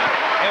there and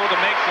able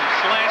to make some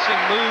slashing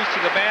moves to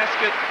the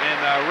basket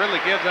and really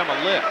give them a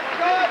lift.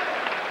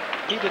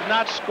 He did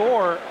not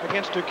score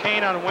against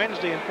Duquesne on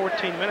Wednesday in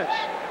 14 minutes.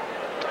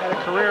 Had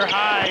a career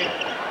high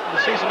in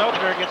the season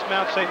opener against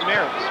Mount St.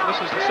 Mary's. This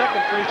is the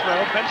second free throw.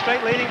 Penn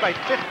State leading by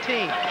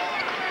 15.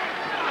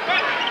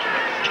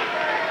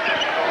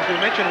 As we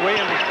mentioned,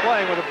 Williams is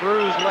playing with a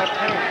bruised left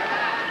hand.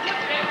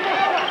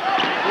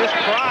 Here's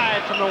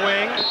Pride from the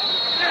wing.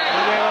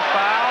 And we have a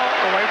foul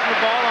away from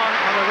the ball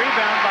on the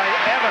rebound by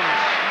Evans,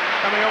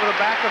 coming over the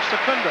back of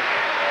Secunda.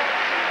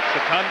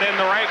 Secunda in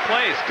the right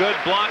place. Good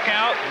block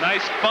out.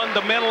 Nice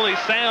fundamentally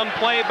sound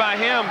play by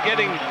him,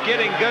 getting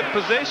good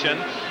position.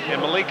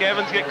 And Malik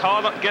Evans gets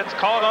caught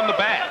on the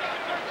back.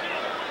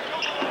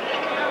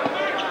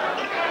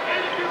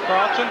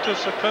 Carlton to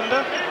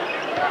Secunda.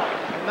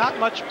 Not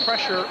much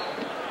pressure.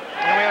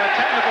 And we have a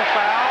technical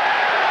foul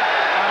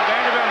on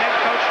Vanderbilt head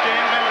coach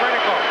Jan Van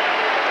Bredikoff.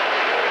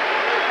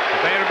 The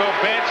Vanderbilt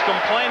bench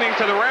complaining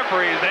to the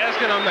referees,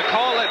 asking them to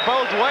call it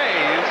both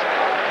ways.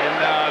 And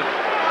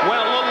went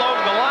a little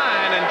over the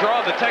line and draw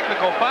the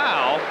technical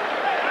foul.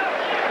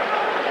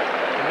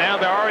 And now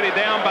they're already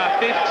down by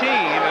 15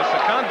 as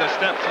Secunda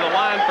steps to the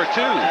line for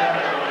 2.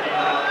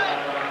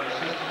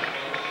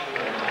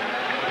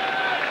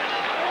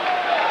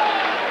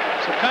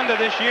 Secunda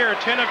this year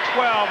 10 of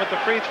 12 at the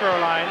free throw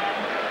line.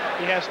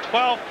 He has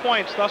 12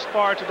 points thus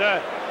far today.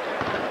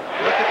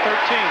 Look at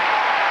 13.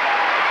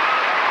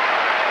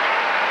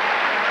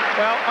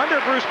 Well, under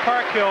Bruce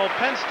Parkhill,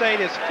 Penn State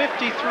is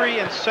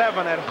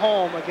 53-7 at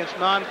home against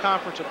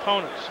non-conference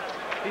opponents.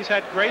 He's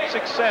had great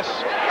success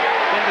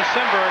in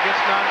December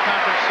against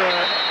non-conference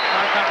teams.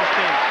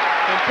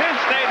 And Penn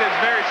State is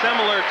very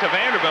similar to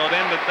Vanderbilt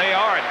in that they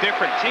are a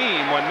different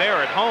team when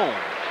they're at home.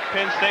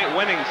 Penn State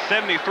winning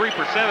 73%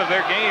 of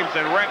their games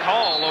in Rec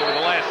Hall over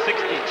the last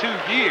 62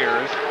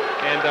 years.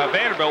 And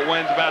Vanderbilt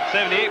wins about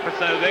 78%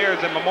 of theirs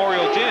in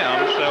Memorial Gym.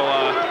 So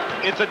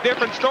it's a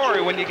different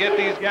story when you get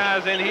these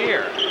guys in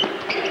here.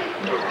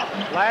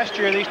 Last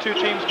year, these two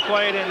teams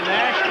played in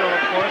Nashville,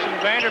 of course, and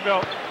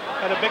Vanderbilt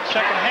had a big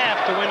second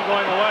half to win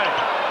going away.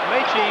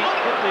 Meche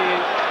hit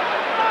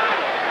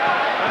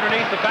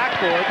underneath the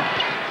backboard.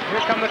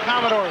 Here come the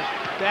Commodores,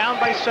 down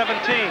by 17.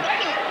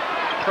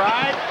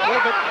 Pride, a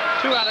little bit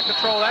too out of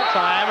control that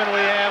time, and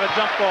we have a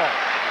jump ball.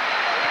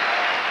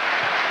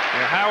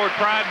 Yeah, Howard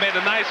Pride made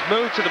a nice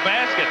move to the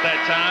basket that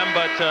time,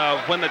 but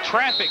when the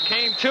traffic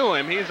came to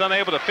him, he's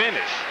unable to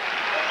finish.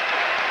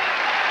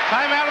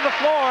 Time out of the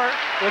floor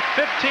with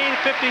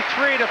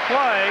 15:53 to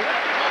play.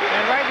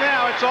 And right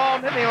now, it's all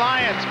Nittany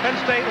Lions. Penn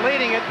State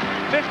leading it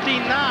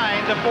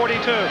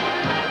 59-42.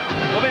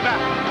 We'll be back.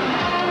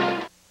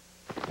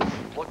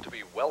 Look to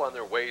be well on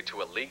their way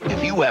to a league.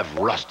 If you have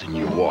rust in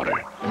your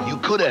water, you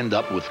could end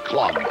up with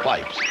clogged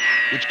pipes,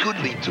 which could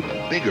lead to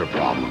bigger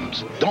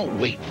problems. Don't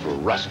wait for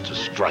rust to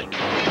strike.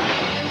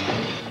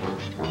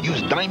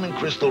 Use Diamond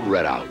Crystal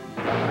Red Out,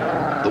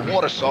 the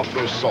water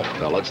softener salt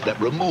pellets that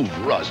remove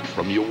rust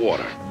from your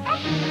water.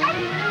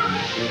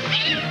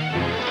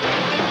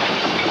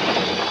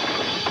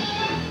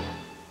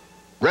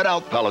 Red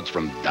Out pellets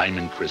from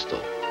Diamond Crystal,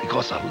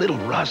 because a little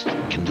rust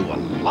can do a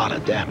lot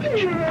of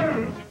damage.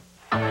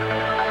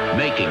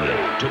 Making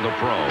it to the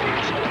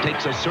pros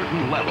takes a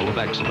certain level of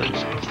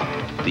excellence,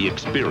 the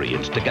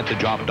experience to get the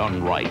job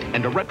done right,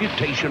 and a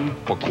reputation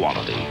for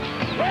quality.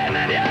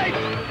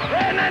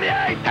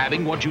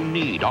 Having what you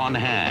need on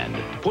hand,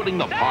 putting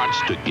the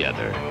parts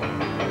together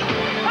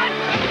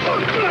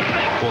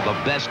for the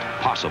best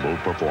possible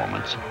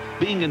performance.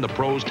 Being in the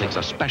pros takes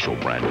a special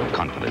brand of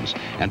confidence,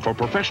 and for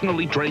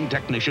professionally trained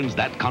technicians,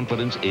 that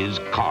confidence is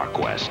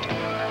CarQuest.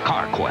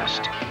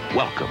 CarQuest,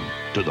 welcome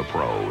to the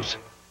pros.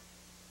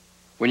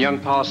 When young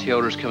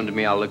policyholders come to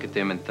me, I look at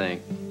them and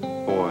think,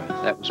 boy,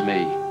 that was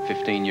me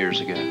 15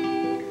 years ago.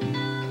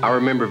 I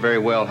remember very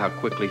well how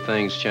quickly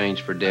things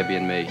changed for Debbie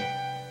and me.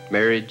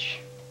 Marriage,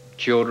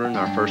 children,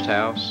 our first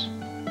house.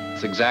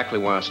 It's exactly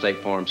why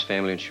State Farm's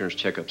family insurance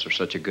checkups are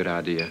such a good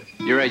idea.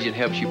 Your agent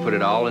helps you put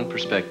it all in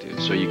perspective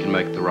so you can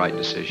make the right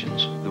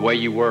decisions. The way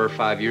you were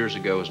 5 years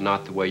ago is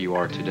not the way you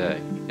are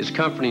today. It's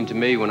comforting to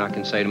me when I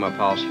can say to my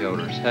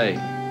policyholders, hey,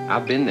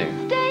 I've been there.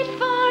 State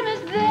Farm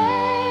is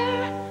there.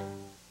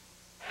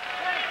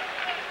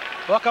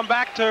 Welcome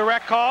back to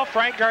Rec Hall.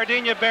 Frank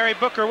Gardenia, Barry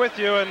Booker with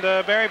you. And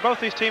Barry, both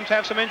these teams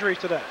have some injuries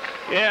today.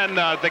 Yeah, and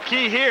the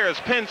key here is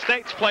Penn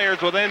State's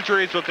players with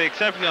injuries, with the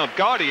exception of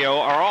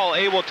Gaudio, are all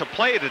able to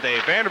play today.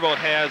 Vanderbilt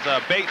has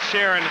Bates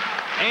Sharon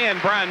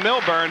and Brian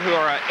Milburn, who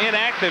are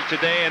inactive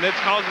today, and it's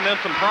causing them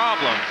some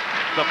problems.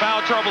 The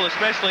foul trouble,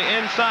 especially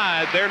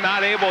inside, they're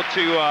not able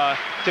to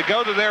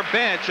go to their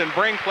bench and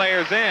bring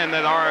players in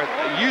that are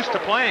used to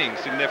playing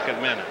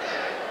significant minutes.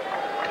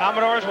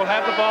 Commodores will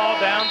have the ball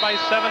down by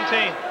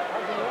 17.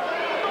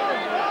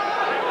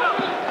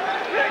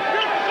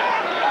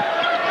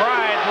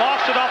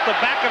 Lost it off the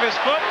back of his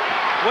foot.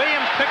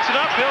 Williams picks it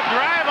up. He'll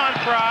drive on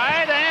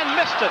Pride and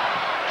missed it.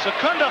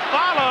 Secunda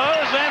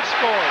follows and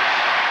scores.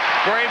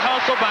 Great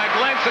hustle by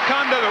Glenn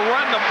Secunda to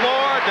run the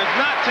floor. Does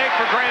not take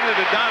for granted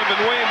that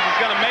Donovan Williams is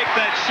going to make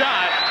that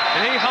shot.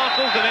 And he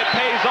hustles and it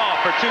pays off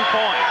for 2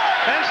 points.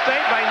 Penn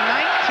State by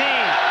 19.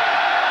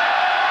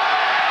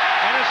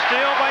 And a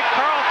steal by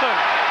Carlton.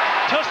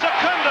 To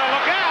Secunda,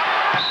 look out.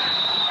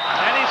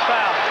 And he's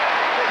fouled.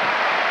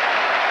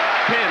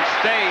 Penn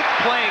State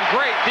playing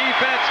great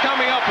defense,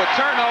 coming up with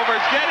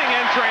turnovers, getting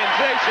in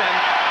transition,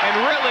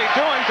 and really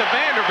doing to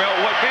Vanderbilt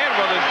what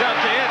Vanderbilt has done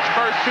to its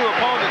first two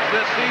opponents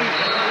this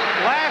season.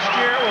 Last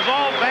year, it was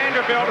all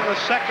Vanderbilt in the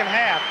second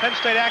half. Penn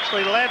State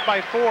actually led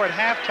by 4 at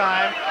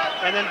halftime,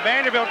 and then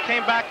Vanderbilt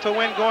came back to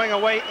win going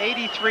away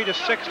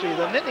 83-60.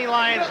 The Nittany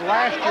Lions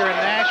last year in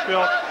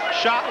Nashville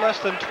shot less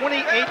than 28%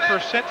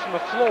 from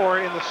the floor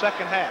in the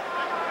second half.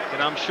 And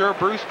I'm sure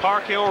Bruce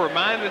Parkhill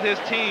reminded his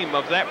team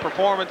of that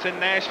performance in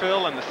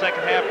Nashville and the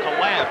second half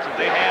collapse that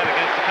they had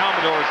against the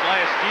Commodores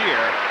last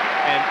year.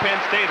 And Penn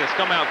State has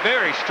come out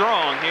very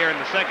strong here in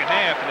the second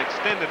half and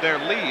extended their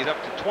lead up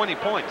to 20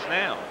 points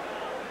now.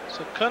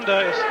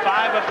 Secunda is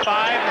 5 of 5,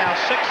 now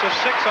 6 of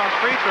 6 on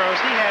free throws.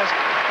 He has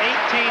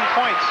 18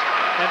 points.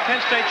 And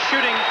Penn State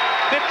shooting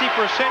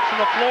 50% from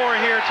the floor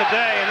here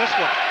today in this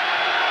one.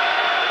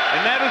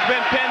 And that has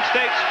been Penn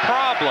State's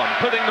problem,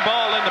 putting the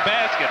ball in the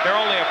basket. They're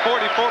only a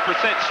 44%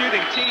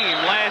 shooting team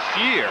last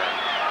year.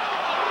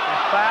 A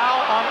foul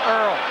on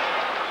Earl.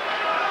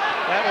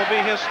 That will be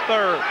his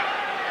third.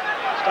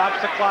 Stops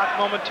the clock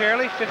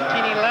momentarily.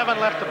 15-11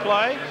 left to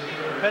play.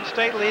 Penn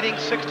State leading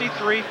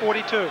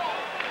 63-42.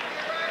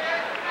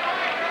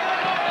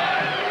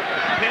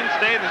 Penn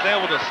State is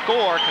able to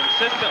score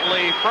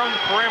consistently from the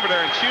perimeter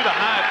and shoot a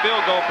high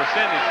field goal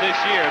percentage this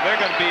year, they're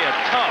going to be a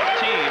tough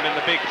team in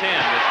the Big Ten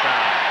this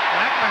time.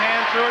 McMahon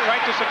threw it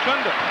right to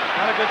Secunda.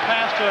 Not a good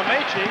pass to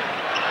Ameche.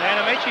 And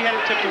Ameche had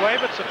it tipped away,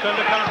 but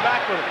Secunda comes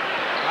back with it.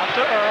 Out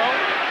to Earl.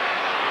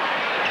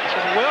 This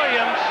is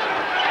Williams.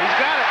 He's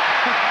got it.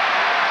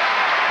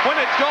 When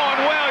it's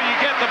going well, you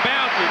get the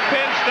bounces.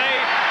 Penn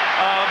State,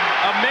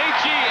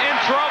 Ameche in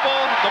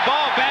trouble. The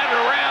ball batted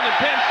around, and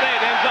Penn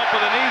State ends up with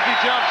an easy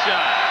jump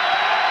shot.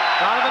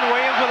 Donovan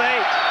Williams with 8.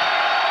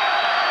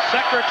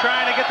 Secker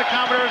trying to get the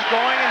Commodores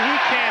going, and he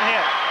can't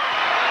hit.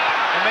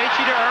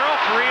 Ameche to Earl,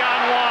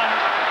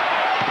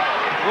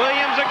 3-on-1.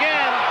 Williams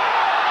again.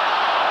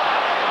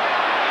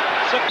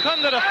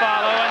 Secunda to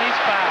follow, and he's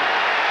fouled.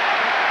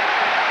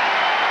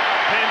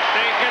 Penn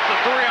State gets a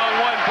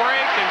 3-on-1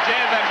 break, and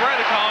Jan Van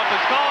Bredikhoff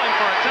is calling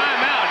for a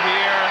timeout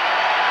here.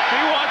 He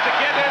wants to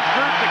get his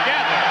group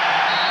together.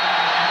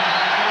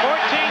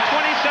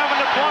 14:27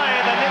 to play.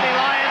 The Nittany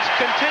Lions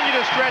continue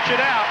to stretch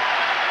it out.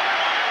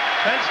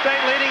 Penn State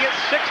leading at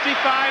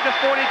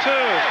 65-42.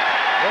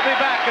 We'll be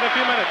back in a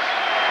few minutes.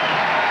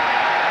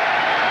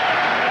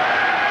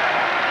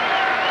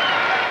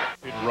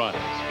 It runs,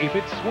 if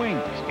it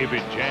swings, if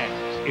it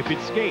jams, if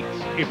it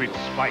skates, if it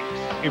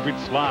spikes, if it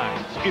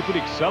slides, if it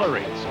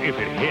accelerates, if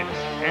it hits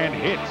and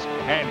hits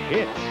and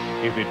hits,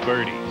 if it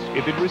birdies,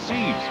 if it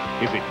receives,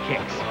 if it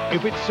kicks,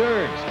 if it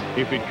serves,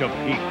 if it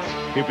competes,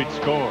 if it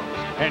scores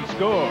and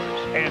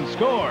scores and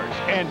scores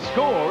and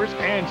scores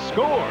and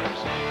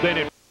scores, then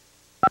it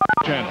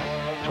channel.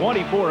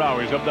 24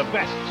 hours of the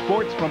best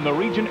sports from the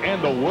region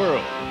and the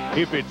world.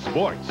 If it's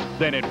sports,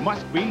 then it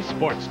must be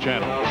Sports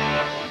Channel.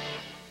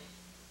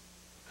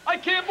 I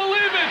can't believe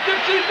it!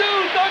 Dipsy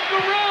Doo, Dr.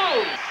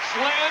 Rose!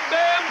 Slam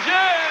Bam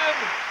Jam!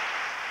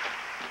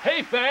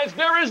 Hey fans,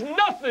 there is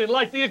nothing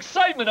like the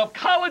excitement of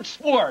college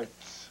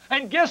sports.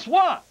 And guess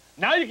what?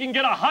 Now you can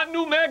get a hot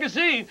new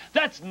magazine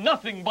that's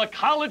nothing but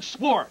college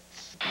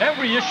sports.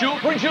 Every issue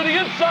brings you the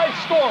inside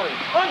story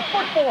on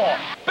football,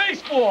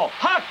 baseball,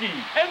 hockey,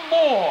 and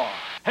more.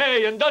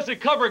 Hey, and does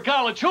it cover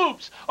college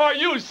hoops? Are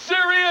you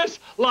serious?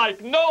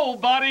 Like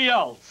nobody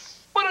else.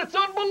 But it's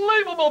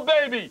unbelievable,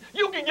 baby.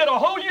 You can get a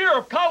whole year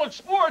of college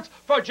sports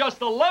for just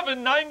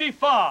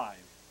 $11.95.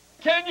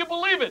 Can you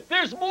believe it?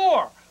 There's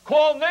more.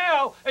 Call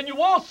now, and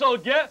you also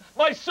get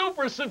my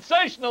super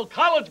sensational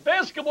college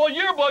basketball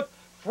yearbook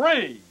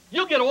free.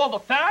 You get all the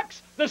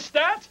facts, the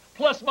stats,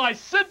 plus my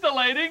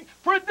scintillating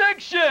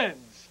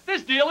predictions.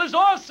 This deal is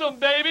awesome,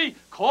 baby.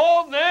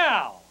 Call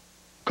now.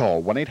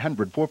 Call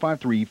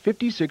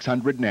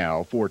 1-800-453-5600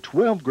 now for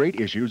 12 great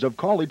issues of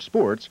college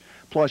sports,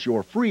 plus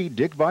your free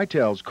Dick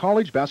Vitale's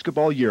College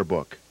Basketball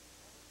Yearbook.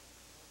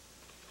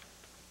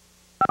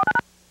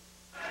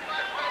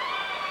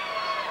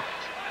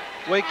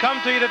 We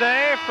come to you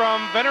today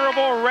from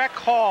Venerable Rec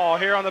Hall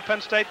here on the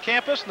Penn State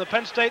campus, and the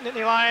Penn State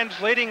Nittany Lions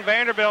leading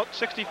Vanderbilt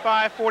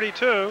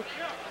 65-42.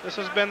 This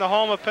has been the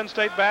home of Penn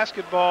State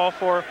basketball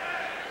for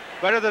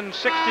better than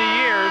 60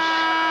 years,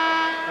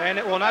 and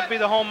it will not be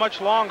the home much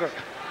longer.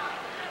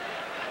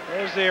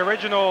 There's the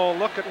original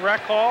look at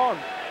Rec Hall, and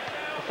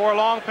before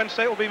long, Penn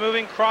State will be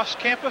moving cross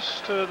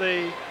campus to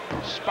the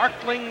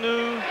sparkling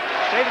new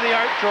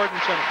state-of-the-art Jordan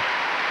Center.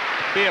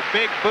 Be a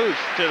big boost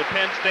to the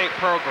Penn State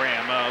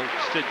program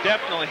to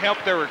definitely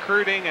help their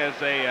recruiting as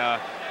they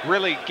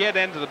really get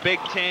into the Big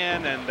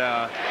Ten and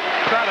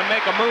try to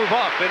make a move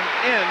up and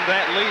end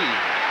that lead.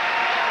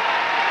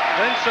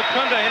 Then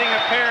Secunda hitting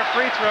a pair of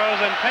free throws,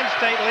 and Penn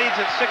State leads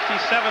at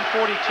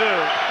 67-42.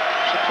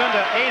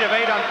 Secunda 8 of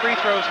 8 on free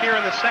throws here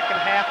in the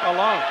second half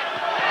alone.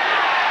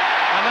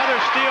 Another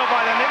steal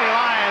by the Nittany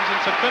Lions,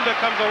 and Secunda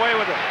comes away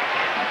with it.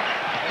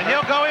 And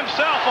he'll go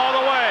himself all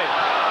the way.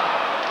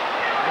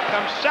 Here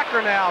comes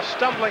Secker now,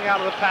 stumbling out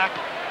of the pack.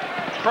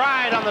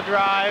 Pride on the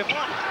drive.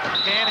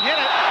 Can't hit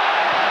it.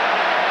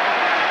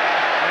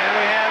 And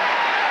we have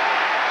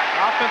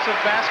offensive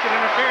basket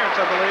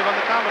interference, I believe, on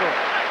the Commodore.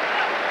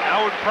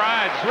 Howard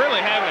Pride's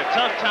really having a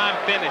tough time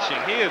finishing.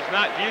 He is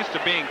not used to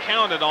being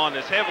counted on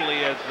as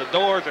heavily as the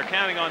Doors are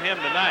counting on him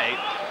tonight.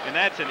 And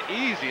that's an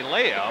easy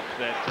layup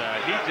that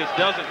he just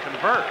doesn't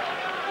convert.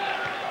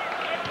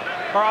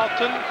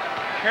 Carlton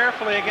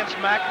carefully against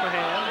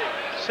McMahon.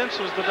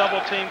 Senses the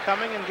double team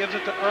coming and gives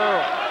it to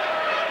Earl.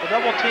 The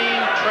double team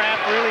trap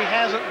really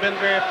hasn't been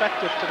very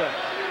effective today.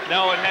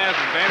 No, it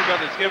hasn't.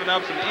 Vanderbilt has given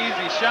up some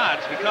easy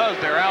shots because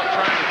they're out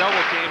trying to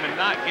double team and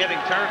not getting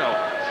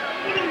turnovers.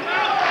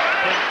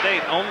 Penn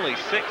State only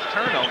 6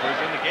 turnovers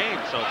in the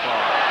game so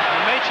far.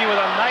 Ameche with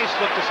a nice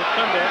look to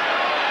Secunda.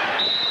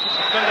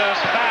 Secunda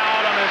is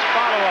fouled on his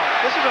follow-up.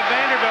 This is a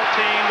Vanderbilt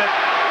team that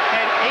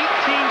had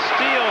 18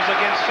 steals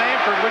against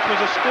Samford, which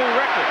was a school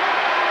record.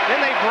 Then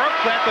they broke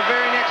that the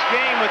very next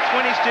game with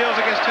 20 steals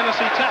against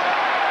Tennessee Tech.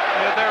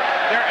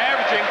 They're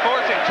averaging,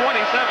 forcing 27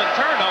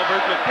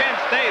 turnovers, but Penn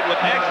State with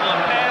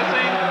excellent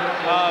passing.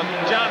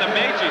 John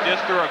Ameche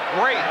just threw a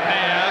great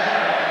pass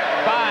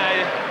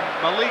by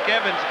Malik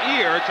Evans'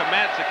 ear to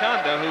Matt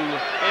Secunda, who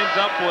ends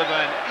up with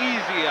an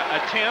easy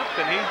attempt,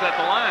 and he's at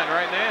the line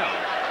right now.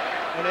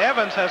 And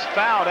Evans has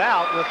fouled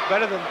out with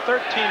better than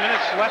 13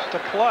 minutes left to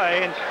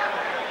play. And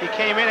he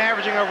came in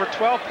averaging over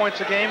 12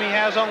 points a game. He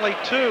has only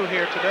 2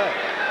 here today.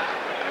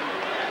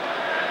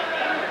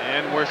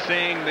 And we're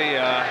seeing the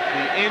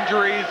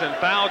injuries and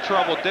foul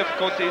trouble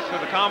difficulties for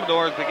the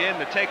Commodores begin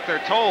to take their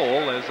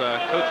toll as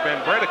Coach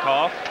Van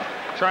Bredikoff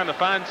trying to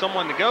find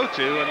someone to go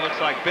to, and looks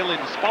like Billy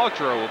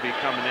DeSpaltro will be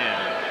coming in.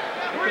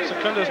 Look at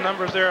Secunda's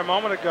numbers there a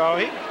moment ago.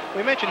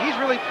 We mentioned he's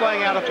really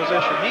playing out of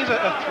position. He's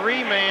a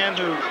 3-man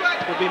who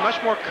will be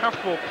much more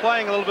comfortable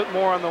playing a little bit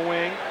more on the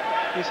wing.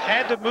 He's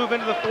had to move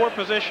into the 4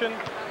 position.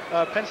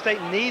 Penn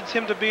State needs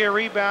him to be a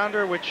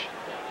rebounder, which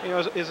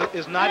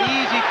is not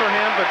easy for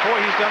him, but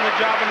boy, he's done the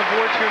job on the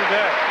boards here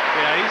today.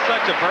 Yeah, he's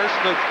such a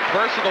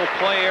versatile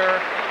player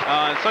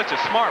and such a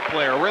smart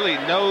player, really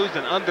knows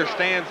and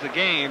understands the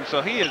game, so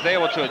he is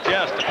able to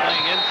adjust to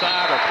playing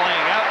inside or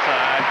playing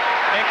outside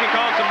and can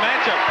cause some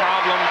matchup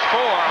problems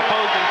for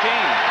opposing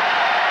teams.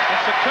 And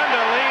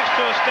Secunda leads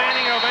to a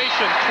standing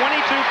ovation.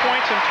 22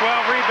 points and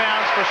 12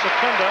 rebounds for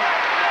Secunda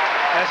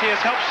as he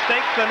has helped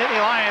stake the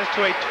Nittany Lions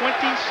to a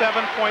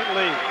 27-point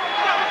lead.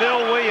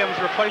 Phil Williams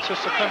replaces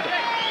Secunda.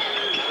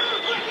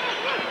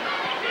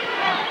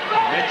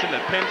 I mentioned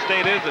that Penn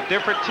State is a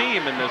different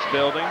team in this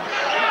building.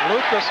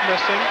 Lucas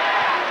missing.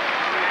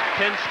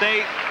 Penn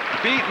State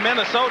beat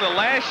Minnesota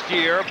last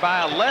year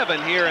by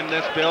 11 here in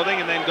this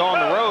building and then go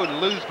on the road and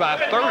lose by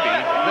 30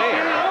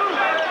 there.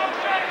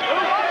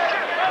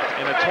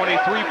 In a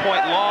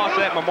 23-point loss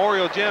at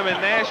Memorial Gym in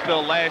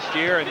Nashville last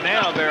year, and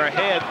now they're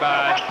ahead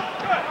by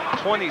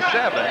 27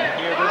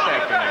 here this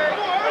afternoon.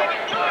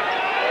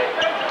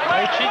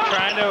 Meche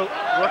trying to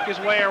work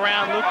his way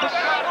around Lucas.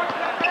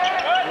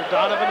 With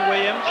Donovan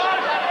Williams.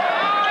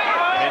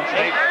 Penn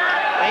State.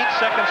 8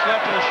 seconds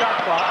left in the shot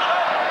clock.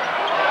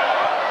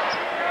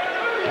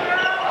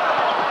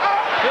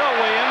 Phil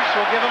Williams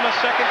will give him a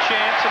second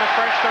chance and a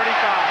fresh 35.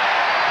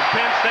 And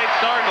Penn State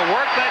starting to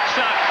work that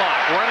shot clock,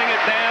 running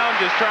it down,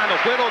 just trying to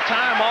whittle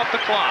time off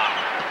the clock.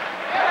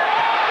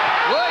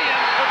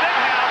 Williams for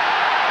Dithouse.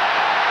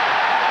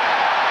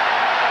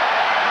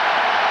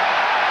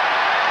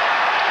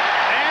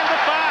 And the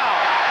foul.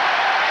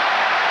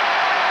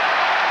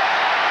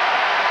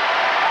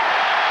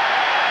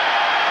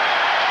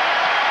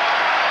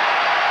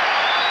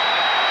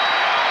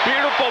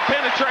 Beautiful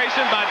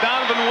penetration by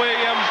Donovan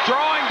Williams,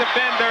 drawing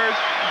defenders.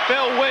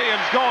 Phil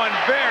Williams going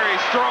very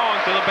strong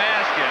to the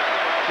basket,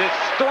 just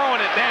throwing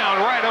it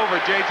down right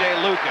over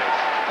J.J. Lucas.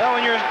 Well,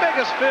 when you're as big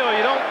as Phil,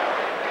 you don't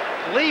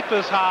leap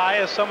as high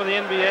as some of the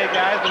NBA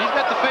guys, but he's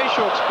got the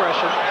facial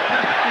expression.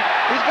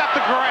 He's got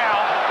the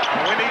growl.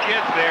 When he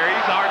gets there,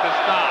 he's hard to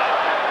stop.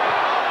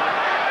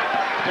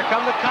 Here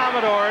come the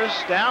Commodores,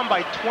 down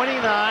by 29,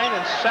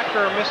 and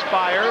Secker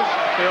misfires.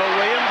 Phil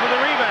Williams with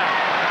a rebound.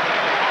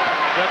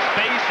 The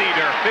space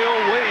eater, Phil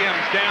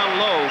Williams,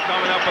 down low,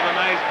 coming up with a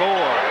nice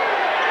board.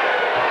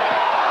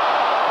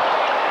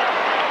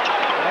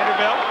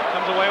 Vanderbilt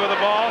comes away with the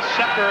ball.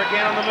 Secker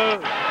again on the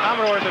move.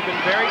 Commodores have been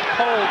very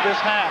cold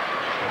this half.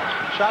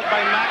 Shot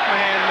by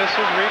McMahon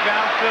misses.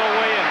 Rebound Phil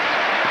Williams.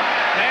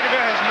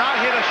 Vanderbilt has not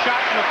hit a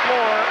shot from the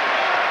floor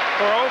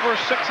for over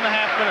 6.5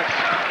 minutes.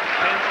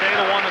 Penn State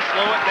will want to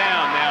slow it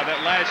down now.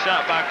 That last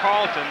shot by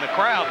Carlton, the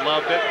crowd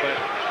loved it, but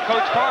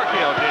Coach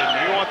Parkhill didn't.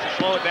 He wants to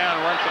slow it down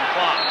and run some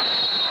clock.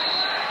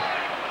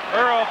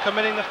 Earl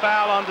committing the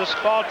foul on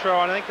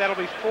DeSpaltro, and I think that'll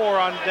be 4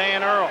 on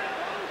Dan Earl.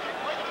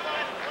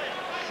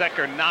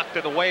 Secker knocked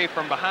it away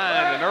from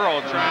behind, and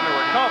Earl trying to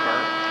recover.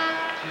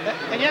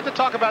 And you have to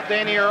talk about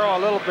Danny Earl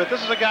a little bit.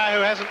 This is a guy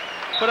who hasn't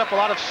put up a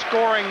lot of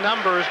scoring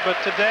numbers, but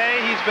today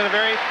he's been a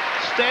very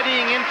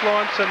steadying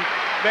influence, and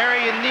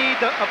Barry, you need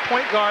a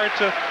point guard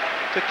to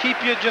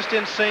keep you just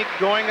in sync,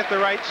 going at the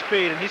right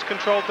speed, and he's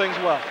controlled things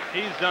well.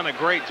 He's done a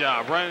great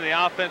job running the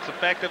offense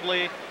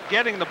effectively,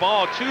 getting the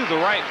ball to the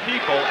right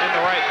people in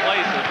the right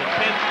places. And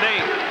Penn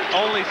State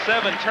only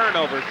 7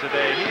 turnovers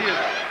today.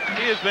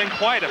 He has been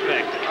quite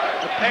effective.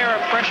 A pair of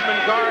freshman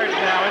guards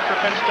now in for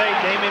Penn State,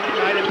 Damian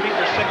Knight and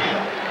Peter Sickey.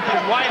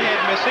 His Whitehead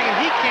missing, and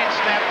he can't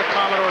snap the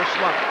Commodore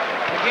slump.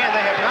 Again,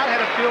 they have not had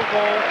a field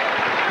goal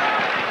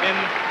in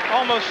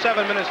almost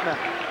 7 minutes now.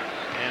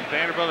 And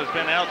Vanderbilt has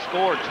been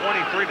outscored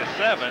 23-7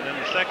 in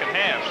the second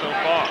half so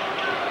far.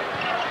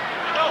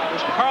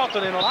 There's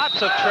Carlton in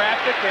lots of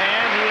traffic,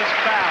 and he is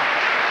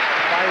fouled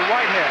by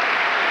Whitehead.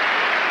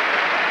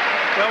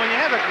 Well, when you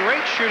have a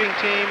great shooting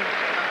team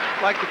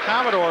like the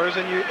Commodores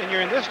and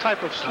you're in this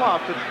type of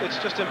slump, it's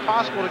just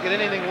impossible to get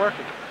anything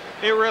working.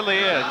 It really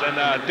is,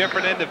 and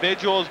different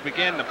individuals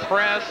begin to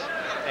press,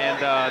 and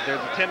there's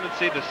a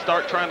tendency to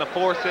start trying to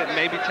force it and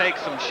maybe take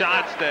some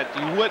shots that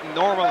you wouldn't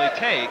normally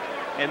take,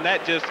 and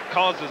that just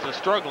causes the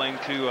struggling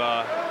to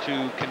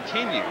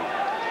continue.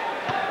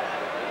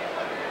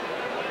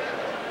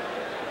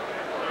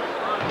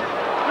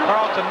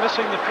 Carlton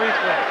missing the free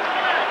throw.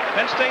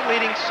 Penn State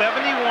leading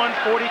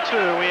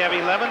 71-42. We have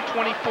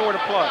 11:24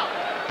 to play.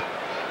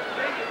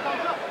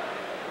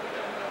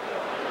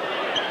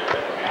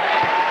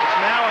 It's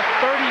now a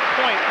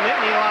 30-point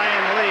Nittany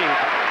Lion lead.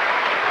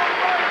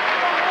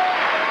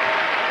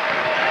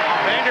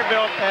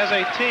 Vanderbilt as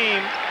a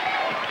team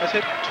has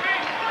hit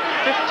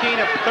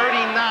 15 of 39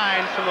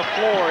 from the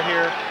floor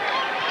here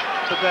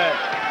today.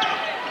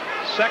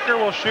 Secker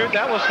will shoot.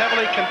 That was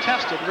heavily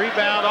contested.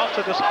 Rebound off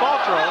to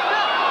DeSpaltro.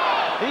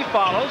 He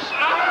follows,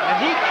 and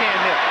he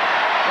can't hit.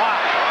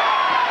 Wow.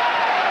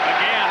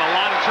 Again, a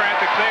lot of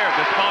traffic there.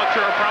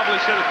 DeSpaltro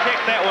probably should have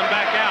kicked that one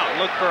back out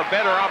and looked for a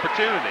better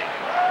opportunity.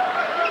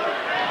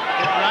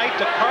 Knight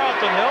to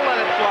Carlton. He'll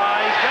let it fly.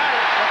 He's got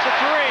it. That's a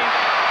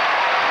three.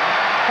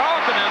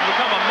 Carlton has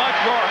become a much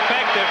more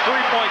effective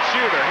three-point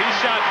shooter. He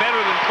shot better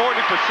than 40%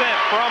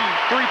 from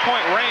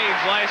three-point range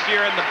last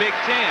year in the Big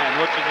Ten,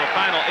 which was the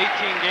final 18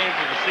 games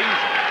of the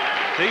season.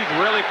 So he's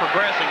really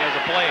progressing as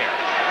a player.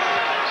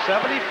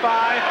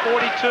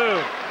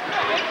 75-42.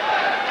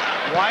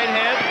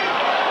 Whitehead.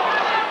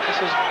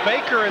 This is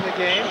Baker in the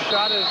game.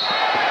 Shot is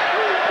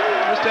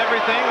missed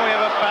everything. We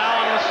have a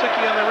foul on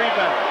Lisicki on the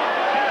rebound.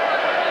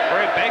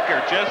 Fred Baker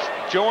just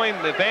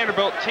joined the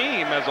Vanderbilt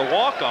team as a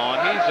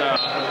walk-on. He's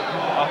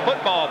a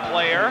football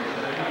player,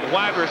 a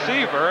wide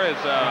receiver, is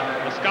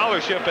a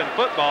scholarship in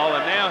football,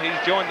 and now he's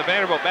joined the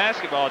Vanderbilt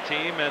basketball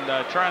team and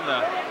trying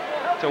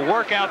to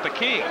work out the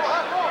kinks.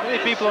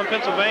 Many people in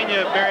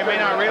Pennsylvania, Barry, may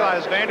not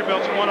realize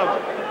Vanderbilt's one of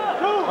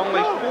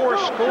only 4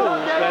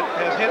 schools that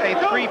has hit a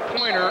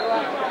three-pointer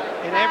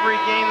in every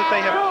game that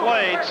they have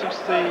played since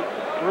the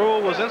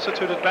rule was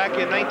instituted back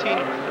in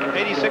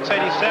 1986-87.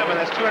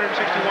 That's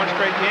 261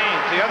 straight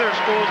games. The other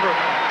schools were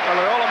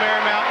Loyola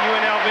Marymount,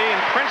 UNLV,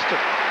 and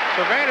Princeton.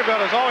 So Vanderbilt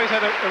has always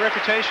had a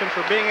reputation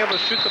for being able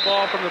to shoot the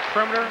ball from the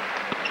perimeter,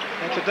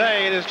 and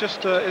today it has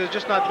just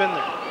not been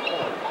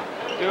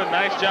there. Doing a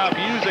nice job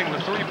using the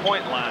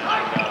three-point line.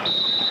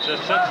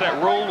 Just since that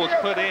rule was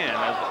put in,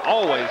 has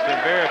always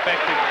been very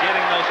effective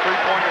getting those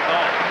three-pointers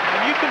off.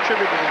 And you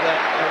contributed to that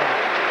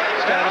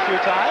stat a few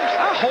times.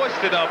 I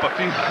hoisted up a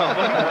few of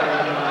them.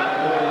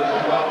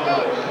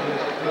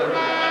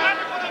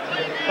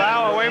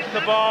 Foul away from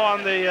the ball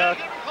on the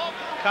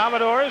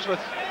Commodores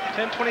with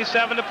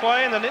 10:27 to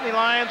play, and the Nittany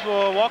Lions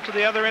will walk to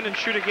the other end and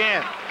shoot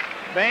again.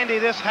 Vandy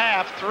this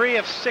half, 3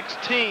 of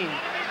 16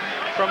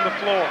 from the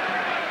floor.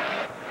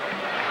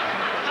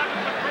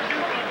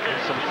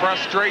 Some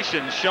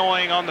frustration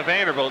showing on the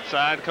Vanderbilt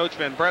side. Coach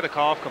Van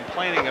Bredikoff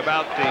complaining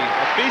about the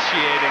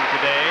officiating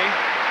today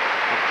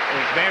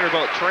as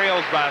Vanderbilt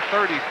trails by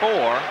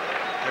 34.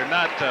 They're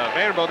not,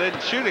 Vanderbilt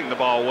isn't shooting the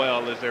ball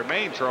well is their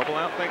main trouble.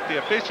 I don't think the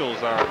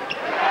officials are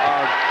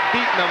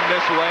beating them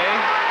this way.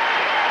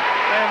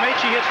 And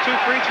Meche hits 2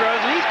 free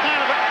throws, and he's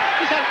had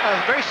a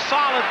very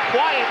solid,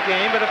 quiet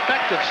game, but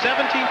effective.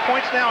 17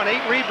 points now and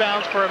 8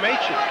 rebounds for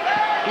Meche.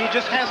 He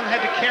just hasn't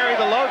had to carry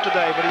the load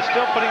today, but he's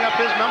still putting up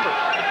his numbers.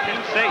 Penn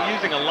State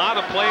using a lot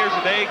of players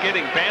today,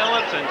 getting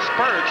balance and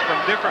spurts from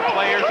different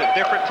players at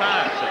different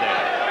times today.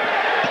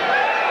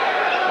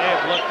 They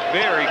have looked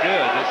very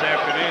good this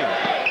afternoon.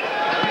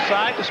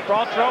 Inside to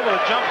DeSpaltro with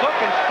a jump hook,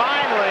 and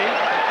finally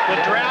the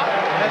drought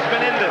has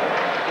been ended.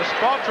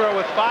 DeSpaltro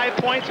with 5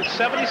 points at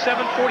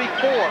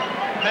 77-44.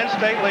 Penn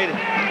State leading.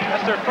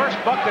 That's their first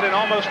bucket in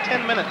almost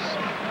 10 minutes.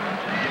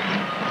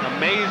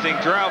 Amazing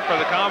drought for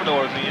the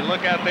Commodores. And you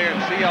look out there and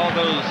see all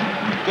those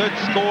good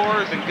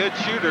scores and good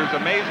shooters.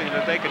 Amazing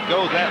that they could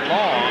go that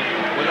long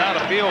without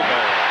a field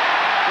goal.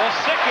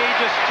 Lisicki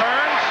just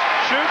turns,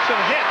 shoots,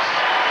 and hits.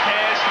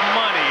 Cash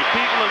money.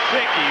 Pete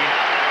Lisicki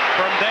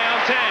from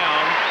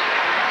downtown.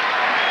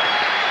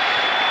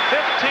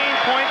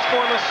 15 points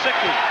for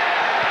Lisicki.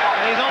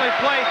 And he's only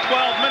played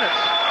 12 minutes.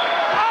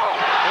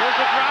 Here's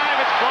the drive.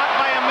 It's blocked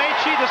by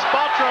Meche.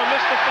 DeSpaltro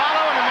missed the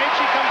follow, and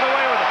Meche comes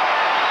away with it.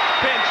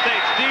 Penn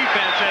State's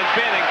defense has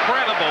been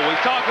incredible. We've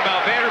talked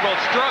about Vanderbilt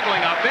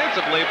struggling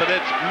offensively, but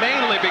it's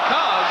mainly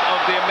because of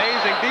the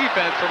amazing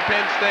defense from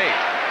Penn State.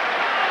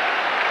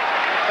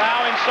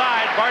 Foul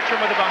inside.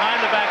 Bartram with a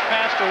behind-the-back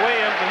pass to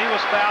Williams, and he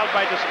was fouled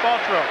by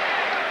DeSpaltro.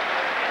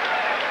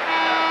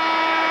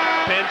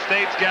 Penn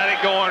State's got it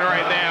going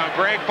right now.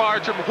 Greg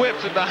Bartram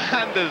whips it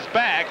behind his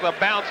back. The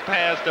bounce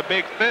pass to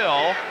Big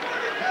Phil,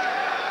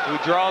 who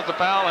draws the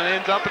foul and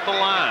ends up at the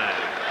line.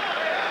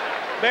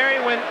 Barry,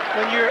 when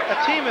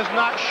a team is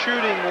not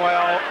shooting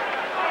well,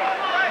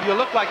 you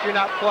look like you're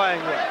not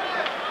playing well.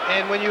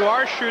 And when you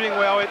are shooting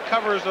well, it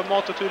covers a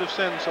multitude of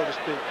sins, so to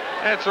speak.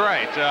 That's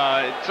right.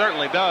 It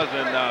certainly does.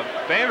 And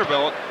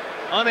Vanderbilt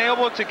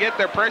unable to get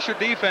their pressure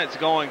defense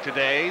going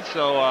today,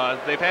 so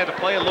they've had to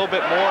play a little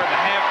bit more in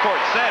the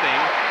half-court setting,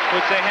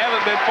 which they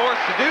haven't been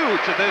forced to do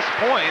to this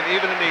point,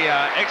 even in the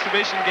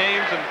exhibition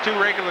games and 2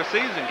 regular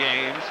season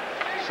games.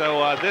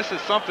 So this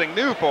is something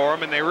new for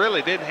them, and they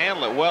really didn't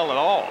handle it well at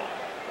all.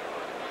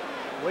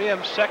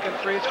 Williams' second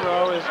free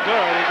throw is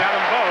good. He got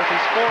them both.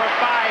 He's 4 of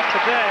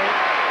 5 today,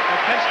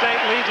 and Penn State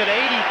leads at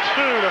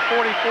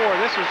 82-44.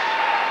 This is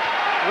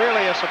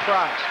really a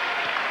surprise.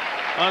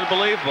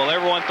 Unbelievable.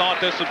 Everyone thought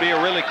this would be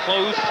a really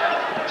close,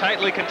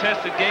 tightly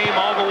contested game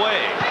all the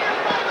way.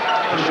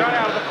 The shot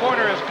out of the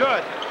corner is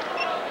good.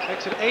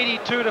 Makes it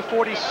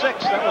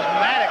 82-46. That was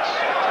Maddox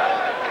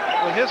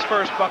with his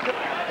first bucket.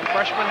 The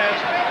freshman has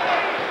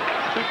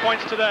 2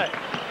 points today.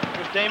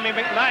 Here's Damian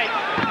McKnight.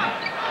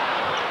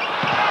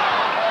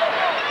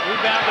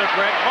 Rebound to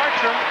Greg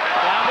Bartram.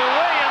 Down to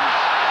Williams.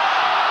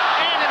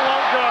 And it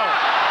won't go.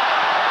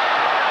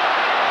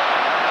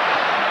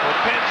 Well,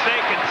 Penn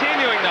State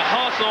continuing to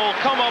hustle,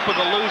 come up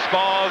with the loose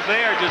balls.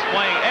 They are just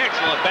playing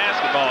excellent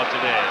basketball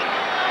today.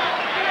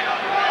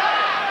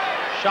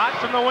 Shot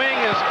from the wing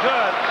is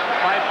good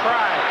by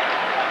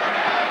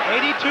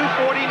Pride. 82-49.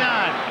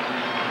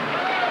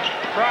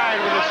 Pride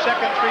with his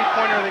second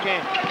three-pointer of the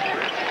game.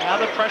 Now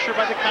the pressure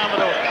by the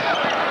Commodores.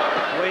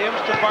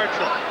 Williams to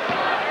Bartram.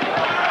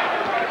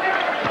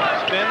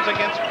 Spins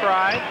against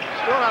Pride.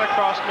 Still not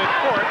across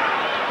midcourt.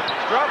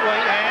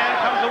 Struggling and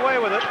comes away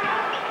with it.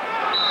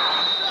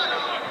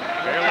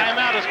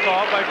 Timeout is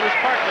called by Bruce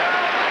Parkhill.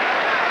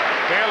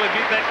 Barely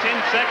beat that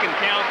 10-second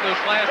count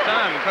this last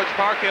time. Coach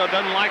Parkhill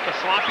doesn't like the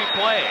sloppy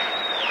play.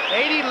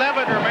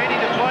 8:11 remaining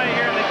to play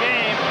here in the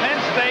game.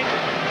 Penn State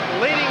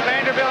leading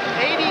Vanderbilt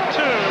 82-49.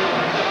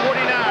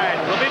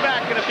 We'll be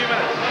back in a few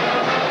minutes.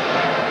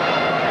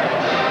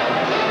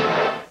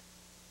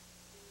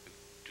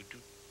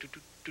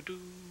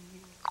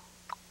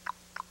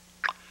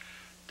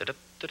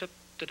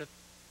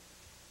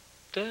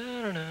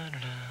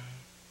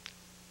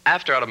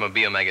 After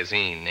Automobile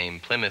Magazine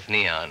named Plymouth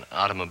Neon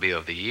Automobile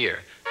of the Year,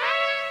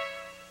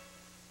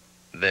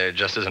 there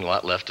just isn't a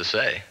lot left to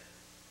say.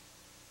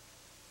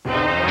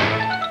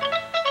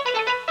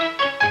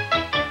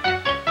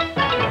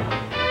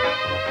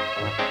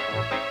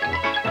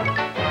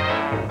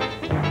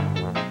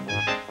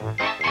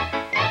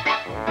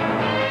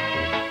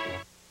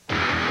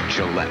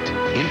 Gillette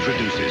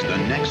introduces the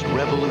next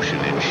revolution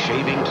in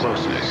shaving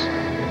closeness.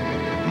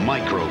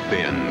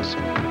 Microfins.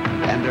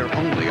 And they're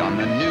only on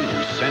the new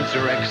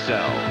Sensor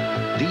XL.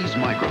 These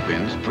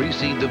microfins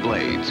precede the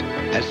blades.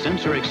 As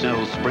Sensor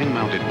XL's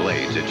spring-mounted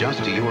blades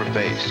adjust to your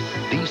face,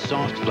 these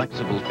soft,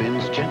 flexible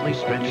fins gently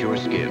stretch your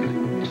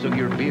skin, so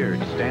your beard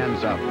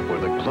stands up for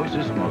the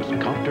closest, most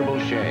comfortable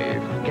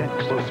shave. Get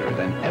closer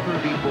than ever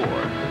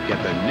before.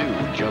 Get the new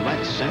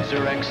Gillette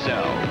Sensor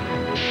XL.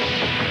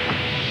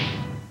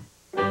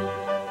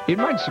 It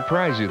might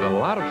surprise you that a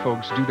lot of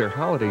folks do their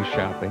holiday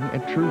shopping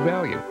at True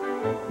Value.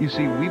 You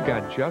see, we've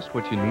got just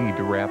what you need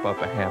to wrap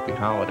up a happy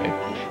holiday.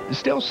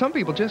 Still, some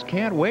people just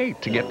can't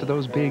wait to get to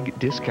those big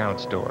discount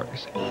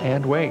stores.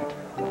 And wait.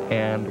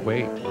 And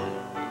wait.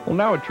 Well,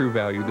 now at True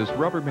Value, this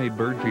Rubbermaid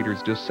bird feeder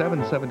is just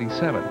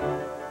 $7.77.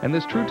 And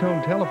this True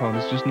Tone telephone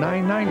is just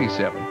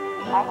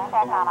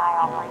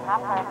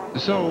 $9.97.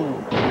 So,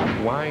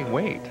 why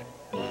wait?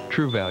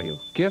 True Value.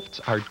 Gifts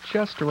are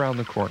just around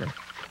the corner.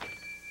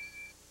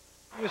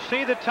 You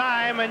see the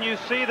time and you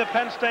see the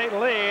Penn State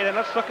lead, and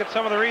let's look at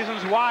some of the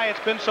reasons why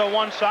it's been so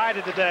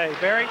one-sided today.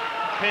 Barry?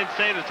 Penn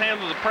State has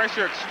handled the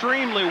pressure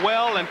extremely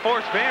well and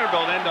forced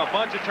Vanderbilt into a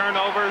bunch of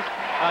turnovers.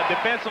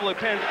 Defensively,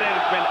 Penn State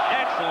has been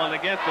excellent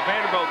against the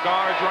Vanderbilt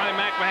guards. Ryan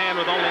McMahon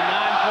with only 9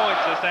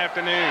 points this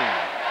afternoon.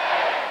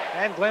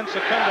 And Glenn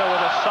Secunda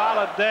with a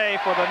solid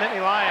day for the Nittany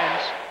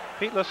Lions.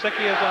 Pete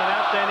Lasicki has done an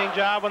outstanding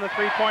job on the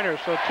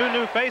three-pointers. So 2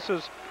 new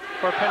faces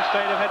for Penn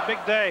State have had big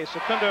days.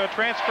 Secunda a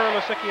transfer,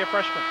 Lasicki a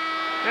freshman.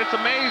 It's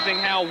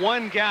amazing how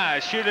one guy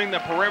shooting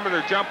the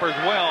perimeter jumpers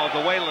well,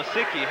 the way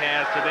Lasicki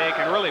has today,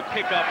 can really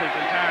pick up his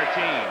entire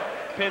team.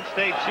 Penn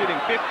State shooting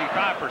 55%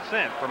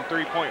 from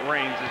three-point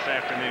range this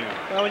afternoon.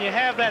 Well, when you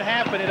have that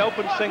happen, it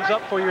opens things up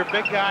for your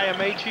big guy,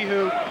 Amechi,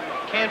 who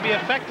can be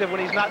effective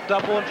when he's not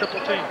double and triple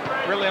team.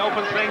 Really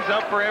opens things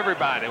up for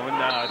everybody when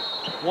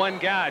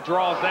one guy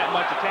draws that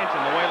much attention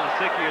the way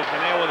Lasicki has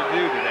been able to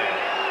do today.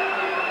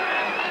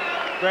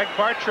 Greg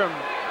Bartram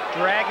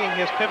dragging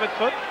his pivot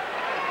foot.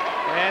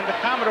 And the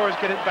Commodores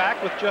get it back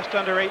with just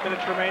under 8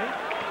 minutes remaining.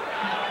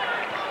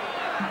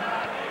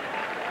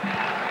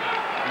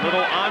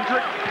 Little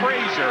Andrick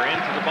Frazier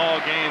into the ball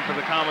game for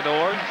the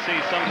Commodores. See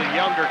some of the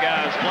younger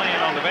guys playing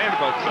on the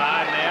Vanderbilt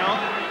side now.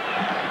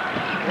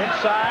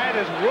 Inside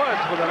is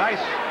Woods with a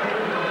nice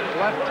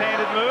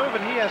left-handed move,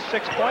 and he has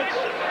 6 points.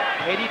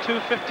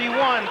 82-51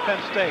 Penn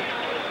State.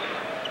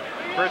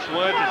 Chris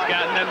Woods has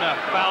gotten into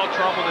foul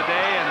trouble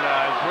today and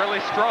has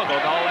really struggled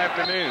all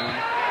afternoon,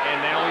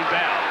 and now he's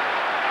out.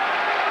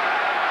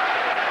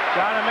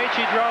 John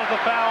Amechi draws the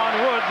foul on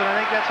Woods, and I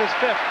think that's his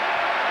 5th.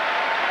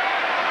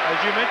 As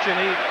you mentioned,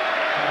 he's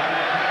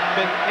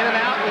been in and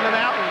out,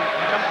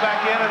 and comes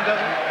back in and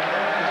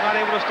is not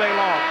able to stay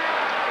long.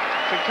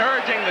 It's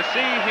encouraging to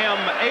see him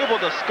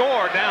able to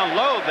score down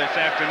low this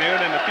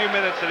afternoon in the few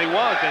minutes that he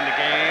was in the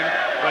game,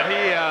 but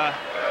he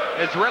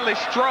has really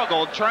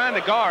struggled trying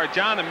to guard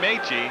John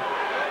Amechi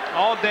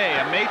all day.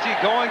 Amechi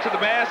going to the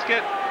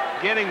basket,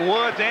 getting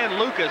Woods and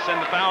Lucas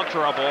into foul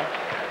trouble.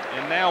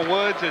 And now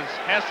Woods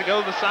has to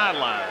go to the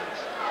sidelines.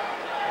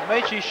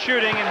 Amechi's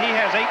shooting, and he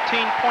has 18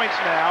 points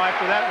now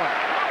after that one.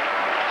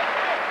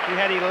 He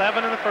had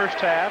 11 in the first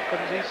half,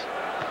 but he's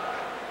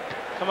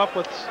come up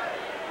with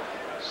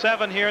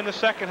 7 here in the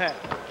second half.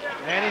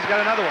 And he's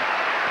got another one.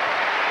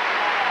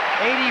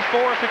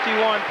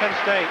 84-51 Penn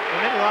State. The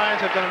Nittany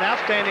Lions have done an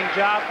outstanding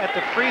job at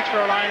the free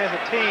throw line as a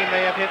team.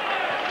 They have hit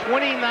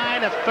 29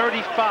 of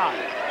 35.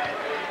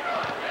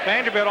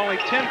 Vanderbilt only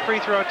 10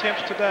 free throw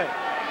attempts today.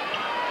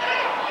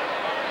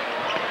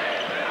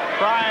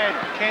 Pride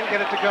can't get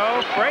it to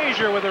go.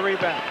 Frazier with a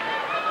rebound.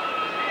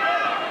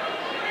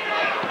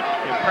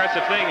 The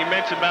impressive thing you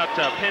mentioned about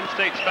Penn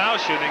State's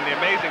foul shooting, the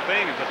amazing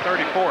thing is the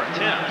 34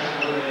 attempts.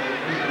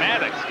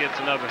 Maddox gets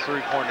another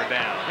three-pointer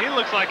down. He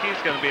looks like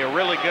he's going to be a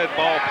really good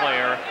ball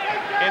player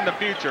in the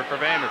future for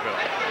Vanderbilt.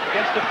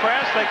 Against the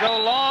press, they go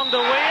long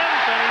to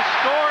Williams, and he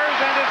scores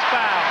and is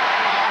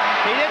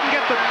fouled. He didn't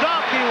get the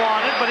dunk he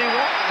wanted, but he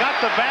got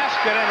the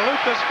basket, and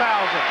Lucas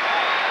fouls him.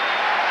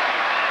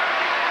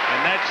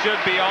 And that should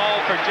be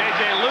all for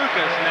J.J.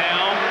 Lucas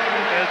now,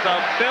 as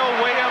Phil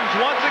Williams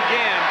once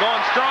again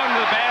going strong to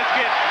the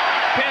basket.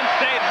 Penn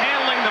State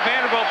handling the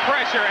Vanderbilt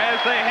pressure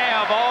as they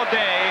have all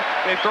day.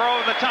 They throw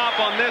over the top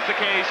on this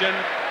occasion,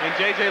 and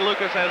J.J.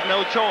 Lucas has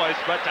no choice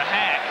but to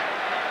hack.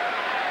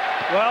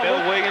 Well,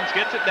 Phil Williams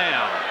gets it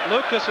down.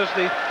 Lucas is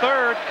the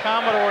third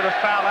Commodore to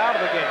foul out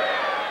of the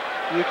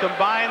game. You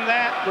combine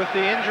that with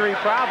the injury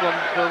problems,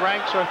 the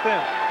ranks are thin.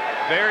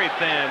 Very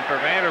thin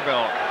for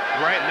Vanderbilt.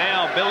 Right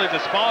now, Billy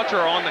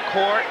DeSpaltro on the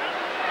court,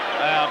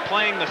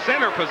 playing the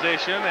center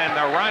position, and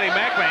Ronnie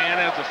McMahon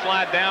has to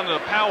slide down to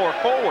the power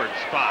forward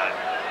spot.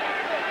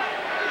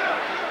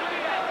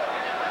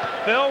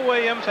 Phil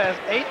Williams has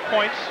 8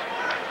 points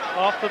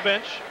off the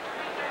bench.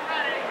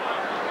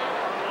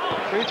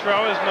 Free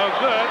throw is no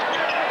good.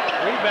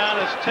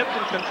 Rebound is tipped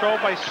and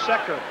controlled by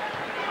Secker.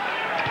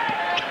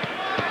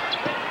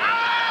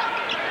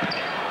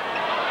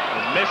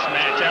 A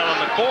mismatch out on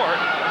the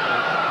court.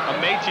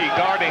 Ameche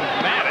guarding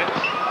Maddox.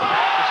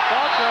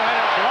 DeSpaltro had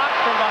it blocked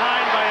from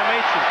behind by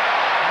Ameche.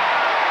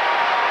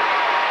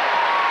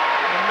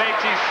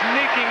 Ameche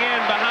sneaking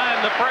in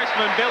behind the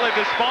freshman Billy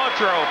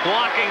DeSpaltro,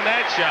 blocking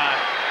that shot.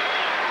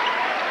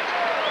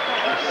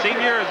 The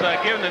senior is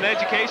giving an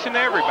education to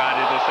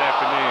everybody this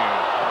afternoon.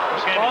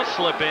 Can he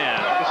slip in?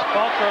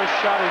 DeSpaltro's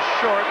shot is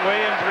short.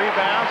 Williams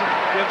rebounds and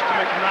gives to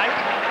McKnight.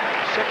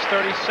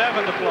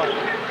 6:37 to play.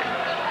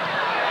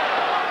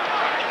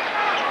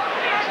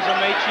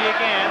 Ameche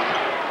again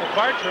to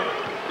Bartram,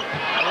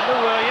 into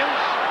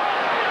Williams,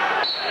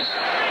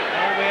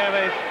 and we have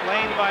a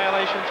lane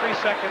violation, 3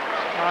 seconds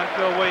on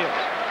Phil Williams.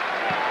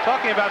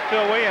 Talking about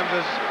Phil Williams,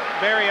 as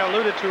Barry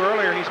alluded to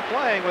earlier, he's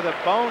playing with a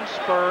bone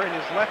spur in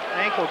his left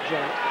ankle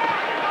joint,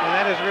 and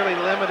that has really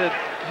limited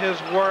his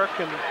work,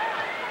 and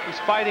he's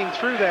fighting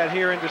through that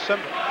here in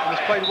December, and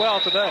has played well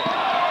today.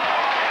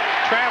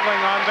 Traveling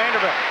on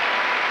Vanderbilt.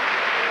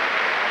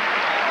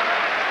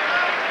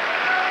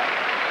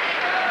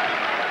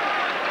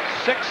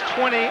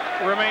 6:20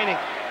 remaining.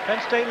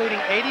 Penn State leading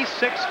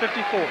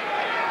 86-54.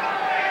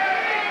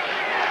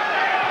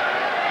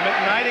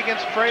 McKnight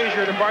against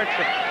Frazier to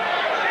Bartram.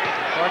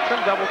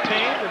 Bartram double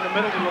teamed in the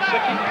middle to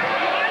Lisicky.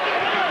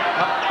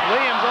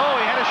 Williams,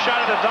 he had a shot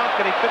at a dunk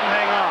and he couldn't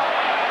hang on.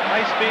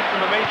 Nice feed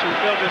from Ameche.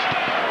 Phil just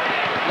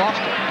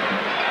lost it.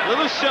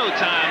 Little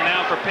showtime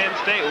now for Penn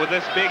State with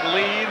this big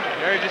lead.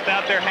 They're just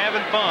out there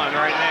having fun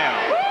right now.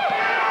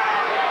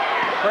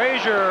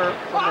 Frazier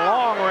from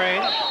long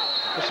range.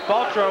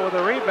 DeSpaltro with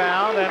a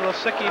rebound, and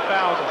Lisicky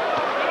fouls him.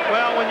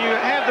 Well, when you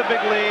have the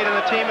big lead and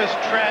the team is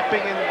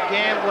trapping and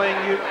gambling,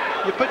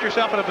 you put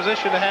yourself in a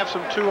position to have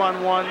some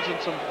 2-on-1s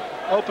and some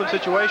open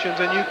situations,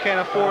 and you can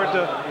afford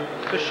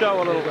to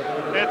show a little bit.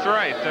 That's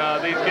right.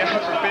 These guys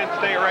from Penn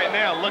State right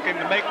now looking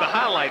to make the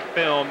highlight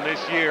film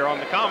this year on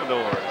the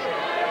Commodores.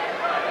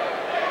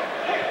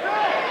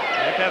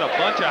 They've had a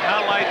bunch of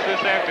highlights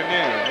this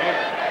afternoon.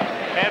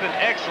 They've had an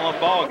excellent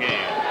ball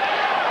game.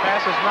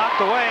 Pass is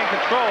knocked away and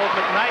controlled.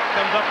 McKnight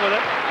comes up with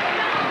it.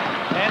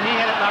 And he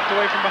had it knocked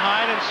away from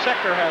behind, and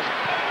Secker has it.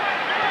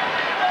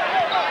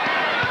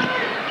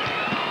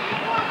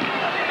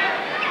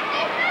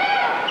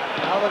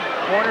 Now the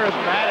corner is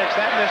Maddox.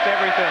 That missed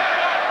everything.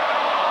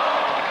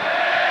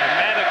 And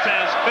Maddox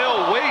has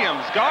Phil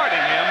Williams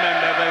guarding him,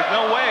 and there's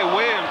no way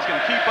Williams can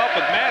keep up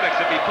with Maddox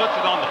if he puts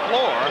it on the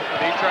floor.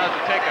 He tries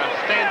to take a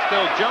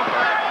standstill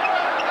jumper.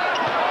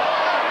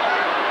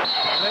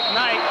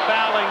 McKnight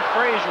fouling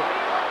Frazier.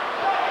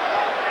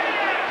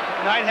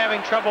 McKnight having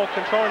trouble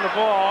controlling the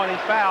ball, and he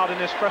fouled in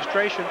his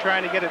frustration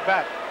trying to get it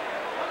back.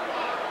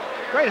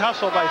 Great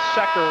hustle by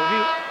Secker,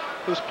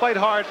 who's played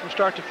hard from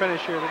start to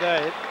finish here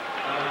today.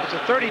 It's a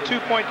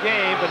 32-point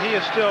game, but he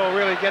is still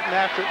really getting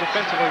after it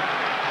defensively.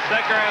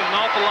 Secker has an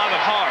awful lot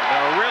of heart.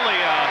 Really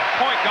a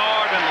point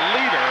guard and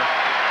the leader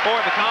for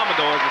the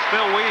Commodores as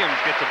Phil Williams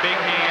gets a big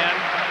hand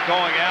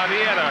going out. He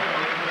had a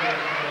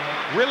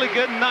really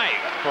good night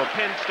for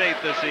Penn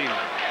State this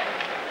evening.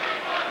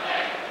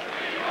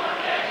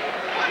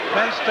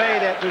 Penn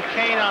State at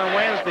Duquesne on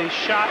Wednesday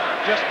shot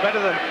just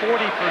better than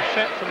 40%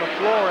 from the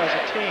floor as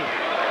a team.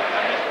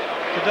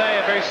 Today,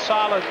 a very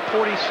solid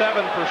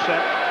 47%,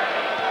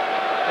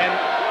 and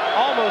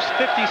almost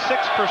 56%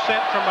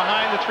 from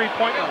behind the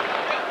three-point line.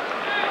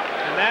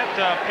 And that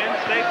Penn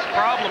State's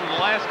problem in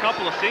the last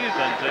couple of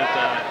seasons is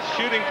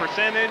shooting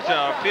percentage.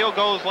 Field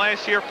goals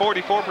last year,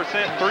 44%.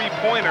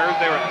 Three-pointers,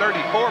 they were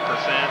 34%.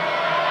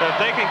 So if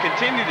they can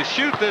continue to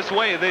shoot this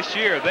way this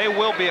year, they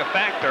will be a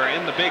factor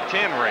in the Big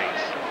Ten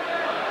race.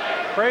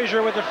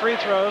 Frazier with the free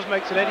throws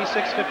makes it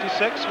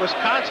 86-56.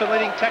 Wisconsin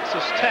leading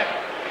Texas Tech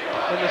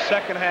in the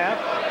second half.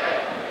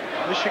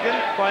 Michigan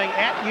playing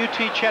at UT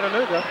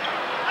Chattanooga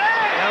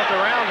down at the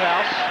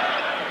Roundhouse.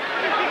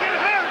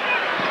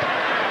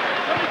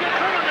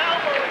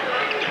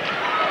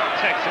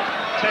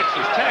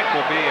 Texas Tech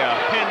will be a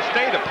Penn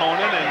State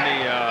opponent in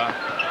the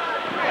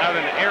out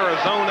in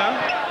Arizona.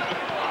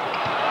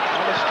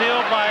 On the steal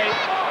by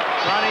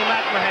Ronnie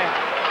McMahon.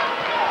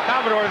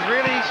 Commodores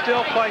really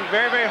still playing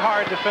very, very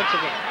hard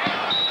defensively.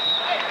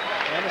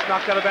 And it's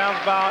knocked out of bounds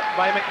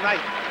by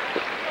McKnight.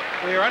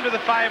 We are under the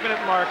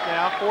 5-minute mark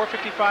now,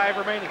 4:55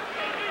 remaining.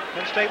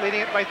 Penn State leading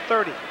it by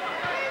 30.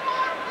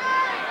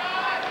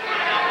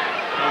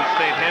 Penn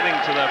State heading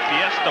to the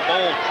Fiesta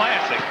Bowl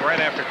Classic right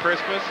after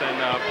Christmas and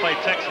play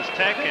Texas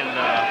Tech and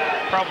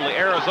probably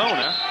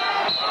Arizona.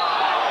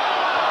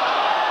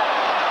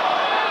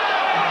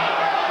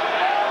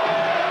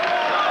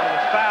 And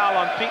a foul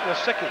on Pete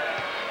Nasicki.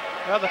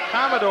 Well, the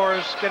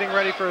Commodores getting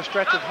ready for a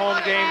stretch of home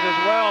games as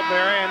well,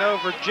 Barry. I know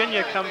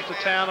Virginia comes to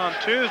town on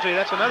Tuesday.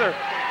 That's another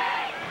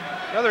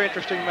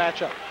interesting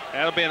matchup.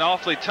 That'll be an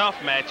awfully tough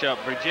matchup.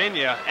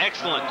 Virginia,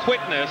 excellent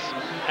quickness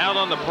out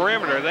on the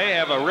perimeter. They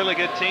have a really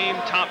good team,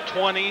 top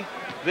 20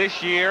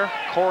 this year.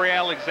 Corey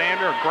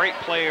Alexander, a great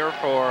player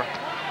for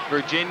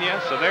Virginia,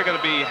 so they're going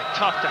to be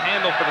tough to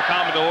handle for the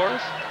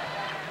Commodores.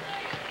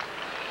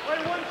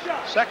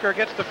 Secker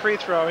gets the free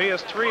throw. He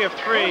has 3 of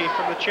 3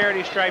 from the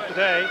charity stripe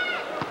today.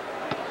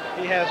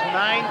 He has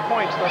 9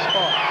 points thus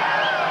far.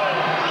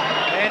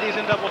 And he's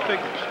in double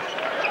figures.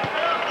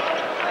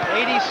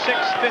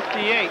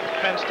 86-58,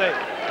 Penn State.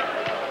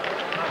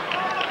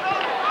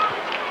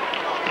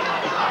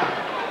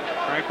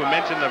 Frank, we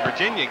mentioned the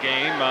Virginia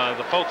game.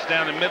 The folks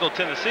down in Middle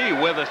Tennessee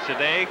with us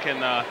today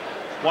can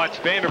watch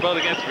Vanderbilt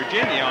against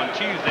Virginia on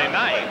Tuesday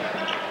night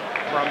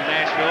from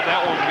Nashville.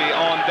 That one will be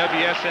on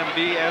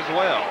WSMV as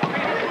well.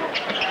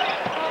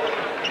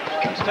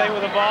 Penn State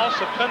with the ball.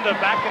 Secunda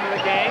back into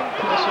the game.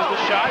 This is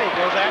the shot. He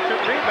goes after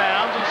it,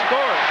 rebounds, and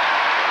scores.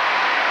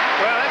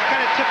 Well, that's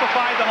kind of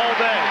typified the whole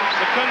day.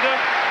 Secunda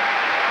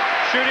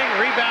shooting,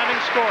 rebounding,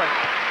 scoring.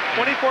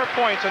 24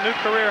 points, a new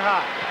career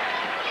high.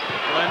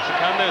 Glenn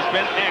Secunda has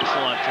been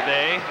excellent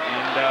today,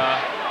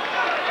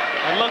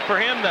 and look for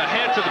him to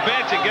head to the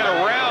bench and get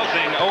a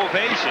rousing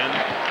ovation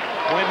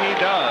when he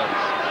does.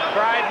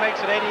 Pride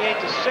makes it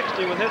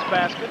 88-60 with his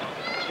basket.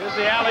 Here's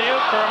the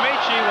alley-oop for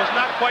Amici, was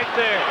not quite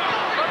there.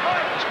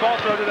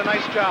 Spaltro did a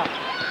nice job.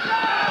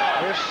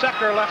 Here's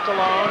Secker left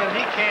alone, and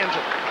he cans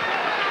it.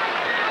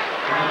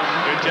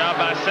 Good job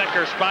by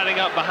Secker spotting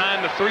up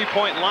behind the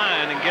three-point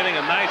line and getting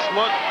a nice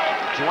look,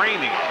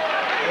 draining.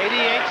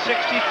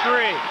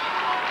 88-63.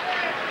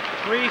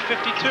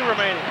 3:52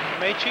 remaining.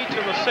 Mechi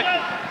to Lasicki.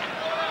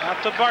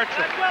 Out to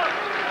Bartram.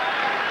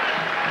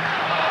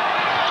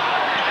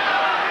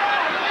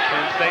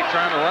 Penn State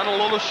trying to run a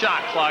little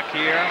shot clock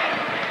here.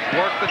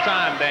 Work the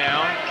time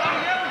down.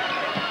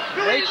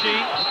 Mechi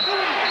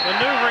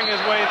maneuvering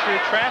his way through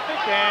traffic,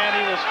 and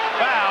he was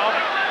fouled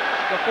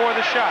before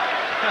the shot.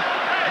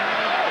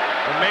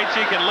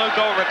 Mechi can look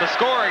over at the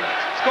scorer's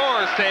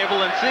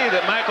table and see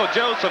that Michael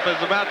Joseph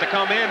is about to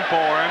come in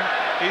for him.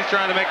 He's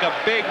trying to make a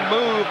big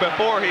move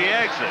before he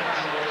exits.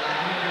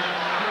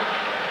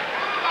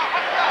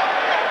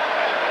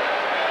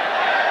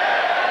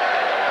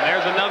 And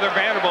there's another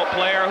Vanderbilt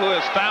player who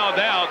has fouled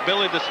out,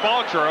 Billy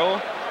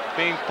DeSpaltro,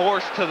 being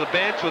forced to the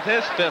bench with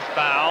his 5th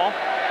foul.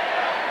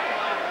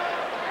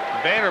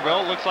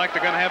 Vanderbilt looks like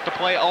they're going to have to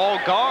play all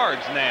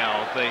guards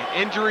now. The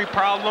injury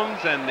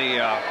problems and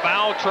the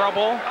foul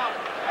trouble.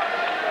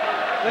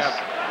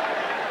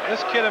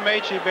 This kid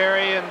Amici,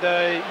 Barry, and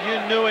you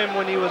knew him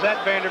when he was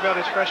at Vanderbilt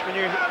his freshman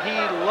year. He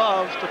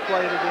loves to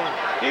play the game.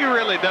 He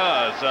really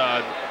does.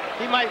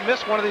 He might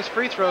miss one of these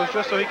free throws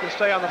just so he can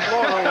stay on the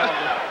floor a little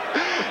longer.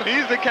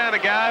 He's the kind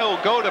of guy who'll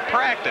go to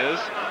practice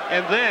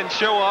and then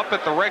show up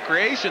at the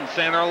recreation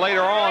center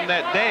later on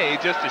that day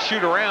just to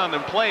shoot around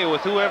and play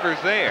with whoever's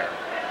there.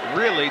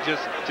 Really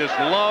just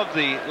loves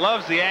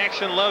the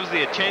action, loves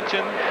the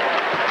attention.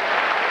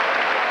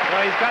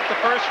 Well, he's got the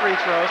first free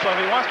throw, so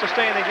if he wants to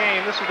stay in the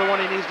game, this is the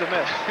one he needs to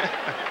miss.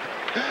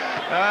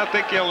 I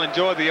think he'll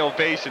enjoy the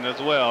ovation as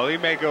well.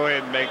 He may go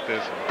ahead and make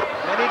this one.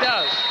 And he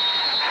does.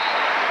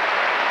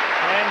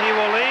 And he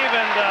will leave,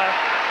 and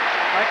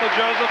Michael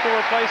Joseph will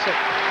replace him.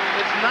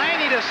 It's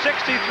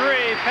 90-63.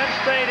 Penn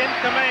State in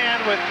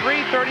command with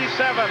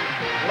 3:37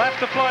 left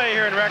to play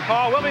here in Rec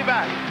Hall. We'll be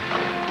back.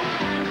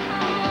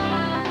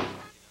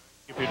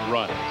 If it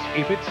runs,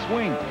 if it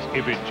swings,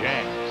 if it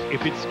jams,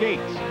 if it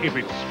skates, if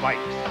it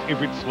spikes,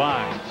 if it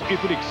slides,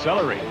 if it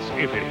accelerates,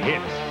 if it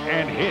hits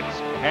and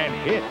hits and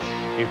hits,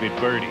 if it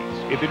birdies,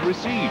 if it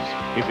receives,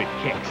 if it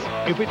kicks,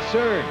 if it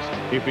serves,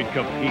 if it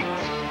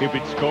competes, if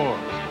it scores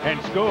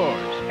and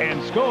scores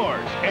and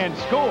scores and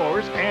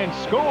scores and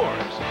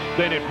scores,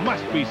 then it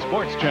must be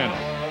Sports Channel.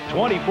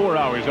 24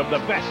 hours of the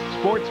best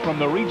sports from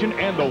the region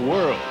and the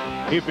world.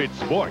 If it's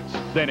sports,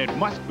 then it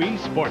must be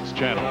Sports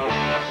Channel.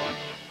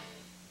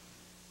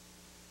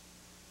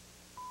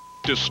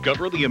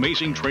 Discover the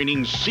amazing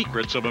training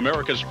secrets of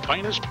America's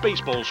finest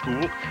baseball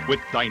school with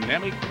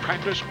Dynamic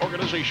Practice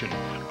Organization,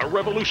 a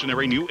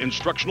revolutionary new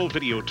instructional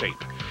videotape.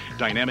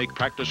 Dynamic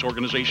Practice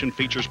Organization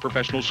features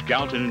professional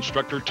scout and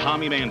instructor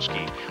Tommy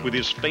Mansky with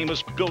his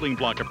famous building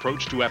block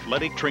approach to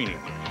athletic training.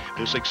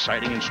 This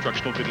exciting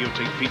instructional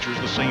videotape features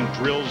the same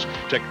drills,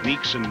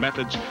 techniques, and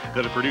methods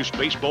that have produced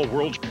baseball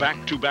world's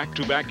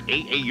back-to-back-to-back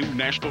AAU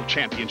national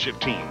championship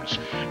teams.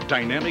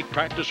 Dynamic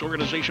Practice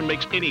Organization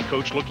makes any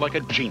coach look like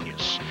a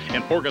genius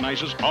and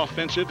organizes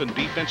offensive and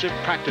defensive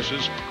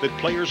practices that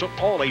players of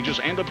all ages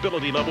and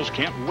ability levels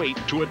can't wait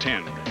to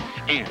attend.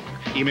 And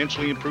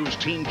immensely improves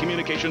team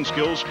communication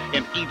skills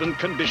and even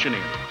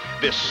conditioning.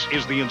 This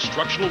is the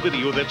instructional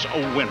video that's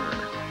a winner.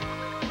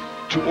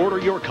 To order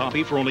your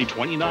copy for only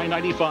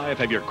 $29.95,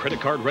 have your credit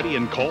card ready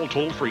and call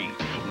toll-free,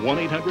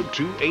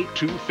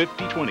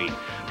 1-800-282-5020.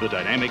 The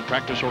Dynamic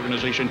Practice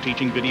Organization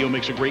teaching video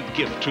makes a great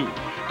gift, too.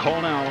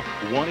 Call now,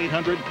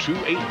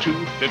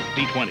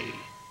 1-800-282-5020.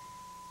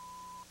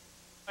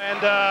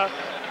 And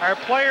our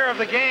player of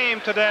the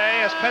game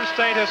today, as Penn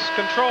State has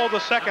controlled the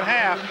second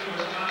half,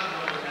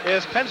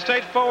 is Penn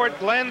State forward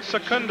Glenn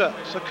Secunda.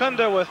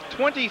 Secunda with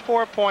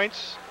 24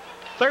 points,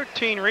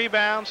 13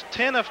 rebounds,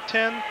 10 of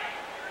 10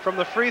 from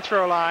the free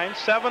throw line,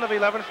 7 of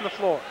 11 from the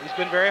floor. He's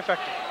been very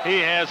effective. He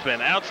has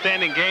been.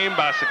 Outstanding game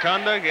by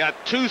Secunda. Got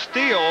 2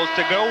 steals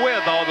to go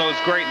with all those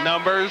great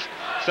numbers.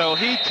 So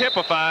he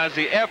typifies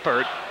the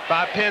effort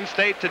by Penn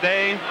State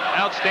today.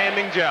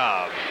 Outstanding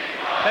job.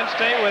 Penn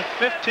State with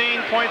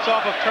 15 points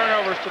off of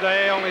turnovers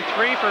today, only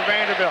 3 for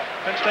Vanderbilt.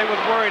 Penn State was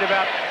worried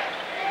about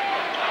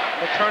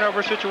the turnover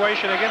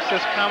situation against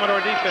this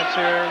Commodore defense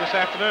here this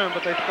afternoon,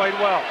 but they played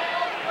well.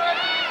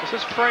 This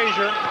is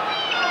Frazier.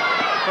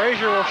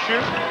 Frazier will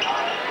shoot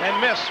and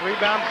miss.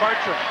 Rebound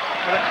Bartram.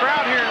 Now the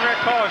crowd here in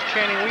Rec Hall is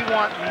chanting, "We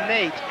want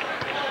Nate."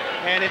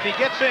 And if he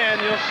gets in,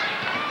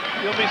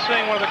 you'll be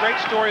seeing one of the great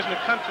stories in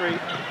the country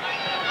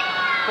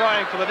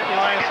playing for the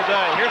Nittany Lions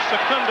today. Here's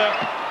Secunda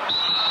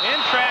in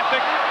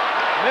traffic,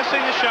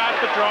 missing the shot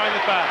but drawing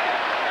the foul.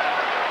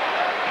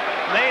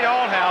 Nate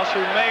Althouse,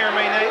 who may or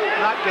may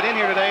not get in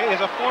here today, is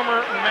a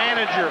former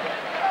manager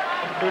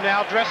who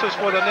now dresses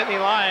for the Nittany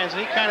Lions.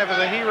 He kind of is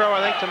a hero,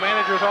 I think, to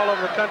managers all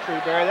over the country,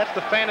 Barry. That's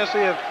the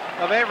fantasy of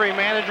every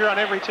manager on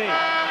every team.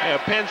 Yeah,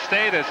 Penn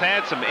State has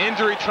had some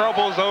injury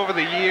troubles over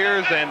the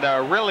years and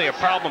really a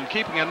problem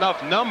keeping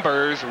enough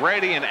numbers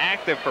ready and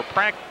active for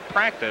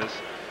practice.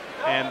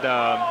 And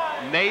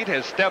Nate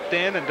has stepped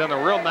in and done a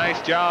real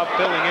nice job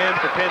filling in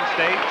for Penn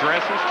State.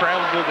 Dresses,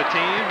 travels with the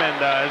team,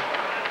 and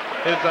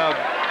is a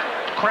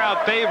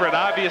crowd favorite,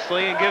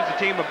 obviously, and gives the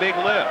team a big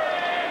lift.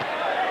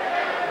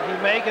 He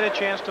may get a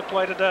chance to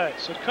play today.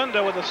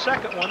 Secunda with the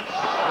second one,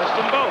 missed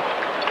them both.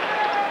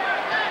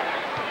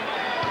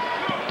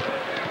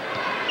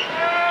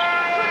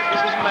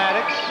 This is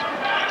Maddox.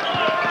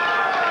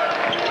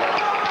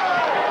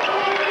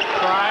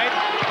 Tried.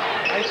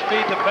 Nice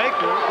feed to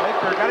Baker.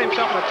 Baker got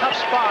himself in a tough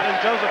spot, and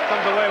Joseph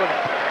comes away with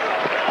it.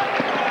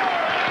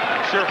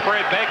 I'm sure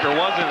Fred Baker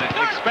wasn't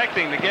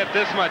expecting to get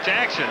this much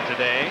action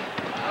today.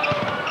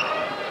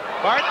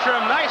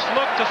 Bartram, nice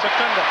look to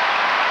Secunda.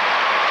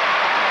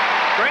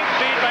 Great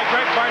feed by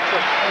Greg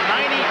Bartram,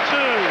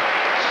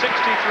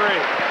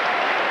 92-63.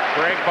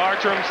 Greg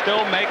Bartram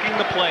still making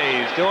the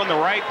plays, doing the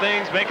right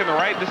things, making the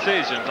right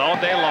decisions all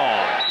day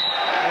long.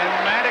 And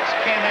Maddox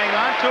can't hang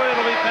on to it.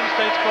 It'll be Penn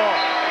State's ball.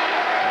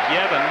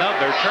 Yet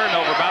another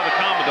turnover by the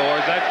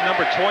Commodores. That's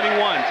number 21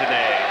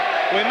 today.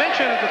 We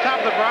mentioned at the top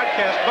of the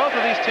broadcast, both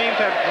of these teams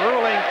have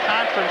grueling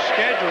conference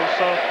schedules,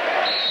 so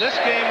this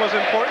game was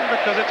important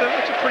because it's a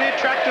pretty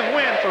attractive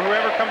win for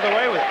whoever comes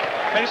away with it.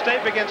 Penn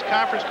State begins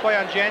conference play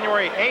on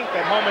January 8th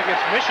at home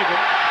against Michigan,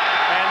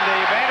 and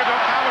the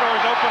Vanderbilt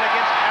Commodores open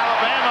against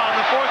Alabama on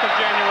the 4th of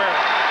January.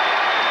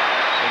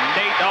 And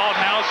Nate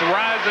Althouse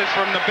rises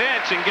from the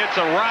bench and gets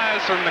a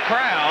rise from the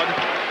crowd.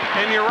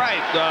 And you're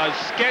right,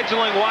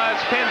 scheduling-wise,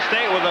 Penn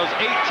State with those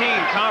 18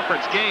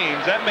 conference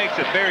games, that makes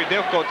it very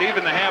difficult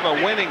even to have a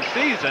winning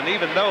season,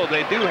 even though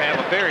they do have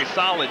a very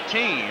solid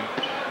team.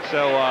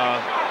 So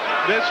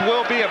this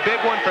will be a big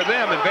one for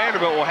them, and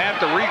Vanderbilt will have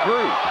to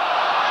regroup.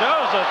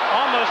 Joseph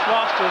almost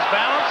lost his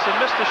balance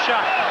and missed a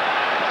shot.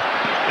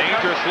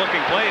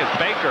 Dangerous-looking play as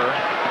Baker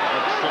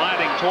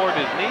sliding toward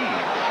his knees.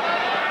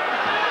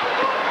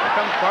 Here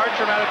comes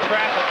Bartram out of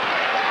traffic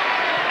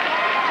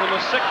to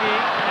Lasicki,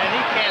 and he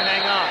can't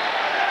hang on.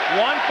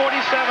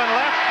 1:47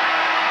 left,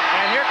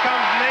 and here comes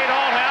Nate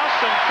Althouse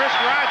and Chris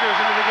Rogers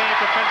into the game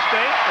for Penn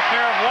State, a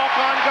pair of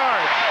walk-on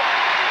guards.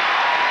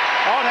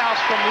 Althouse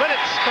from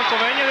Lidditz,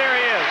 Pennsylvania, there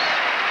he is.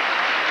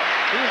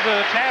 He's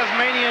the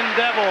Tasmanian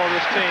devil of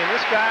this team.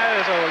 This guy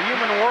is a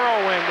human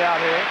whirlwind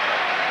out here.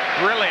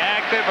 Really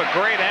active, a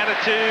great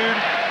attitude,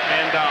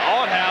 and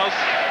Althouse,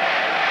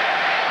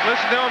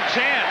 listen to him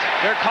chant.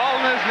 They're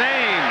calling his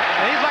name.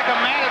 And he's like a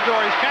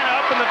matador. He's kind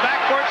of up in the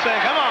backcourt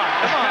saying, come on,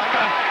 come on.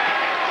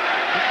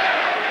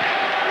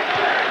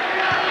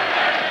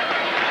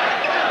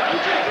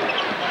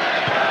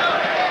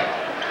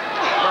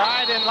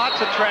 Pride in lots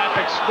of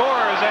traffic.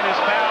 Scores and is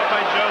fouled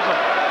by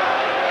Joseph.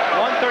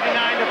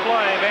 1:39 to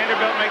play.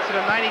 Vanderbilt makes it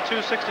a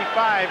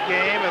 92-65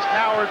 game as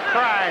Howard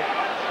Pride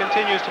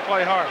continues to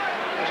play hard.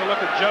 There's a look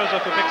at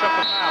Joseph, who picks up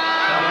the foul.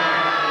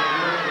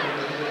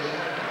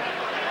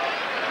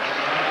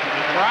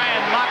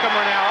 Brian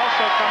Mockamer now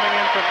also coming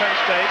in for Penn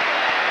State.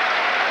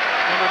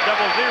 Number 00,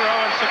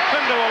 and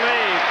Secundo will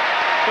lead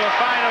to a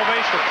fine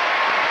ovation.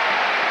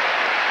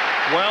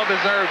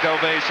 Well-deserved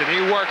ovation. He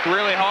worked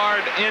really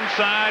hard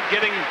inside,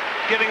 getting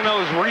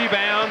those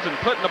rebounds and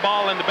putting the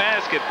ball in the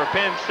basket for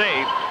Penn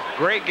State.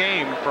 Great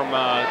game from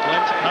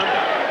Glenn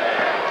Secundo.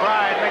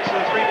 Pride makes it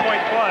a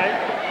three-point play.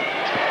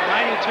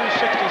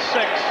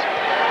 92-66.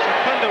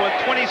 Secundo with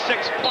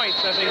 26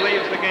 points as he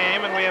leaves the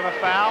game, and we have a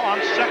foul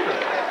on Secker.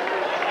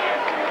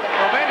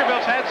 Well,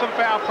 Vanderbilt's had some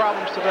foul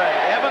problems today.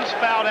 Evans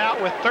fouled out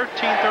with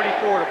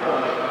 13:34 to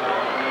play.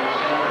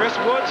 Chris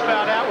Woods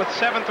fouled out with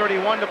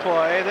 7:31 to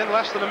play. Then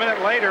less than a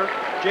minute later,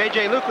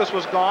 J.J. Lucas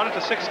was gone at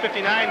the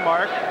 6:59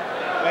 mark.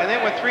 And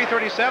then with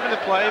 3:37 to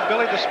play,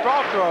 Billy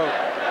DeSpaltro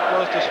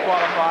was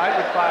disqualified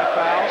with 5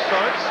 fouls. So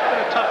it's been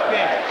a tough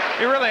game.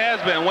 It really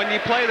has been. When you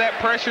play that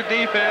pressure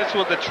defense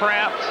with the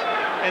traps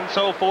and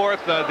so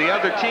forth, the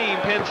other team,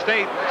 Penn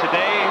State,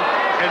 today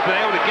has been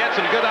able to get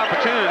some good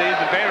opportunities,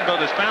 and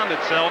Vanderbilt has found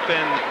itself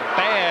in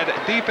bad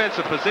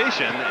defensive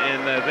position,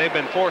 and they've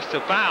been forced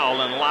to foul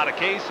in a lot of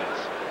cases.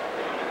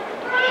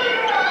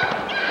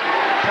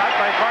 Shot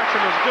by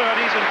Bartram is good.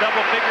 He's in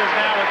double figures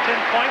now with 10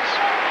 points,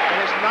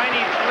 and it's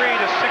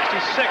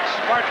 93-66.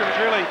 Bartram's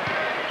really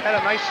had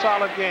a nice,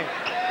 solid game.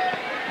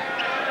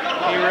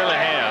 He really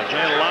has.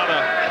 Made a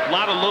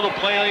lot of little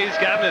plays,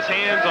 gotten his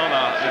hands on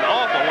an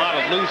awful lot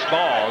of loose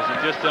balls,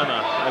 and just done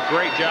a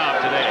great job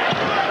today.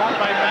 Shot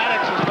by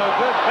Maddox is no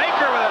good.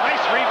 Baker with a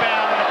nice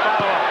rebound and a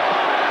follow-up.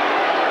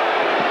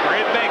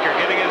 Fred Baker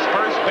getting his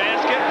first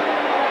basket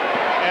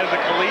as a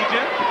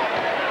collegiate.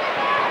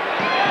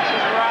 This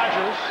is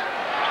Rogers,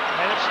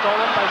 and it's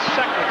stolen by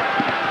Secker.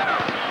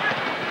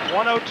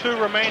 1:02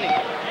 remaining.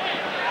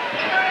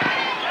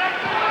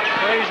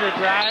 Frazier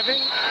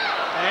driving,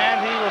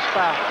 and he was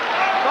fouled.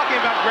 Talking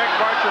about Greg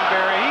Bartram,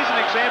 Barry, he's an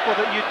example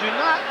that you do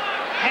not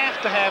have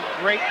to have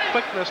great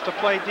quickness to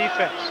play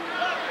defense.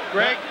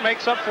 Greg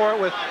makes up for it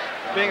with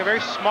being a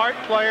very smart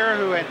player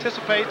who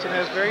anticipates and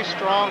has very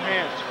strong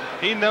hands.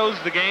 He knows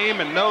the game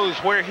and knows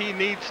where he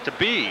needs to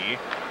be,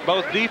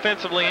 both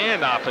defensively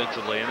and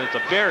offensively, and is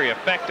a very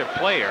effective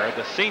player,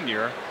 the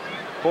senior,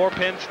 for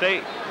Penn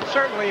State.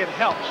 Certainly it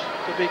helps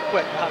to be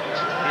quick,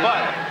 obviously,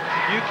 but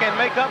you can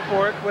make up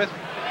for it with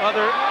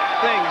other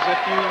things.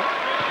 If you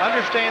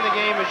understand the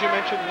game, as you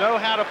mentioned, know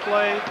how to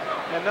play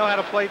and know how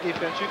to play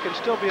defense, you can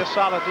still be a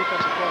solid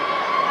defensive player.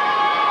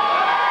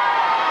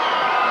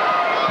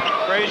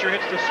 Frazier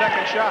hits the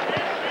second shot. 93-69.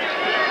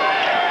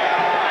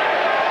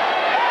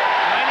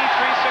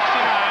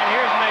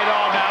 Here's Nate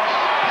Aldhouse.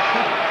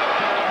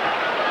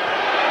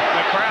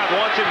 The crowd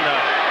wants him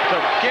to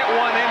get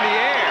one in the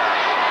air.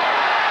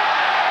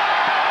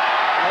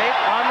 Nate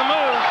on the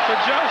move to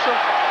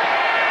Joseph.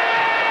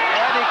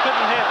 And he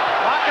couldn't hit.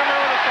 Mockamer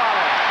with a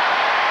follow.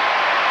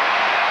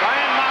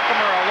 Brian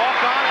Mockamer, a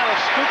walk-on out of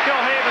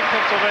Schuylkill Haven,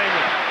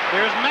 Pennsylvania.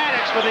 There's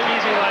Maddox with an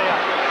easy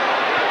layup.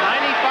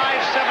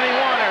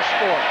 95-71 our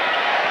score.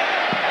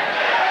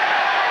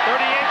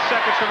 38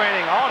 seconds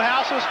remaining.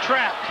 Aldhouse is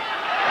trapped.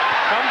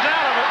 Comes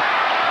out of it.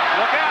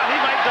 Look out,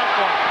 he might dunk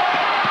one.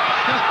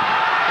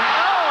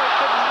 No,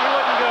 he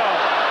wouldn't go.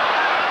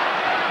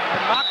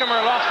 And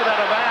Mockamer lost it out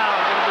of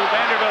bounds. It'll be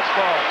Vanderbilt's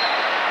ball.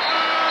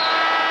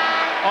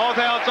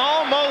 Aldhouse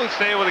almost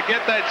able to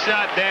get that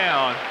shot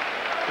down.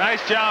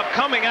 Nice job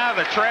coming out of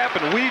the trap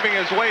and weaving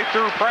his way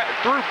through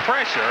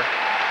pressure.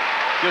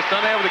 Just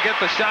unable to get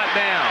the shot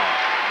down.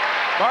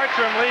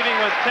 Bartram leaving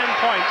with 10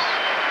 points.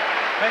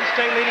 Penn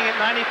State leading at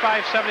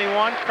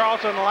 95-71.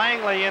 Carlton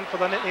Langley in for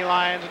the Nittany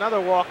Lions.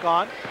 Another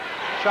walk-on.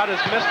 Shot is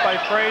missed by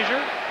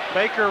Frazier.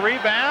 Baker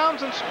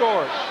rebounds and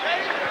scores.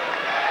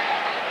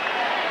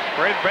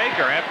 Fred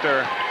Baker,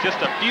 after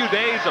just a few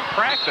days of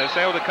practice,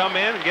 able to come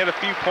in and get a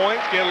few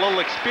points, get a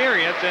little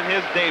experience in his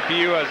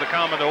debut as a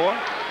Commodore.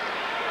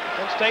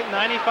 Penn State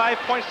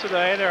 95 points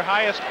today, their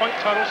highest point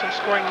total since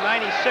scoring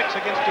 96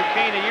 against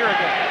Duquesne a year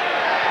ago.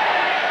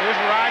 Here's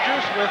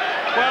Rogers with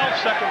 12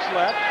 seconds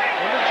left.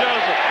 Into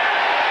Joseph.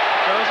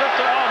 Joseph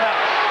to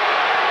Aldhouse.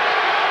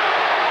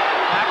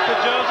 Back to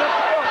Joseph.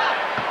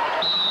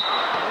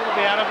 It'll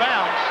be out of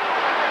bounds.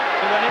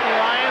 To the Nittany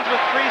Lions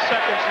with 3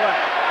 seconds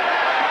left.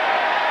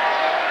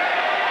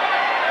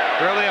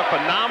 Really a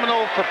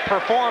phenomenal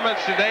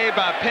performance today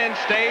by Penn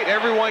State.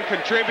 Everyone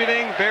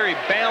contributing, very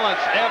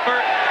balanced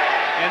effort.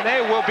 And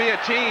they will be a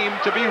team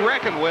to be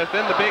reckoned with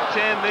in the Big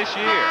Ten this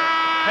year.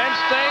 Penn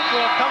State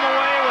will come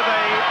away with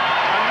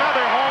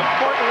another home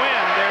court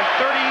win. They're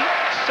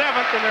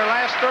 37th in their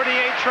last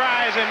 38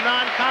 tries in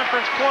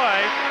non-conference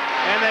play,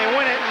 and they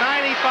win it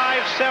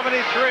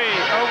 95-73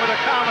 over the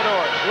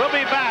Commodores. We'll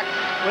be back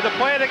with the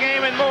play of the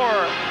game and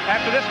more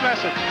after this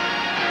message.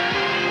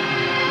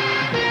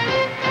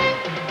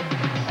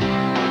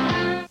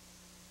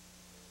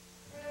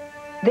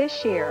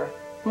 This year,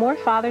 more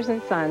fathers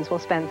and sons will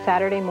spend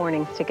Saturday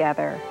mornings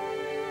together.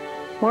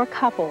 more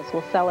couples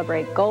will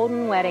celebrate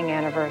golden wedding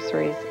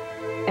anniversaries,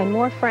 and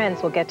more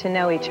friends will get to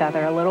know each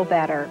other a little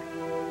better.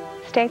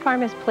 State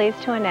Farm is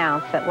pleased to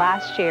announce that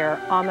last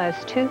year,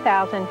 almost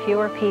 2,000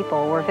 fewer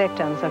people were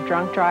victims of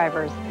drunk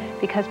drivers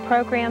because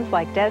programs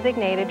like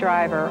Designated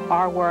Driver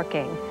are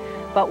working.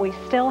 But we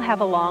still have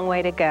a long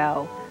way to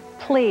go.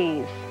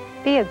 Please,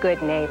 be a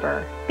good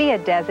neighbor. Be a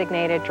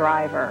designated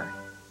driver.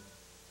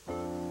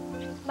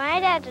 My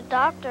dad's a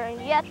doctor,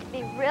 and you have to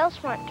be real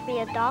smart to be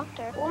a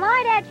doctor. Well,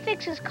 my dad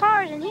fixes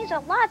cars, and he's a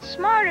lot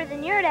smarter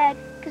than your dad,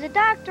 because a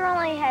doctor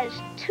only has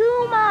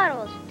 2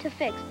 models to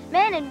fix,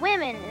 men and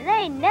women, and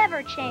they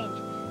never change.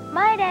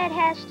 My dad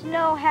has to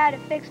know how to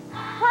fix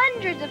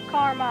hundreds of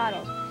car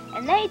models,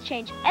 and they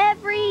change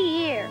every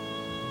year.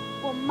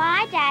 Well,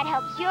 my dad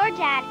helps your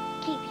dad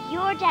keep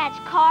your dad's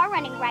car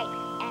running right,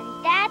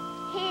 and that's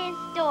his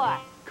door.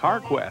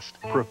 CarQuest,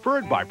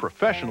 preferred by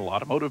professional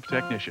automotive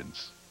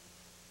technicians.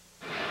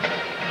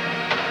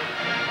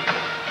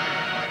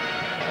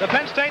 The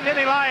Penn State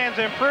Nittany Lions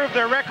improved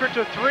their record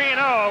to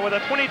 3-0 with a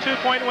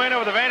 22-point win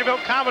over the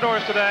Vanderbilt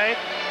Commodores today.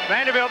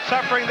 Vanderbilt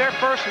suffering their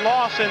first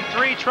loss in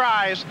 3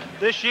 tries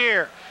this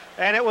year.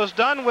 And it was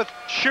done with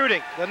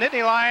shooting. The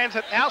Nittany Lions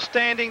had an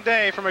outstanding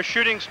day from a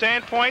shooting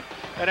standpoint,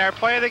 and our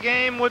play of the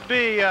game would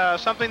be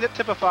something that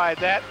typified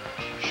that.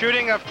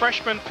 Shooting of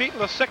freshman Pete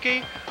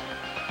Lasicki,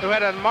 who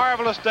had a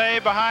marvelous day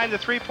behind the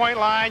 3-point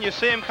line. You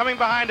see him coming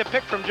behind a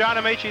pick from John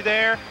Amaechi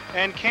there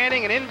and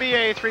canning an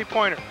NBA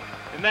 3-pointer.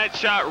 And that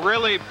shot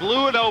really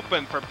blew it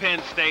open for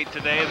Penn State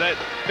today. That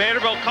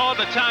Vanderbilt called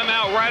the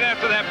timeout right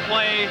after that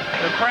play.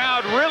 The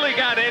crowd really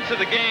got into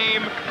the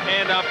game,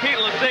 and Pete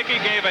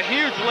Lasicki gave a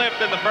huge lift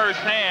in the first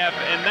half,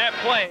 and that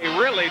play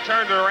really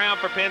turned it around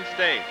for Penn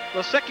State.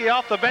 Lasicki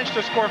off the bench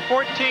to score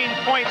 14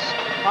 points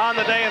on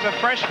the day as a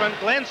freshman.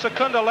 Glenn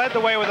Secunda led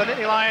the way with the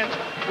Nittany Lions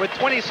with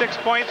 26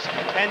 points,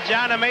 and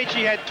John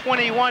Amaechi had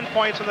 21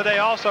 points on the day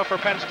also for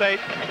Penn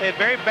State. They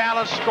had very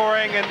balanced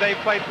scoring, and they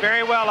played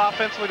very well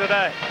offensively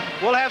today.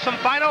 We'll have some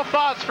final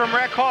thoughts from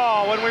Rec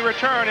Hall when we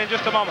return in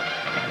just a moment.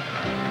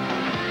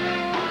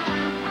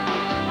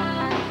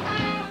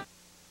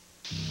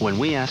 When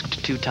we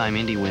asked 2-time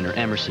Indy winner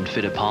Emerson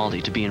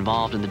Fittipaldi to be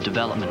involved in the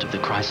development of the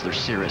Chrysler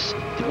Cirrus,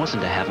 it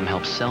wasn't to have him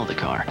help sell the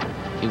car.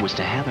 It was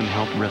to have him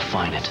help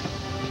refine it.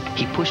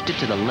 He pushed it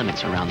to the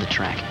limits around the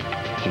track.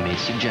 He made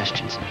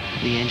suggestions.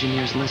 The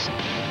engineers listened.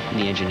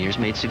 The engineers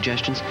made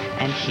suggestions,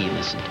 and he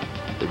listened.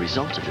 The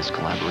result of this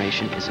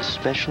collaboration is a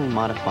specially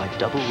modified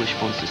double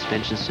wishbone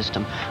suspension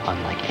system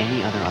unlike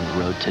any other on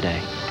the road today.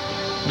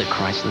 The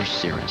Chrysler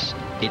Cirrus.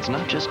 It's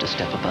not just a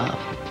step above.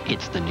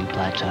 It's the new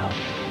plateau.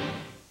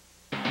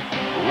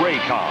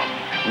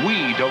 Raycom,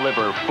 we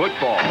deliver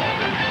football.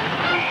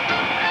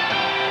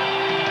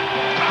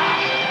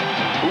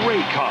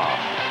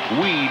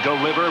 Raycom, we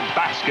deliver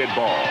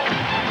basketball.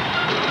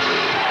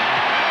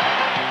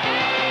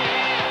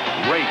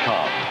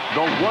 Raycom,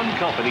 the one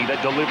company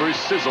that delivers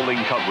sizzling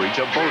coverage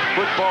of both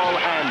football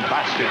and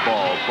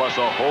basketball, plus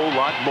a whole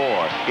lot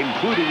more,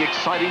 including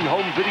exciting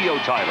home video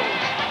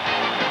titles.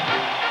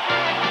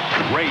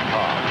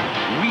 Raycom,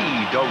 we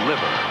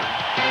deliver.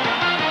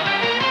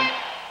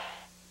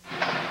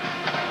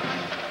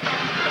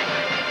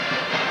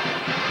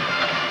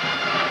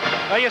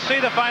 Well, you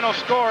see the final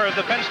score of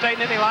the Penn State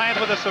Nittany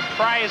Lions with a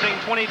surprising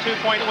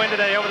 22-point win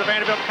today over the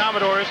Vanderbilt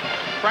Commodores.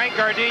 Frank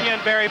Gardenia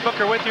and Barry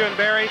Booker with you. And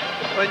Barry,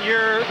 when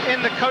you're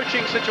in the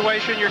coaching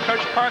situation, you're Coach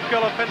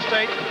Parkhill of Penn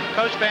State,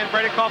 Coach Van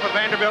Bredekoff of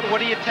Vanderbilt.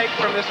 What do you take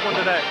from this one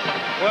today?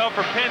 Well,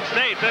 for Penn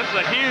State, this is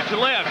a huge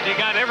lift. You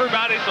got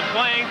everybody some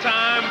playing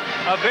time,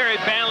 a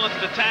very balanced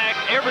attack.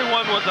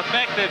 Everyone was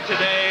effective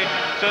today.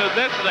 So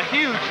this is a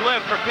huge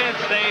lift for Penn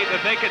State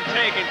that they can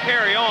take and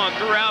carry on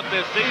throughout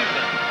this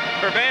season.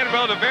 For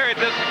Vanderbilt, a very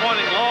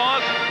disappointing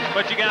loss,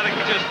 but you got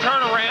to just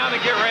turn around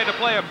and get ready to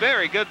play a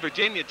very good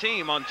Virginia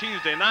team on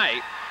Tuesday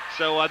night.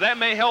 So that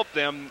may help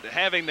them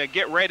having to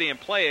get ready and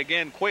play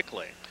again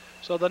quickly.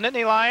 So the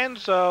Nittany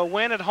Lions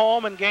win at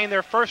home and gain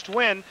their first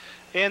win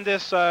in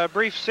this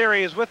brief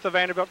series with the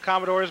Vanderbilt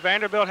Commodores.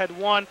 Vanderbilt had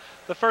won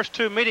the first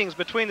 2 meetings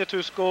between the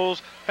 2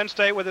 schools. Penn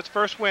State with its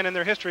first win in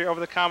their history over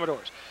the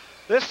Commodores.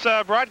 This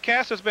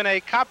broadcast has been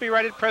a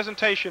copyrighted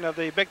presentation of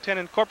the Big Ten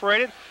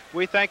Incorporated.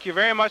 We thank you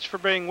very much for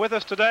being with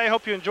us today.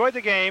 Hope you enjoyed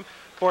the game.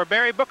 For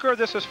Barry Booker,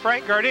 this is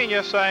Frank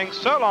Gardenia saying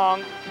so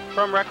long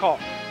from Rec Hall.